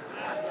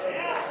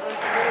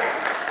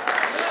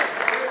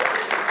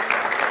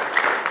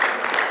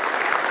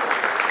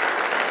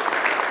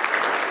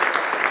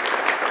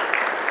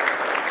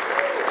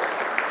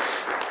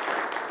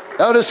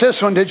 Notice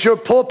this one. Did your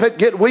pulpit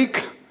get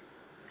weak?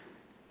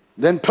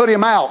 Then put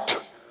him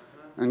out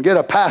and get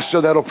a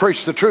pastor that'll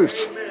preach the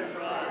truth.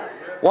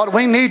 What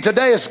we need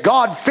today is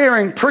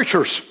God-fearing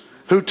preachers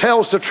who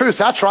tells the truth.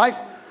 That's right.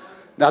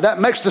 Now that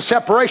makes the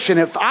separation.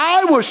 If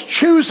I was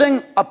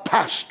choosing a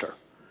pastor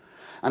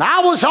and I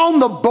was on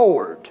the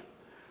board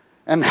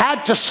and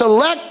had to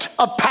select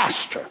a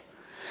pastor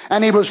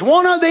and he was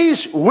one of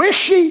these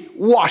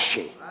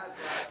wishy-washy,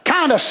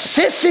 kind of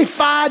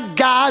sissified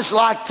guys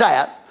like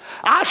that,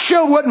 I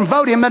sure wouldn't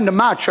vote him into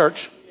my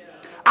church.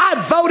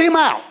 I'd vote him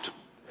out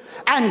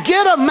and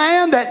get a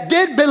man that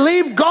did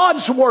believe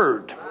God's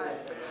word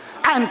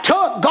and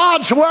took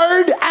God's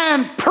word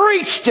and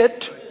preached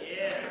it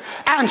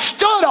and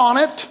stood on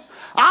it.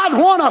 I'd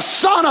want a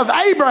son of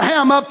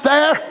Abraham up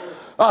there,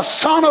 a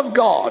son of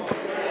God.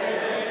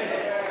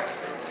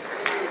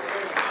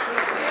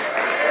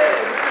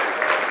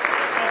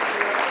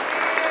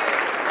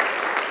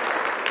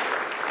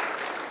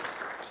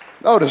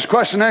 Notice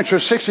question and answer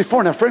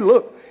 64. Now, friend,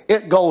 look,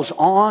 it goes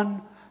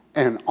on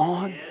and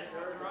on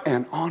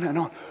and on and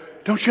on.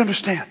 Don't you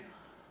understand?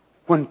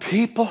 when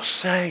people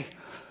say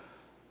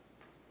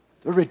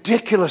the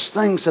ridiculous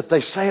things that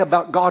they say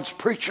about God's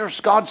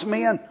preachers, God's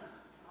men,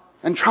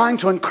 and trying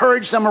to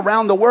encourage them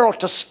around the world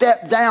to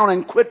step down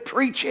and quit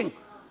preaching,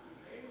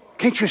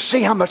 can't you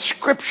see how much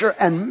Scripture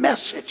and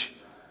message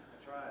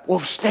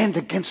will stand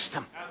against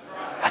them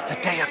at the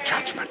day of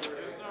judgment?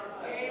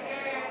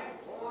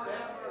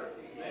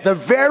 The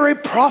very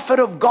prophet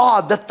of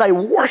God that they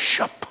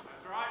worship,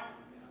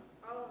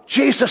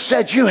 Jesus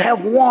said, you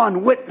have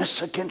one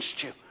witness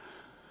against you,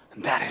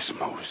 and that is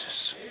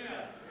Moses,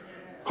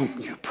 whom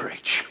you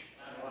preach.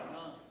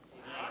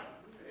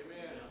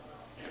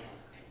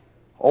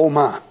 Oh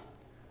my.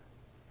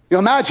 You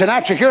imagine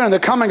after hearing the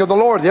coming of the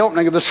Lord, the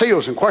opening of the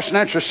seals in question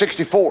answer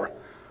 64,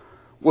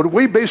 would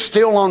we be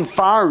still on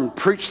fire and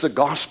preach the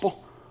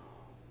gospel?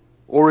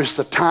 Or is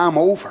the time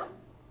over?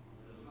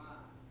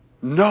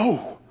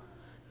 No.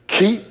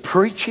 Keep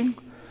preaching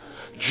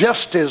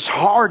just as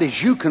hard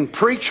as you can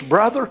preach,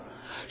 brother.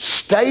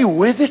 Stay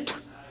with it.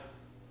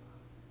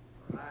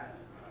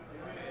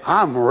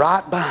 I'm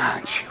right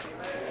behind you.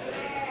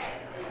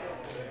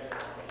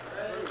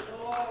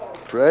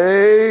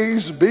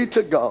 Praise be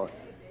to God.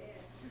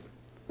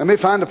 Let me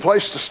find a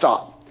place to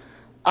stop.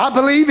 I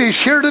believe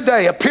he's here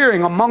today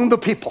appearing among the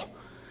people,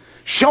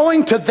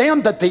 showing to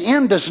them that the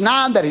end is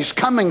nigh, that he's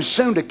coming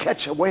soon to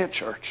catch away a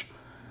church.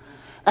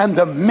 And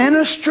the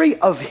ministry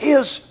of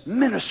his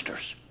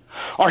ministers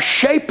are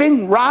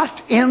shaping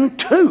right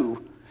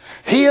into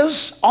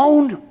his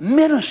own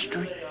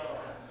ministry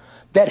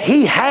that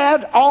he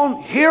had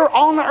on here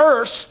on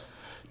earth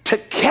to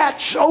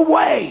catch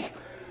away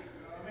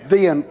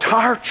the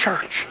entire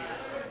church.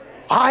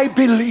 I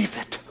believe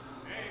it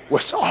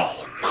with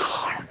all my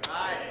heart.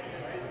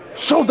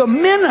 So the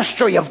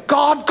ministry of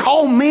God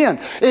called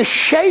men is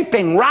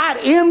shaping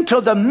right into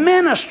the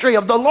ministry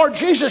of the Lord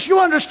Jesus. You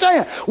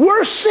understand?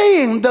 We're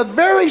seeing the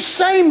very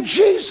same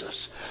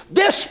Jesus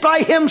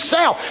display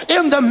himself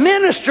in the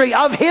ministry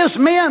of his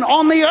men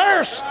on the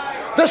earth.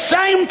 The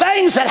same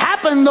things that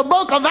happen in the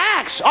book of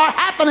Acts are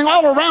happening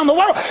all around the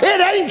world.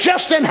 It ain't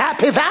just in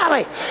Happy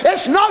Valley.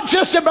 It's not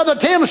just at Brother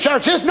Tim's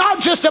church. It's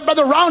not just at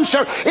Brother Ron's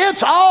church.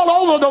 It's all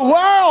over the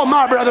world,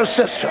 my brother,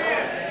 sister.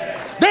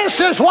 This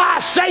is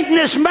why Satan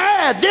is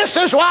mad. This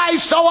is why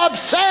he's so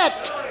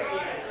upset.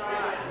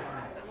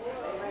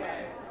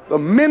 The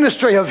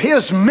ministry of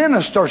his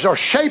ministers are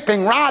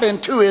shaping right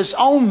into his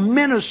own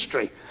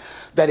ministry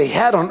that he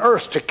had on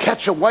earth to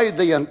catch away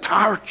the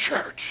entire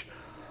church.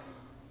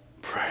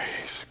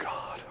 Praise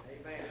God.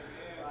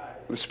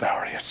 Let's bow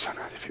our heads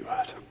tonight, if you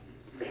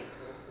would.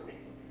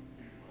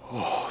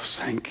 Oh,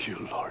 thank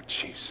you, Lord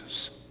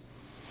Jesus.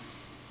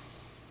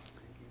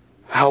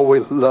 How we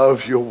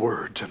love your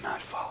word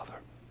tonight, Father.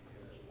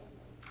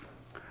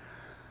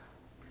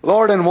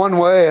 Lord, in one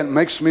way, it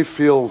makes me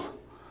feel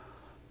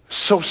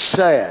so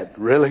sad,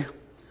 really,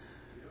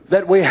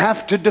 that we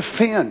have to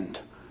defend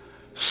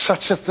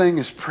such a thing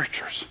as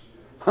preachers.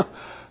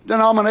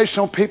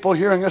 Denominational people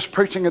hearing us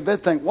preaching, and they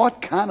think,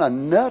 what kind of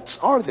nuts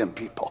are them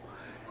people?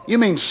 You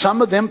mean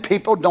some of them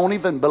people don't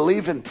even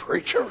believe in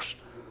preachers?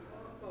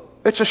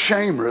 It's a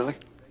shame, really.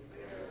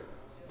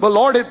 But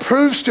Lord, it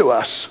proves to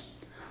us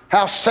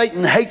how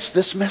Satan hates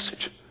this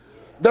message.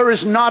 There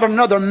is not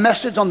another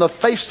message on the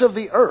face of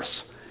the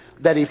earth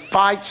that he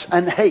fights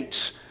and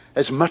hates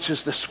as much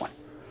as this one.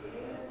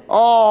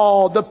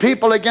 Oh, the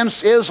people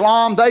against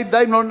Islam,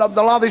 a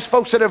lot of these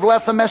folks that have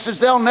left the message,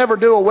 they'll never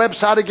do a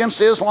website against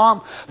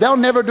Islam. They'll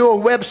never do a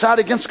website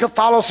against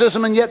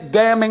Catholicism, and yet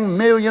damning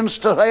millions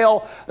to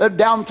hell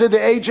down through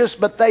the ages.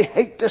 But they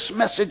hate this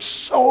message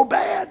so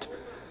bad.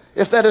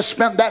 If they'd have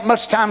spent that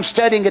much time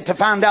studying it to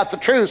find out the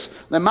truth,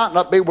 they might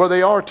not be where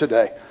they are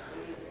today.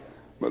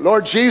 But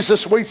Lord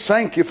Jesus, we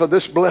thank you for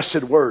this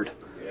blessed word.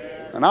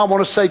 And I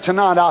want to say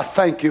tonight, I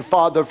thank you,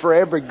 Father, for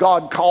every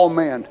God-called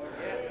man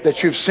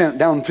that you've sent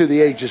down through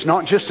the ages,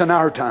 not just in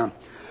our time.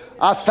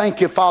 I thank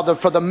you, Father,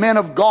 for the men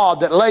of God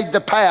that laid the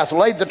path,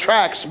 laid the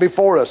tracks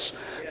before us.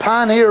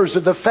 Pioneers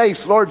of the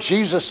faith, Lord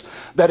Jesus,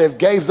 that have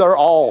gave their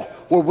all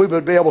where we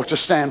would be able to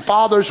stand.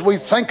 Fathers, we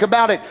think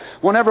about it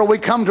whenever we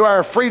come to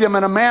our freedom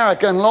in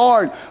America. And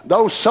Lord,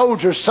 those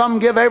soldiers, some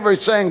give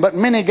everything, but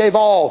many gave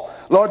all.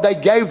 Lord, they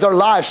gave their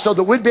lives so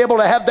that we'd be able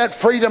to have that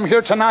freedom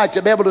here tonight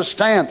to be able to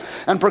stand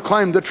and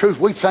proclaim the truth.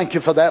 We thank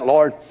you for that,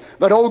 Lord.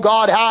 But, oh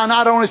God, how I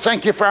not only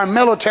thank you for our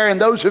military and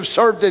those who've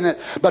served in it,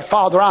 but,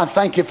 Father, I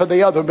thank you for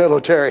the other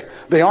military,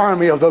 the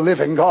army of the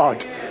living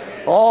God.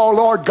 Oh,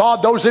 Lord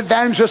God, those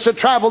evangelists that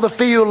traveled the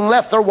field and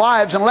left their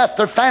wives and left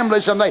their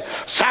families, and they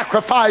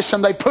sacrificed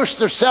and they pushed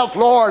themselves,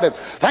 Lord. And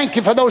thank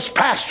you for those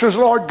pastors,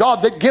 Lord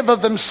God, that give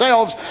of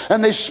themselves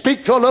and they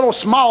speak to a little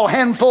small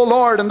handful,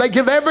 Lord, and they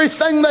give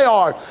everything they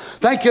are.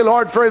 Thank you,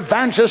 Lord, for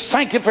evangelists.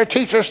 Thank you for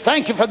teachers.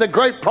 Thank you for the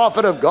great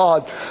prophet of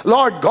God.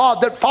 Lord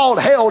God, that fought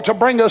hell to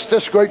bring us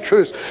this great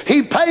truth.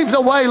 He paved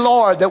the way,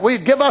 Lord, that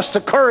we'd give us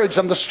the courage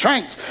and the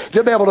strength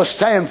to be able to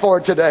stand for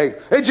it today.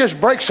 It just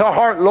breaks our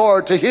heart,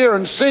 Lord, to hear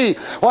and see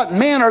what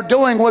men are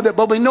doing with it.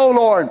 But we know,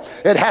 Lord,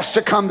 it has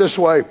to come this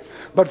way.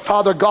 But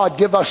Father God,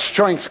 give us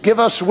strength. Give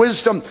us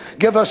wisdom.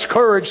 Give us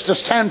courage to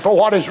stand for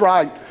what is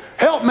right.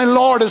 Help me,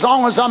 Lord, as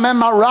long as I'm in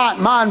my right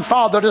mind,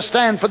 Father, to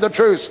stand for the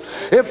truth.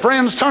 If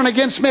friends turn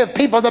against me, if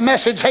people of the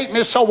message hate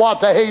me, so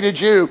what? They hated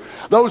you.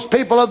 Those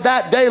people of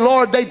that day,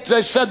 Lord,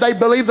 they said they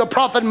believed the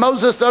prophet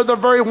Moses. They're the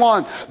very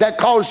one that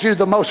caused you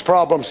the most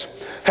problems.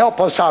 Help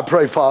us, I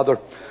pray, Father.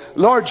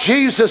 Lord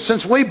Jesus,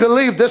 since we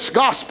believe this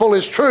gospel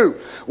is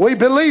true, we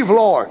believe,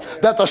 Lord,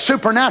 that the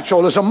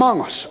supernatural is among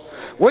us.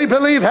 We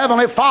believe,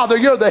 Heavenly Father,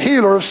 you're the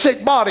healer of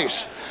sick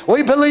bodies.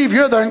 We believe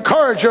you're the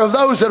encourager of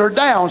those that are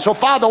down. So,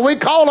 Father, we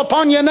call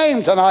upon your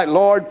name tonight,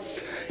 Lord,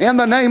 in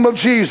the name of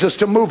Jesus,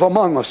 to move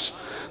among us.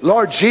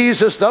 Lord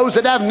Jesus, those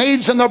that have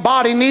needs in their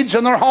body, needs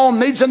in their home,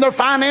 needs in their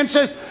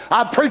finances,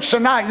 I preach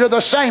tonight, you're the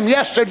same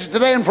yesterday,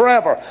 today, and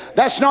forever.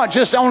 That's not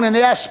just only in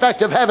the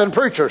aspect of having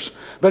preachers,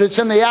 but it's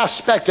in the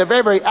aspect of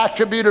every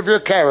attribute of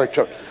your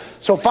character.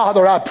 So,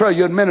 Father, I pray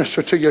you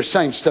administer to your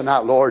saints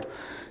tonight, Lord,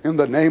 in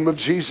the name of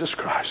Jesus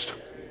Christ.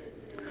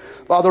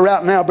 Father,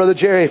 right now, Brother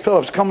Jerry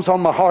Phillips comes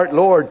on my heart,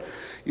 Lord.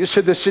 You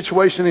said the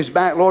situation in his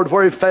back, Lord,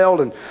 where he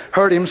failed and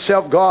hurt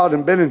himself, God,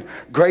 and been in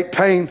great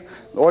pain.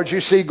 Lord, you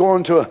see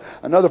going to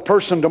another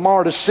person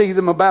tomorrow to see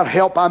them about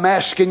help. I'm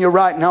asking you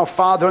right now,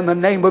 Father, in the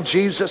name of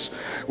Jesus,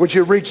 would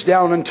you reach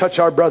down and touch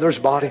our brother's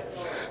body?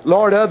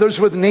 Lord, others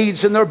with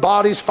needs in their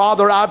bodies,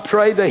 Father, I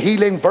pray the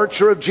healing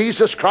virtue of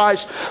Jesus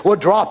Christ will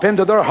drop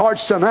into their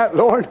hearts tonight,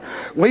 Lord.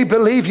 We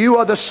believe you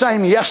are the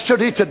same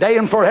yesterday, today,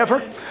 and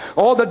forever.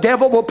 Oh, the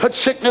devil will put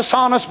sickness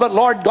on us, but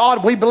Lord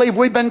God, we believe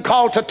we've been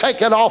called to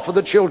take it off of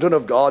the children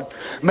of God.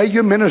 May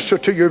you minister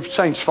to your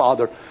saints,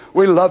 Father.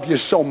 We love you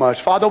so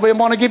much. Father, we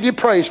want to give you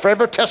praise for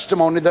every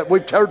testimony that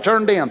we've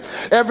turned in,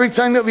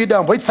 everything that we've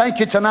done. We thank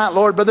you tonight,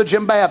 Lord. Brother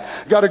Jim Babb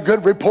got a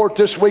good report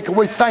this week, and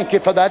we thank you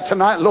for that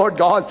tonight, Lord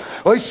God.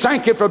 We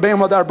thank you for being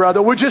with our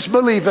brother. We just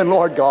believe in,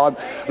 Lord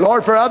God.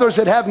 Lord, for others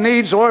that have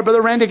needs, Lord,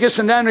 Brother Randy gets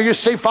in down there, you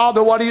see,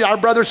 Father, what our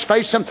brother's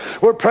facing.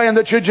 We're praying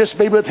that you just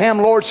be with him,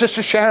 Lord.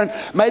 Sister Sharon,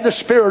 may the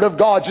Spirit of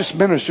God just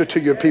minister to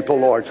your people,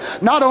 Lord.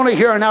 Not only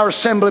here in our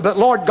assembly, but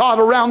Lord God,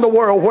 around the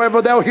world,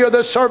 wherever they'll hear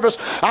this service,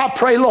 I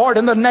pray, Lord,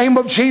 in the name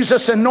of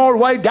Jesus, in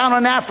Norway, down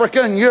in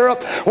Africa, in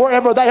Europe,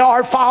 wherever they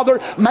are, Father,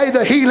 may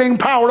the healing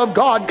power of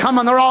God come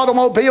in their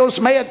automobiles.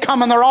 May it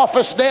come in their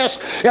office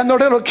desk, in their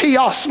little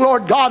kiosks,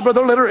 Lord God, with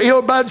their little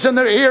earbuds in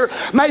their ear.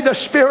 May the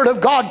Spirit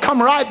of God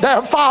come right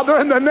there,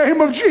 Father, in the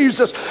name of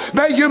Jesus.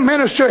 May you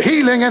minister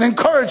healing and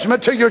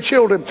encouragement to your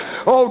children.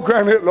 Oh,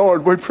 grant it,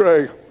 Lord, we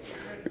pray.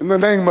 In the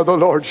name of the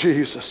Lord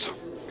Jesus.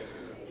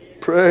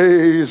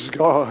 Praise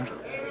God.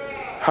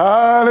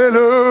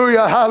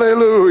 Hallelujah,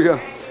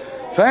 hallelujah.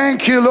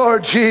 Thank you,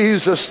 Lord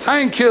Jesus.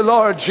 Thank you,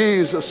 Lord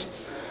Jesus.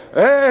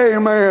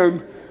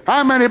 Amen.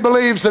 How many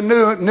believes the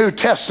New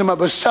Testament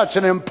was such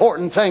an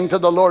important thing to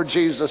the Lord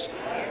Jesus?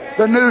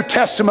 The New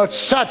Testament,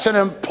 such an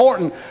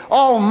important,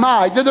 oh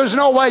my, there's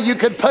no way you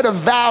could put a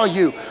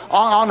value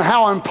on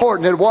how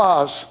important it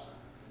was.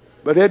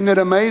 But isn't it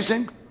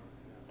amazing?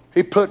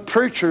 He put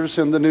preachers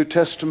in the New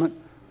Testament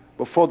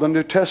before the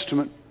New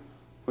Testament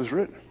was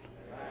written.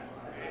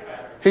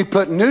 He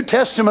put New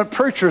Testament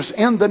preachers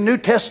in the New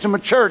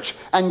Testament church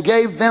and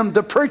gave them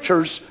the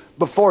preachers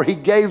before he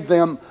gave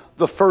them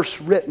the first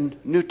written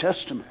New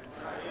Testament.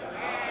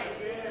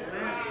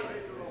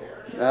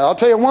 Now, I'll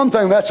tell you one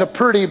thing, that's a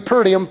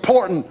pretty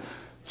important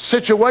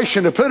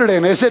situation to put it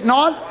in, is it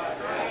not?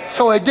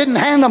 So he didn't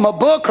hand them a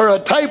book or a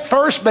tape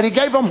first, but he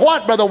gave them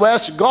what, Brother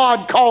West?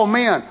 God called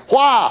men.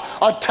 Why?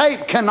 A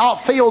tape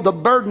cannot feel the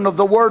burden of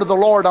the word of the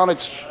Lord on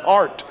its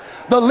heart.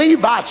 The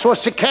Levites was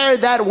to carry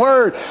that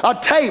word. A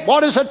tape.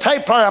 What is a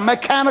tape player? A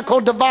mechanical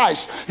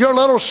device. Your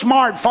little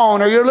smartphone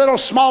or your little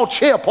small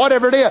chip,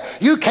 whatever it is.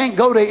 You can't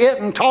go to it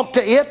and talk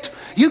to it.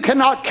 You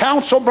cannot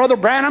counsel Brother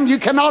Branham. You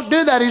cannot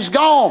do that. He's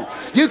gone.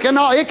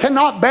 It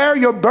cannot bear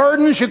your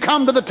burdens. You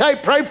come to the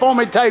tape. Pray for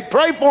me, tape.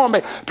 Pray for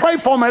me. Pray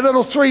for me,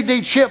 little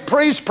 3D chip.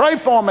 Please pray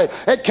for me.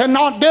 It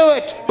cannot do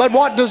it. But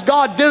what does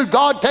God do?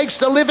 God takes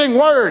the living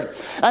word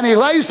and he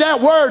lays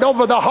that word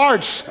over the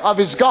hearts of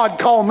his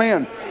God-called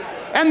men.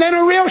 And then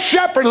a real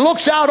shepherd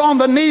looks out on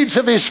the needs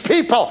of his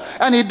people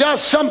and he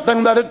does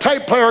something that a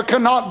tape player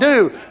cannot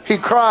do. He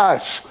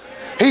cries.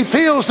 He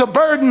feels the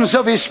burdens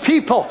of his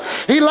people.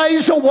 He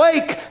lays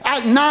awake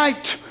at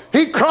night.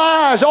 He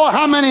cries, oh,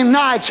 how many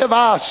nights have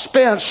I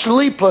spent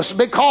sleepless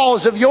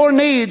because of your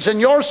needs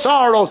and your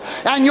sorrows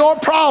and your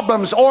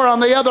problems, or on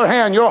the other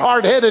hand, your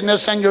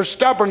hard-headedness and your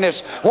stubbornness,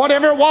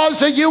 whatever it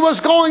was that you was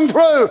going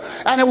through.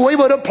 And if we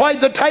would have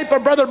played the tape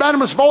of Brother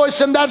Branham's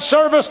voice in that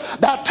service,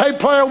 that tape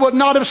player would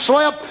not have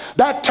slept.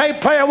 That tape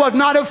player would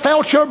not have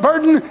felt your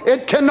burden.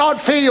 It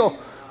cannot feel.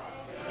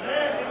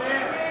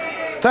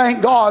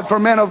 Thank God for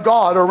men of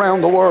God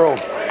around the world.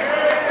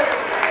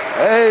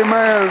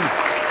 Amen.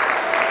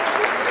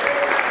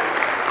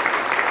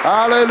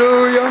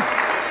 Hallelujah.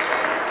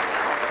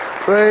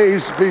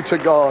 Praise be to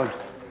God.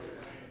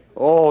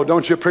 Oh,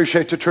 don't you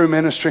appreciate the true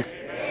ministry?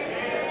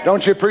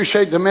 Don't you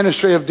appreciate the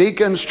ministry of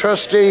deacons,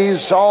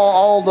 trustees,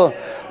 all the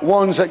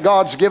ones that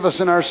God's given us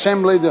in our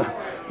assembly,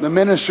 the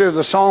ministry of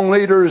the song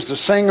leaders, the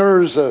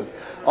singers,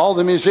 all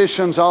the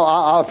musicians?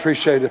 I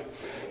appreciate it.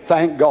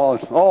 Thank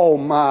God. Oh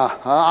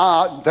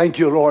my, thank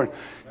you, Lord.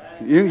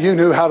 You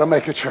knew how to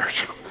make a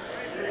church.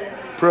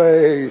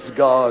 Praise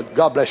God.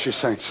 God bless you,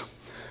 saints.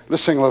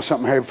 Let's sing a little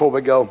something here before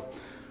we go.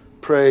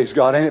 Praise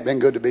God. Ain't it been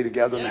good to be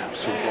together now?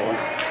 Sing, Lord.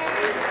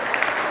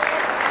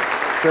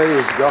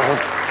 Praise God.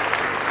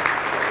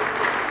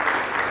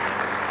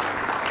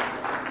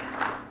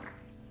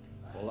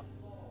 Well,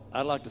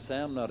 I'd like to say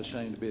I'm not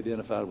ashamed to be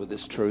identified with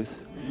this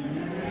truth.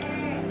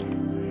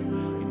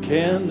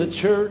 Can the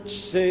church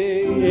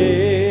say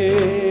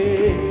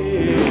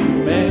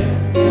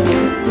amen?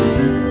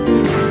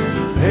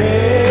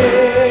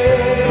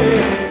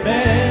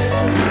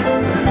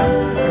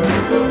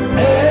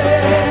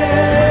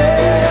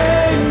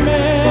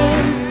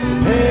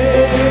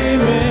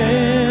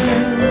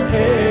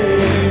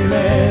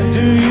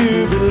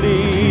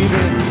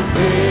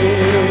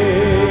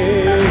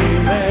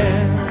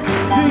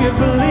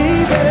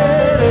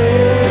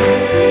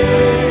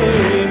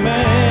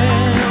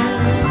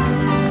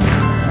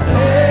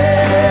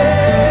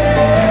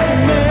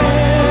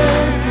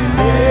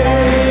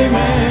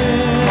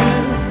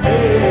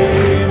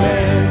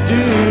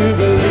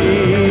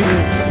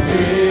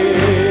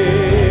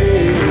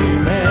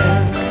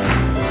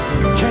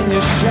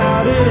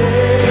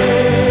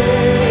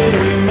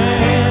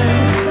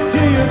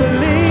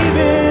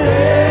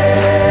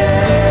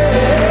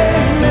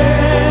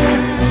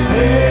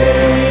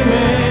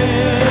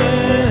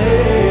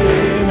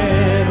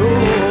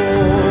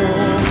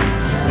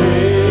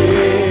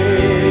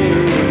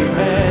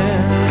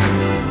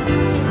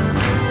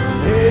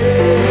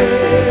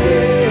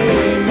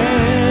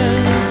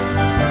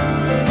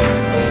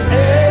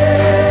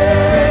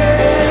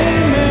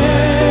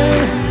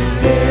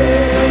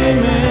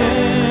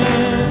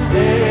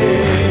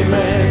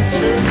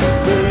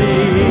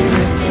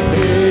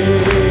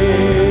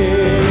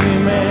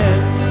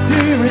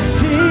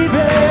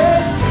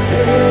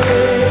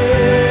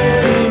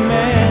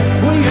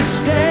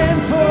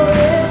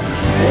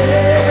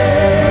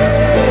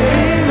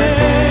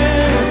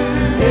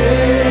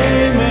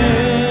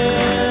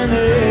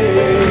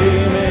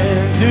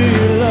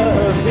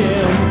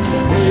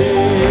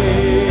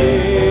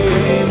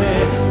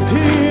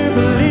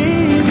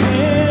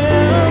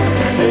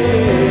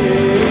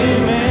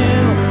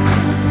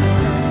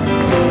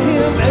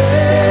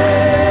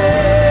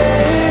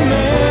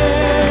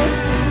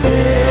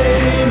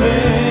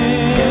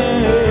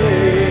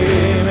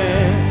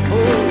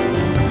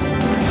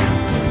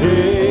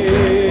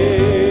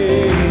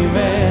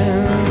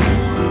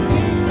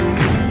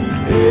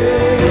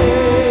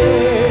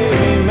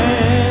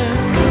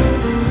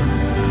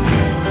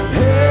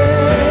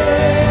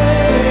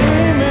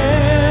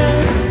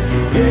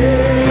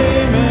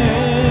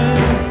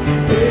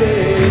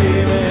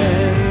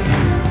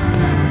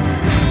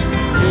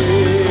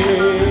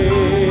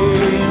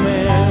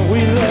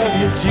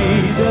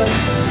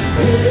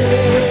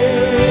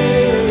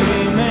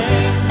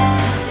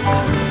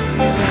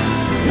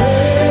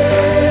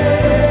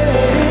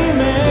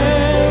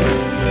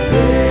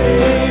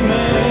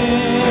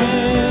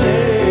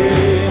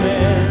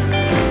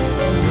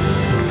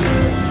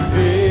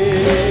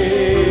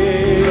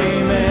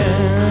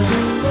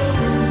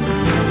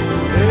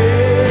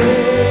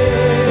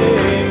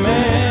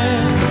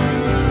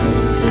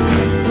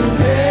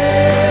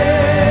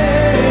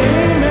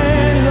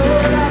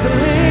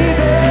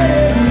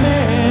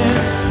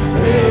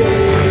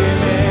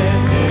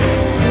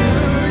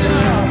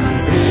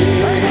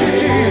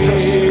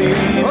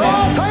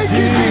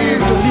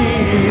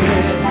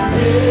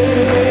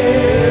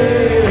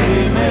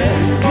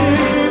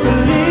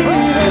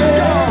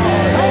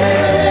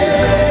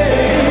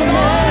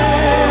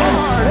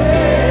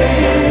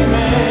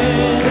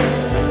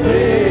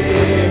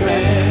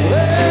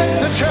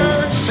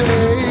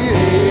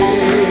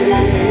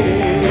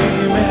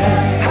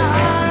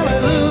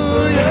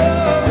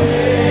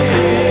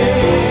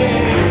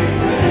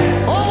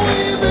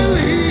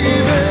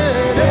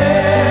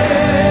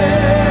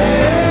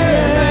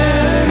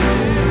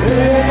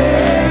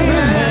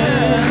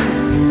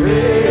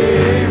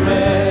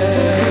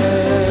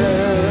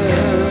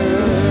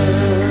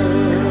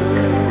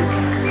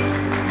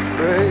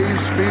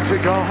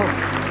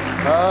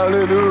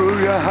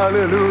 Hallelujah,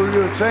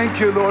 hallelujah. Thank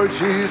you, Lord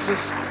Jesus.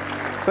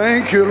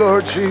 Thank you,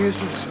 Lord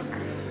Jesus.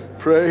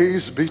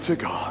 Praise be to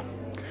God.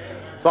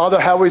 Father,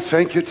 how we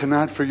thank you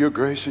tonight for your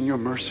grace and your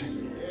mercy.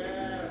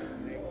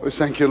 We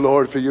thank you,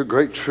 Lord, for your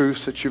great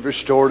truths that you've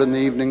restored in the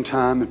evening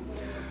time. And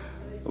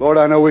Lord,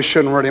 I know we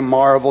shouldn't really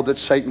marvel that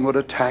Satan would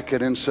attack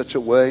it in such a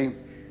way.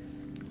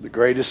 The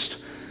greatest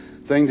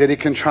thing that he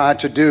can try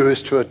to do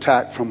is to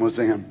attack from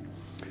within.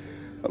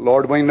 But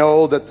Lord, we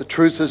know that the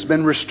truth has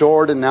been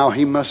restored, and now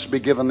he must be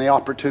given the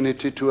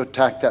opportunity to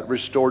attack that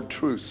restored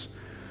truth.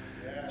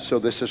 So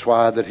this is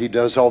why that he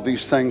does all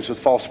these things with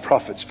false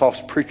prophets,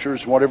 false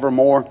preachers, whatever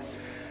more.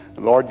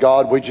 Lord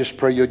God, we just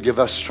pray you'd give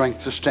us strength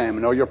to stand.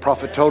 We know your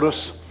prophet told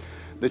us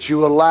that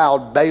you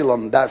allowed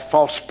Balaam, that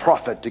false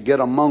prophet, to get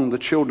among the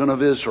children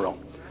of Israel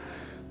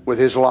with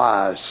his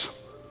lies,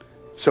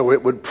 so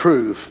it would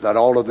prove that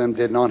all of them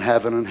did not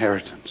have an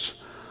inheritance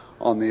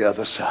on the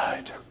other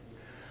side.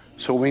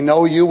 So we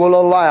know you will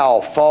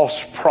allow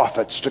false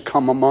prophets to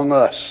come among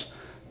us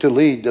to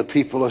lead the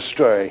people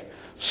astray.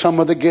 Some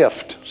of the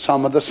gift,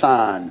 some of the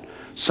sign,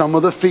 some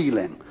of the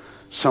feeling,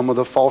 some of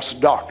the false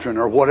doctrine,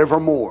 or whatever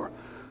more.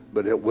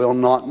 But it will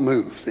not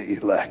move the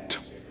elect.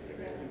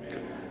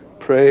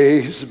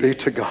 Praise be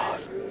to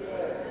God.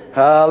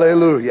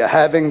 Hallelujah.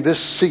 Having this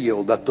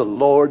seal that the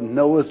Lord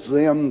knoweth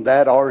them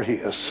that are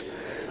his.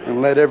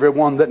 And let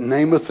everyone that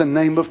nameth the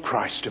name of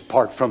Christ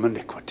depart from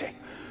iniquity.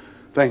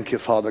 Thank you,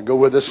 Father. Go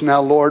with us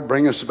now, Lord.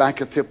 Bring us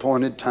back at the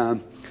appointed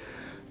time.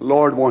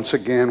 Lord, once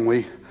again,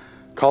 we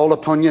call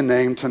upon your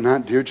name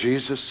tonight, dear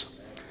Jesus,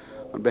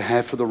 on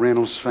behalf of the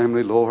Reynolds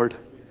family, Lord.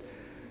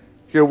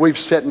 Here we've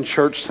sat in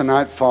church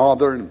tonight,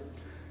 Father, and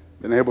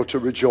been able to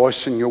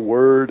rejoice in your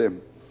word.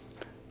 And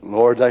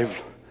Lord,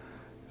 they've,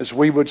 as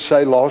we would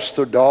say, lost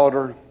their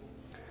daughter.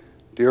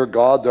 Dear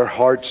God, their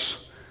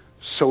hearts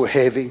so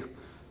heavy.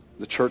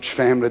 The church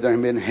family,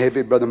 they've been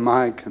heavy, Brother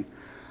Mike. And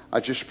I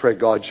just pray,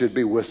 God, you'd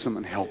be with them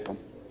and help them.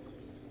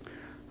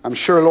 I'm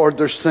sure, Lord,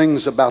 there's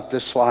things about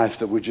this life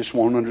that we just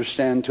won't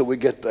understand until we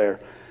get there.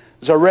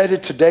 As I read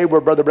it today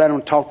where Brother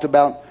Branham talked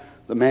about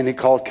the man he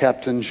called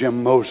Captain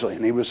Jim Mosley,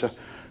 and he was a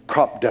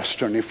crop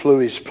duster, and he flew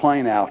his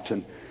plane out,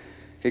 and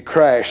he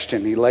crashed,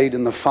 and he laid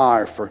in the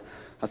fire for,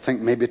 I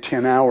think, maybe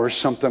 10 hours,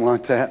 something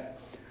like that.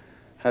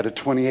 Had a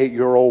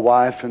 28-year-old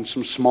wife and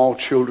some small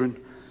children.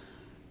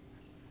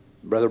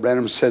 Brother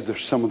Branham said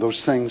there's some of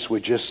those things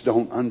we just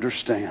don't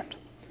understand.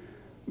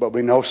 But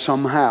we know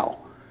somehow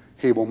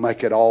he will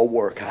make it all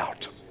work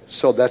out.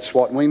 So that's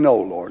what we know,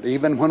 Lord.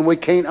 Even when we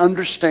can't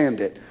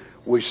understand it,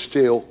 we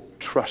still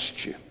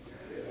trust you.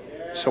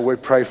 So we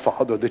pray,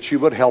 Father, that you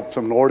would help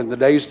them, Lord, in the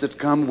days that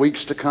come,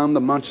 weeks to come,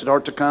 the months that are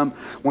to come,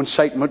 when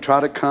Satan would try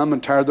to come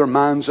and tear their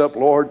minds up,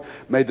 Lord,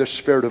 may the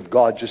Spirit of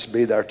God just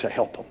be there to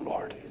help them,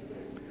 Lord.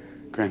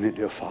 Grant it,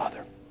 dear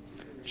Father.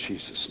 In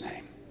Jesus'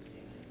 name.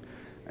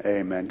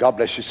 Amen. God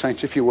bless you,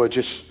 saints. If you would,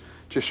 just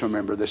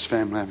remember this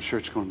family. I'm sure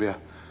it's going to be a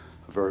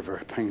very,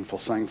 very painful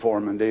thing for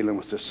them in dealing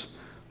with this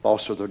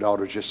loss of their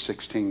daughter, just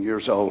 16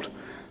 years old.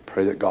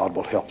 Pray that God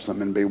will help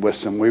them and be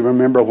with them. We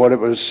remember what it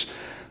was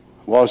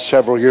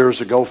several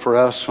years ago for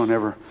us,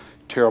 whenever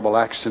terrible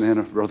accident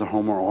of Brother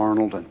Homer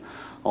Arnold and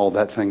all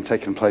that thing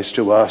taking place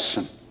to us.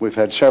 And we've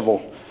had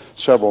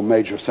several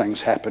major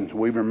things happen.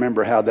 We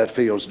remember how that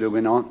feels, do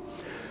we not?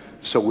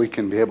 So we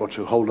can be able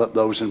to hold up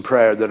those in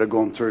prayer that are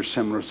going through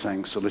similar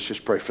things. So let's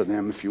just pray for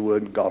them, if you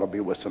would. God will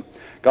be with them.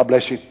 God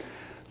bless you.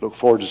 Look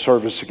forward to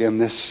service again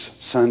this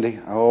Sunday.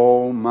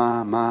 Oh,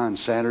 my, and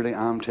Saturday.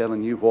 I'm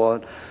telling you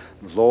what,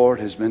 the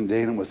Lord has been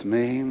dealing with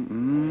me.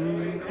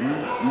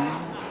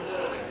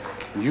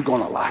 You're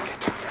going to like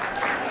it.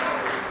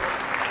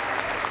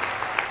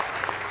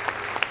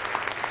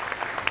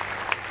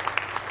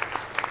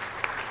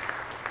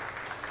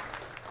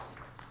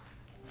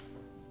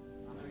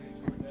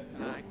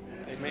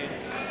 Amen.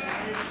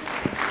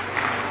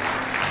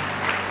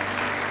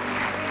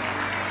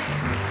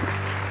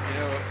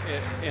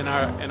 You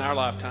know, in our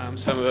lifetime,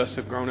 some of us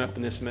have grown up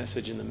in this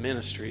message in the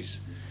ministries.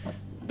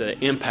 The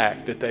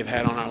impact that they've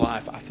had on our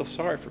life. I feel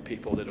sorry for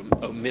people that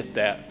omit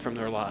that from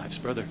their lives.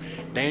 Brother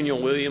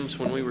Daniel Williams,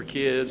 when we were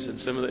kids, and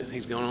some of the,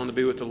 he's gone on to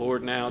be with the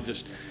Lord now,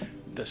 just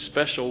the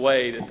special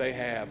way that they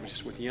have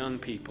just with young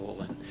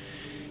people,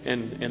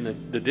 and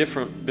the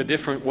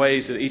different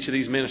ways that each of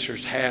these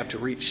ministers have to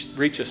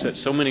reach us at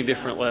so many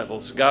different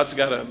levels. God's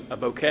got a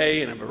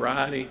bouquet and a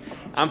variety.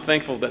 I'm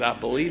thankful that I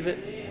believe it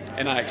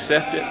and I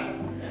accept it.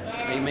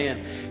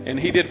 Amen. And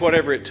he did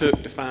whatever it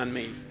took to find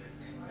me.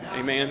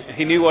 Amen.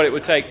 He knew what it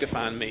would take to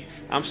find me.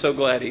 I'm so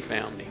glad he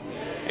found me.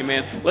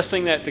 Amen. Let's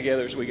sing that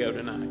together as we go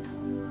tonight.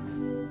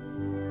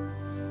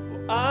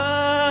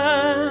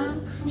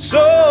 I'm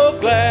so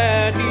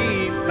glad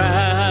he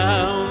found